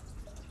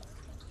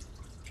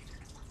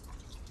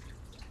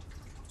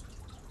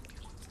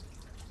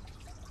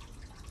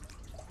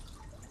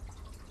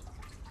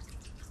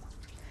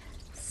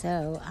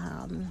 So,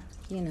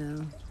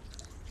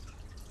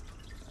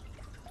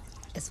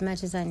 as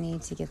much as I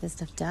need to get this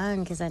stuff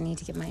done, because I need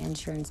to get my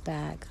insurance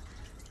back,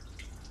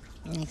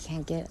 and I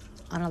can't get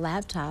on a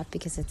laptop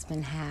because it's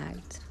been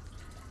hacked.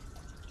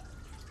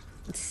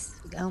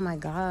 Oh my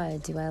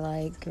God, do I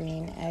like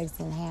green eggs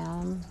and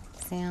ham?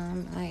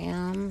 Sam, I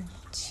am.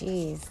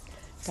 Jeez,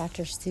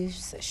 Dr.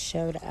 Seuss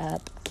showed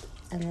up,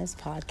 and this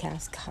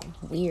podcast got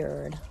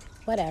weird.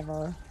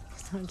 Whatever.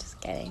 I'm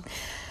just kidding.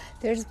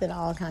 There's been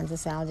all kinds of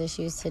sound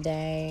issues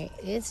today.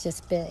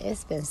 It's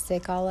been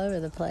sick all over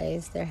the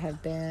place. There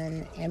have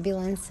been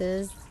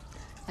ambulances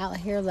out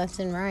here left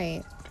and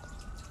right.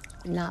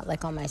 Not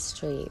like on my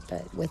street,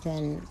 but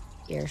within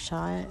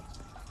earshot.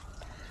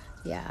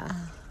 Yeah.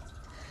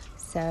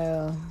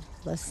 So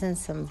let's send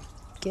some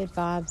good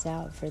vibes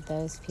out for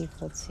those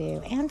people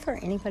too. And for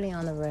anybody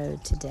on the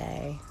road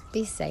today.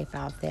 Be safe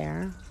out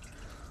there.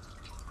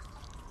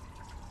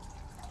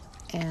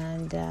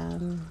 And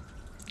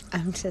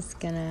I'm just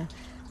gonna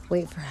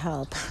wait for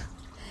help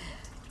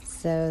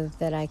so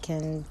that I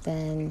can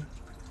then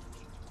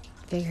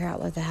figure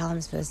out what the hell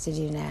I'm supposed to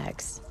do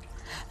next.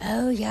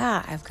 Oh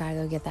yeah, I've got to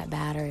go get that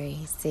battery.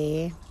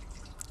 See,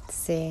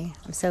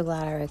 I'm so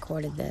glad I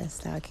recorded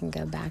this. Now I can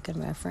go back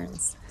and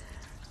reference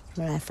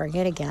when I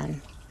forget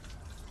again.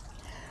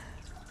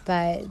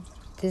 But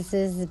this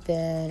has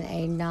been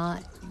a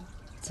not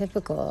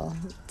typical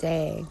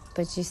day,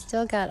 but you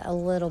still got a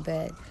little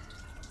bit.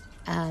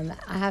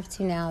 I have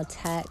to now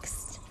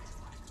text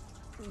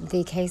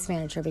the case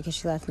manager because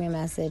she left me a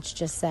message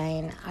just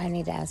saying, I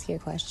need to ask you a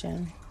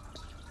question.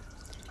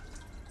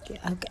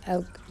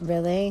 Oh,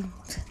 really?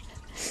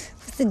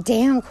 What's the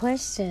damn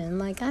question?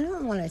 Like, I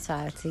don't want to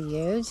talk to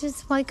you.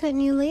 Just why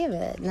couldn't you leave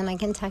it? And then I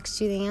can text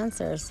you the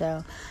answer.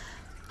 So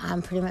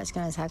I'm pretty much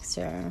going to text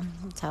her,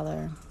 tell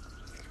her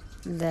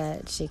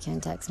that she can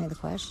text me the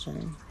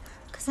question.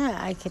 Because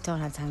I don't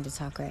have time to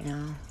talk right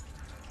now.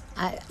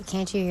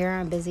 Can't you hear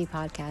I'm busy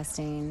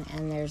podcasting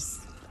and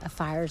there's a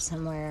fire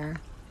somewhere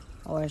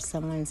or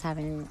someone's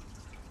having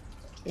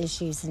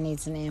issues and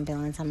needs an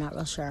ambulance? I'm not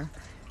real sure.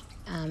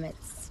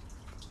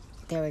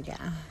 There we go.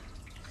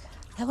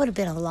 That would have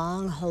been a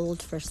long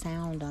hold for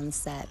sound on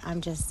set.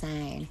 I'm just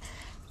saying.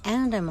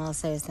 And I'm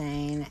also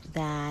saying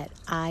that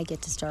I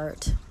get to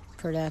start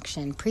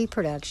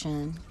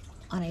pre-production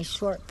on a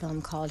short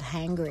film called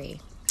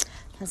Hangry.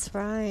 That's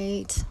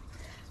right.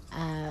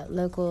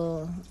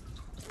 Local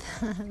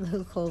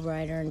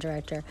writer and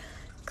director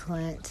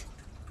Clint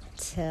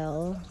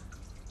Till.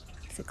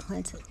 Is it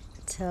Clint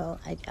Till?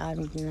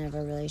 I'm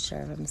never really sure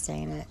if I'm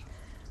saying it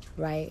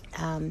right.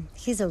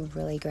 He's a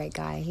really great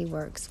guy. He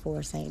works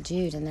for St.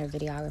 Jude in their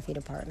videography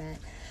department.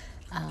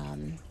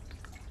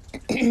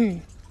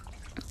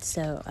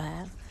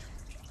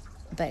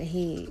 But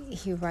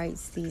he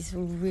writes these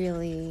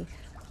really,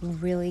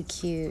 really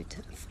cute,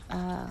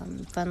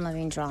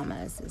 fun-loving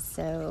dramas.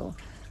 So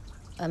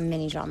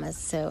mini dramas.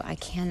 So I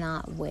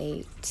cannot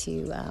wait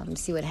to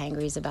see what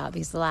Hangry's about,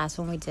 because the last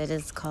one we did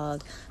is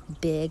called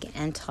Big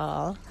and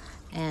Tall,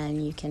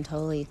 and you can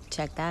totally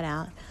check that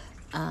out.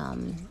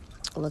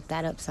 look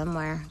that up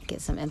somewhere,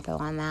 get some info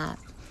on that.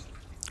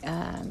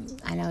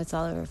 I know it's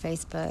all over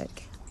Facebook.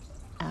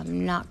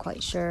 I'm not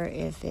quite sure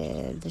if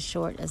the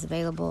short is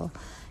available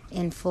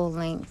in full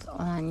length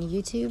on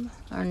YouTube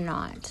or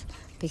not,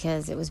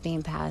 because it was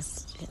being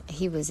passed.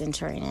 He was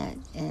entering it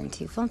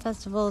into film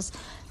festivals,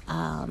 so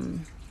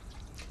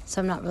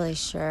I'm not really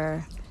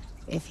sure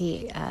if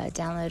he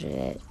downloaded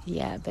it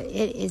yet. But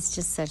it is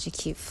just such a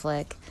cute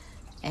flick,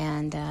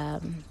 and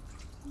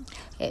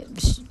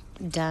it's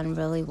done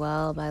really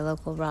well by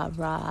local Rob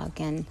Rock,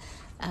 and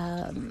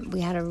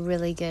we had a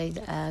really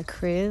good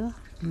crew,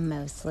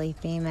 mostly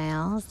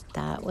females.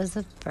 That was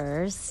a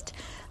first.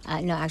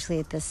 No,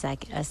 actually, a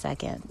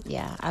second.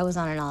 Yeah, I was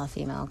on an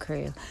all-female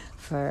crew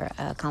for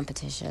a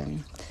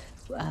competition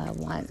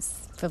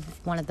once for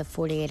one of the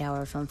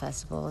 48-hour film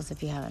festivals.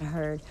 If you haven't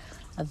heard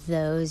of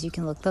those, you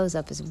can look those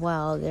up as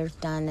well. They're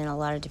done in a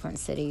lot of different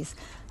cities.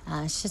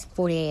 It's just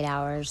 48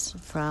 hours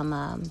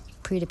from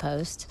pre to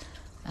post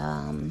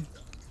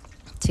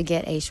to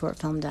get a short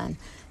film done,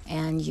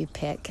 and you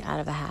pick out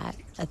of a hat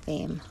a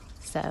theme.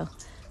 So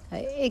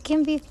it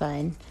can be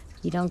fun.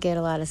 You don't get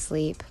a lot of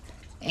sleep,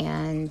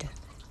 and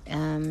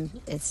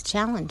it's a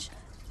challenge.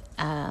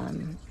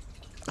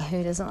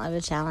 Who doesn't love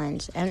a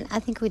challenge? And I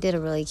think we did a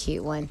really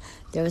cute one.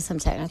 There was some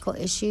technical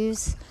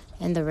issues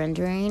in the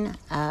rendering,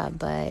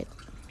 but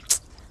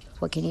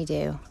what can you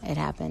do? It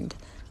happened.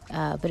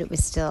 But it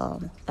was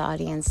still, the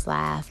audience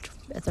laughed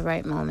at the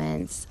right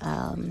moments.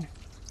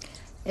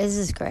 This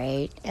is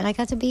great. And I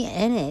got to be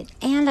in it.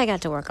 And I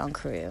got to work on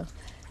crew.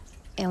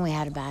 And we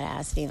had a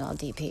badass female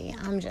DP.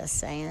 I'm just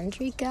saying,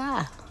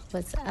 Drika,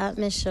 what's up,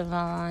 Miss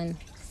Siobhan?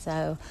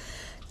 So,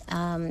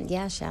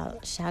 yeah,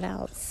 shout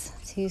outs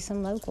to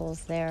some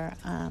locals there.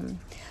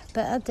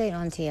 But update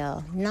on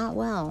TL, not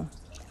well.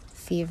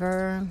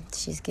 Fever,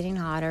 she's getting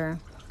hotter.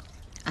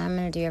 I'm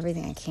going to do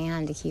everything I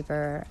can to keep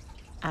her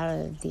out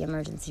of the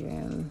emergency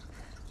room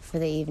for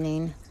the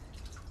evening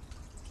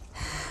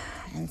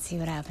and see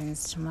what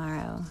happens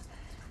tomorrow.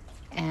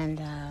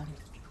 And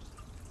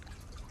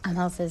I'm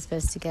also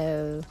supposed to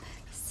go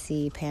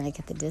see Panic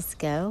at the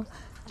Disco.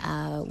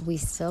 We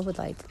still would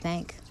like to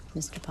thank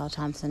Mr. Paul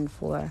Thompson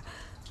for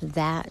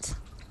that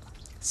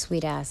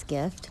sweet-ass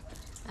gift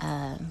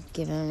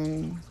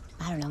given,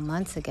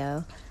 months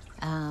ago,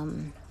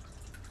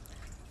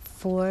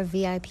 for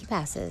VIP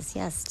passes,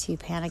 yes, to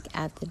Panic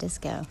at the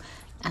Disco.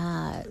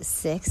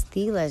 Six,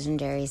 the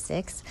legendary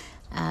Six,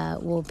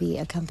 will be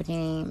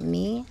accompanying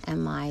me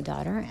and my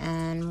daughter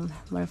and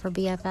one of her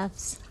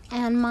BFFs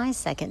and my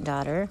second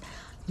daughter,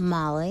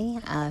 Molly.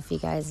 If you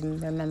guys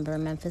remember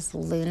Memphis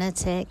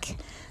Lunatic,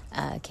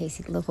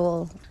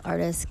 local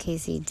artist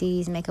Casey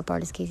D's, makeup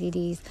artist Casey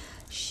D's,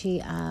 she,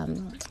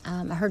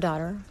 her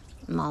daughter,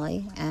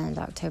 Molly, and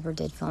October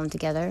did film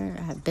together,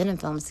 have been in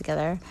films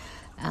together,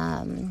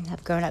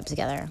 have grown up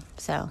together.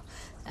 So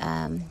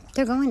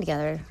they're going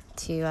together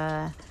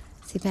to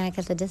see Panic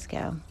at the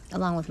Disco,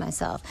 along with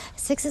myself.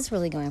 Six is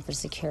really going for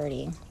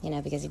security,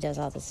 because he does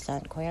all the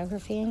stunt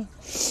choreography.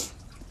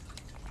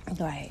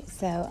 Right,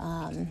 so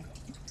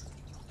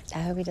I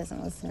hope he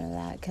doesn't listen to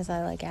that, because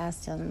I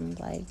asked him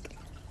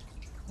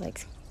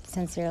like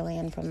sincerely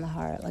and from the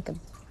heart, like a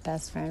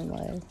best friend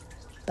would.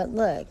 But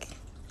look,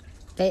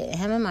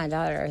 him and my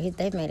daughter,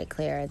 they've made it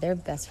clear they're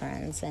best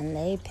friends, and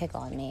they pick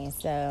on me.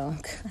 So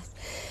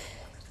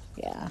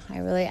yeah, I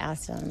really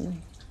asked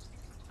him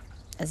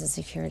as a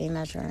security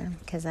measure,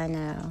 because I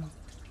know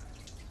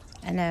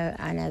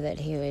that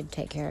he would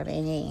take care of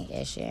any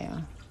issue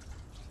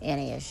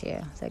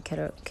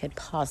that could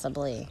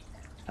possibly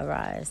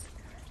arise.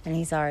 And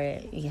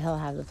he'll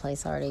have the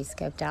place already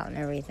scoped out and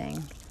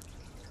everything.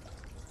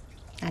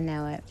 I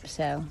know it.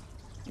 So,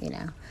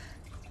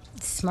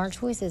 smart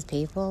choices,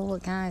 people.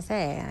 What can I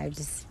say? I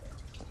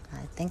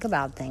think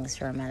about things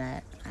for a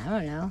minute. I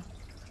don't know.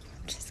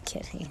 Just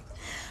kidding.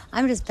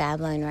 I'm just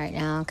babbling right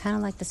now, kind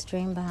of like the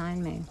stream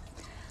behind me.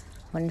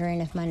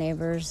 Wondering if my new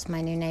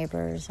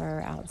neighbors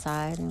are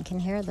outside and can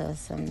hear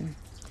this and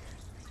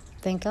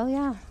think, oh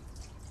yeah,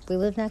 we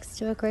live next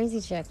to a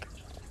crazy chick.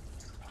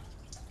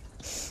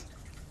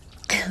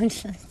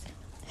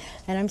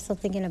 And I'm still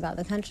thinking about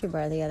the country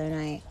bar the other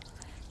night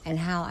and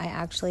how I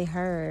actually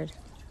heard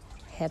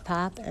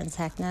hip-hop and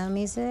techno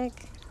music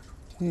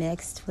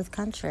mixed with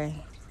country.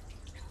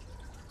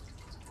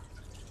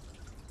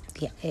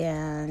 Yeah,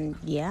 and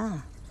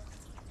yeah,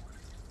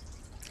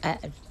 I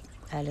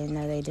didn't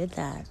know they did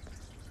that.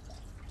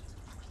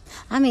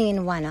 I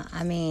mean, why not?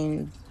 I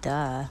mean,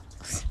 duh.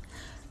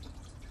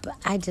 But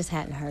I just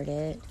hadn't heard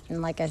it.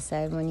 And like I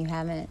said, when you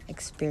haven't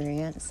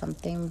experienced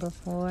something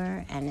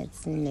before and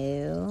it's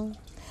new,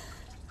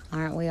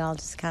 aren't we all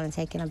just kind of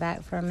taken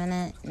aback for a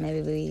minute?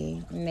 Maybe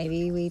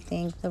we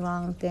think the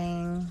wrong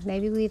thing.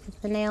 Maybe we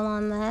hit the nail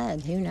on the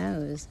head. Who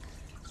knows?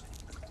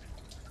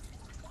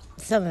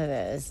 Some of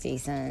it was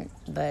decent,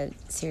 but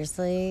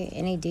seriously,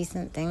 any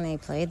decent thing they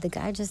played, the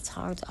guy just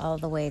talked all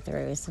the way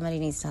through. Somebody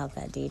needs to help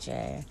that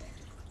DJ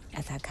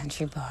at that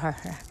country bar,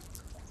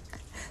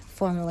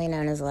 formerly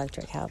known as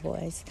Electric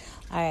Cowboys.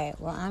 All right,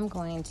 well, I'm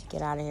going to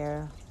get out of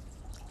here,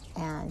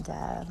 and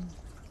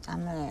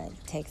I'm going to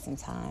take some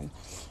time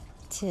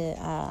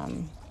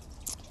to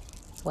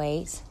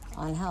wait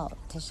on help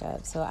to show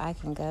up so I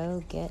can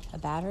go get a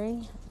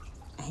battery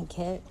and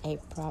get a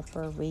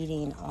proper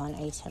reading on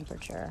a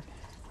temperature.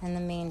 In the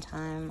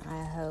meantime,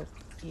 I hope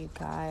you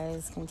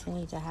guys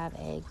continue to have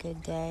a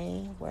good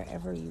day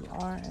wherever you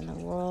are in the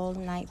world,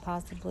 night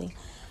possibly,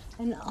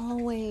 and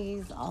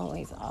always,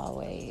 always,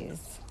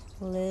 always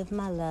live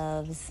my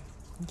loves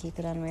and keep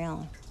it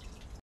unreal.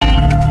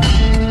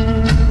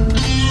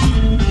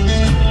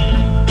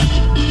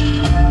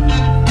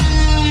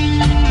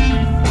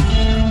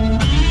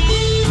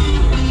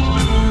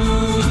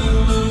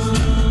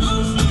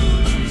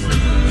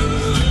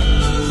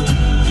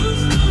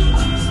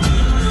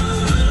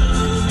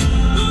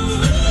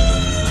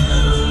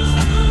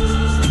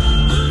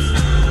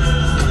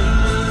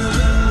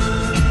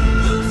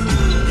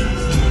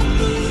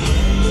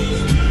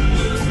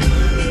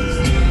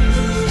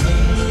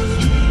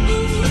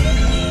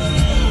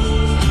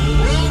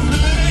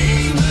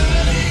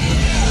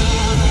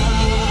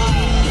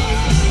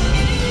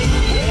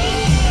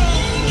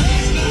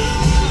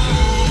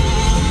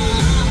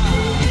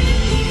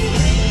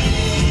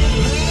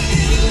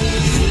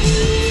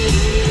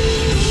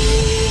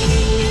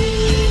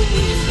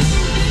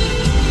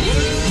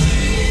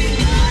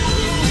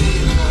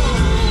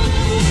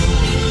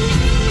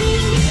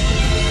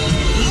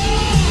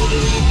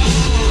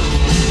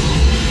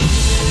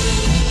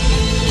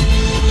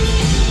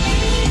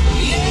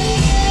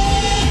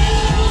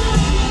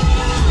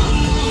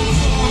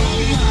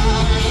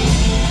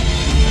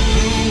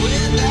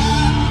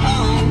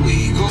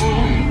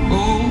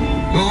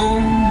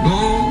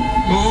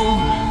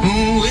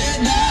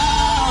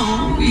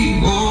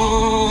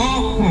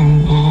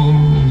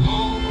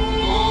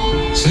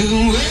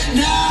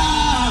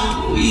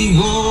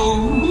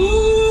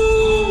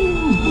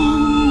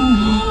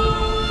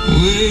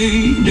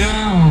 Way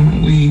down.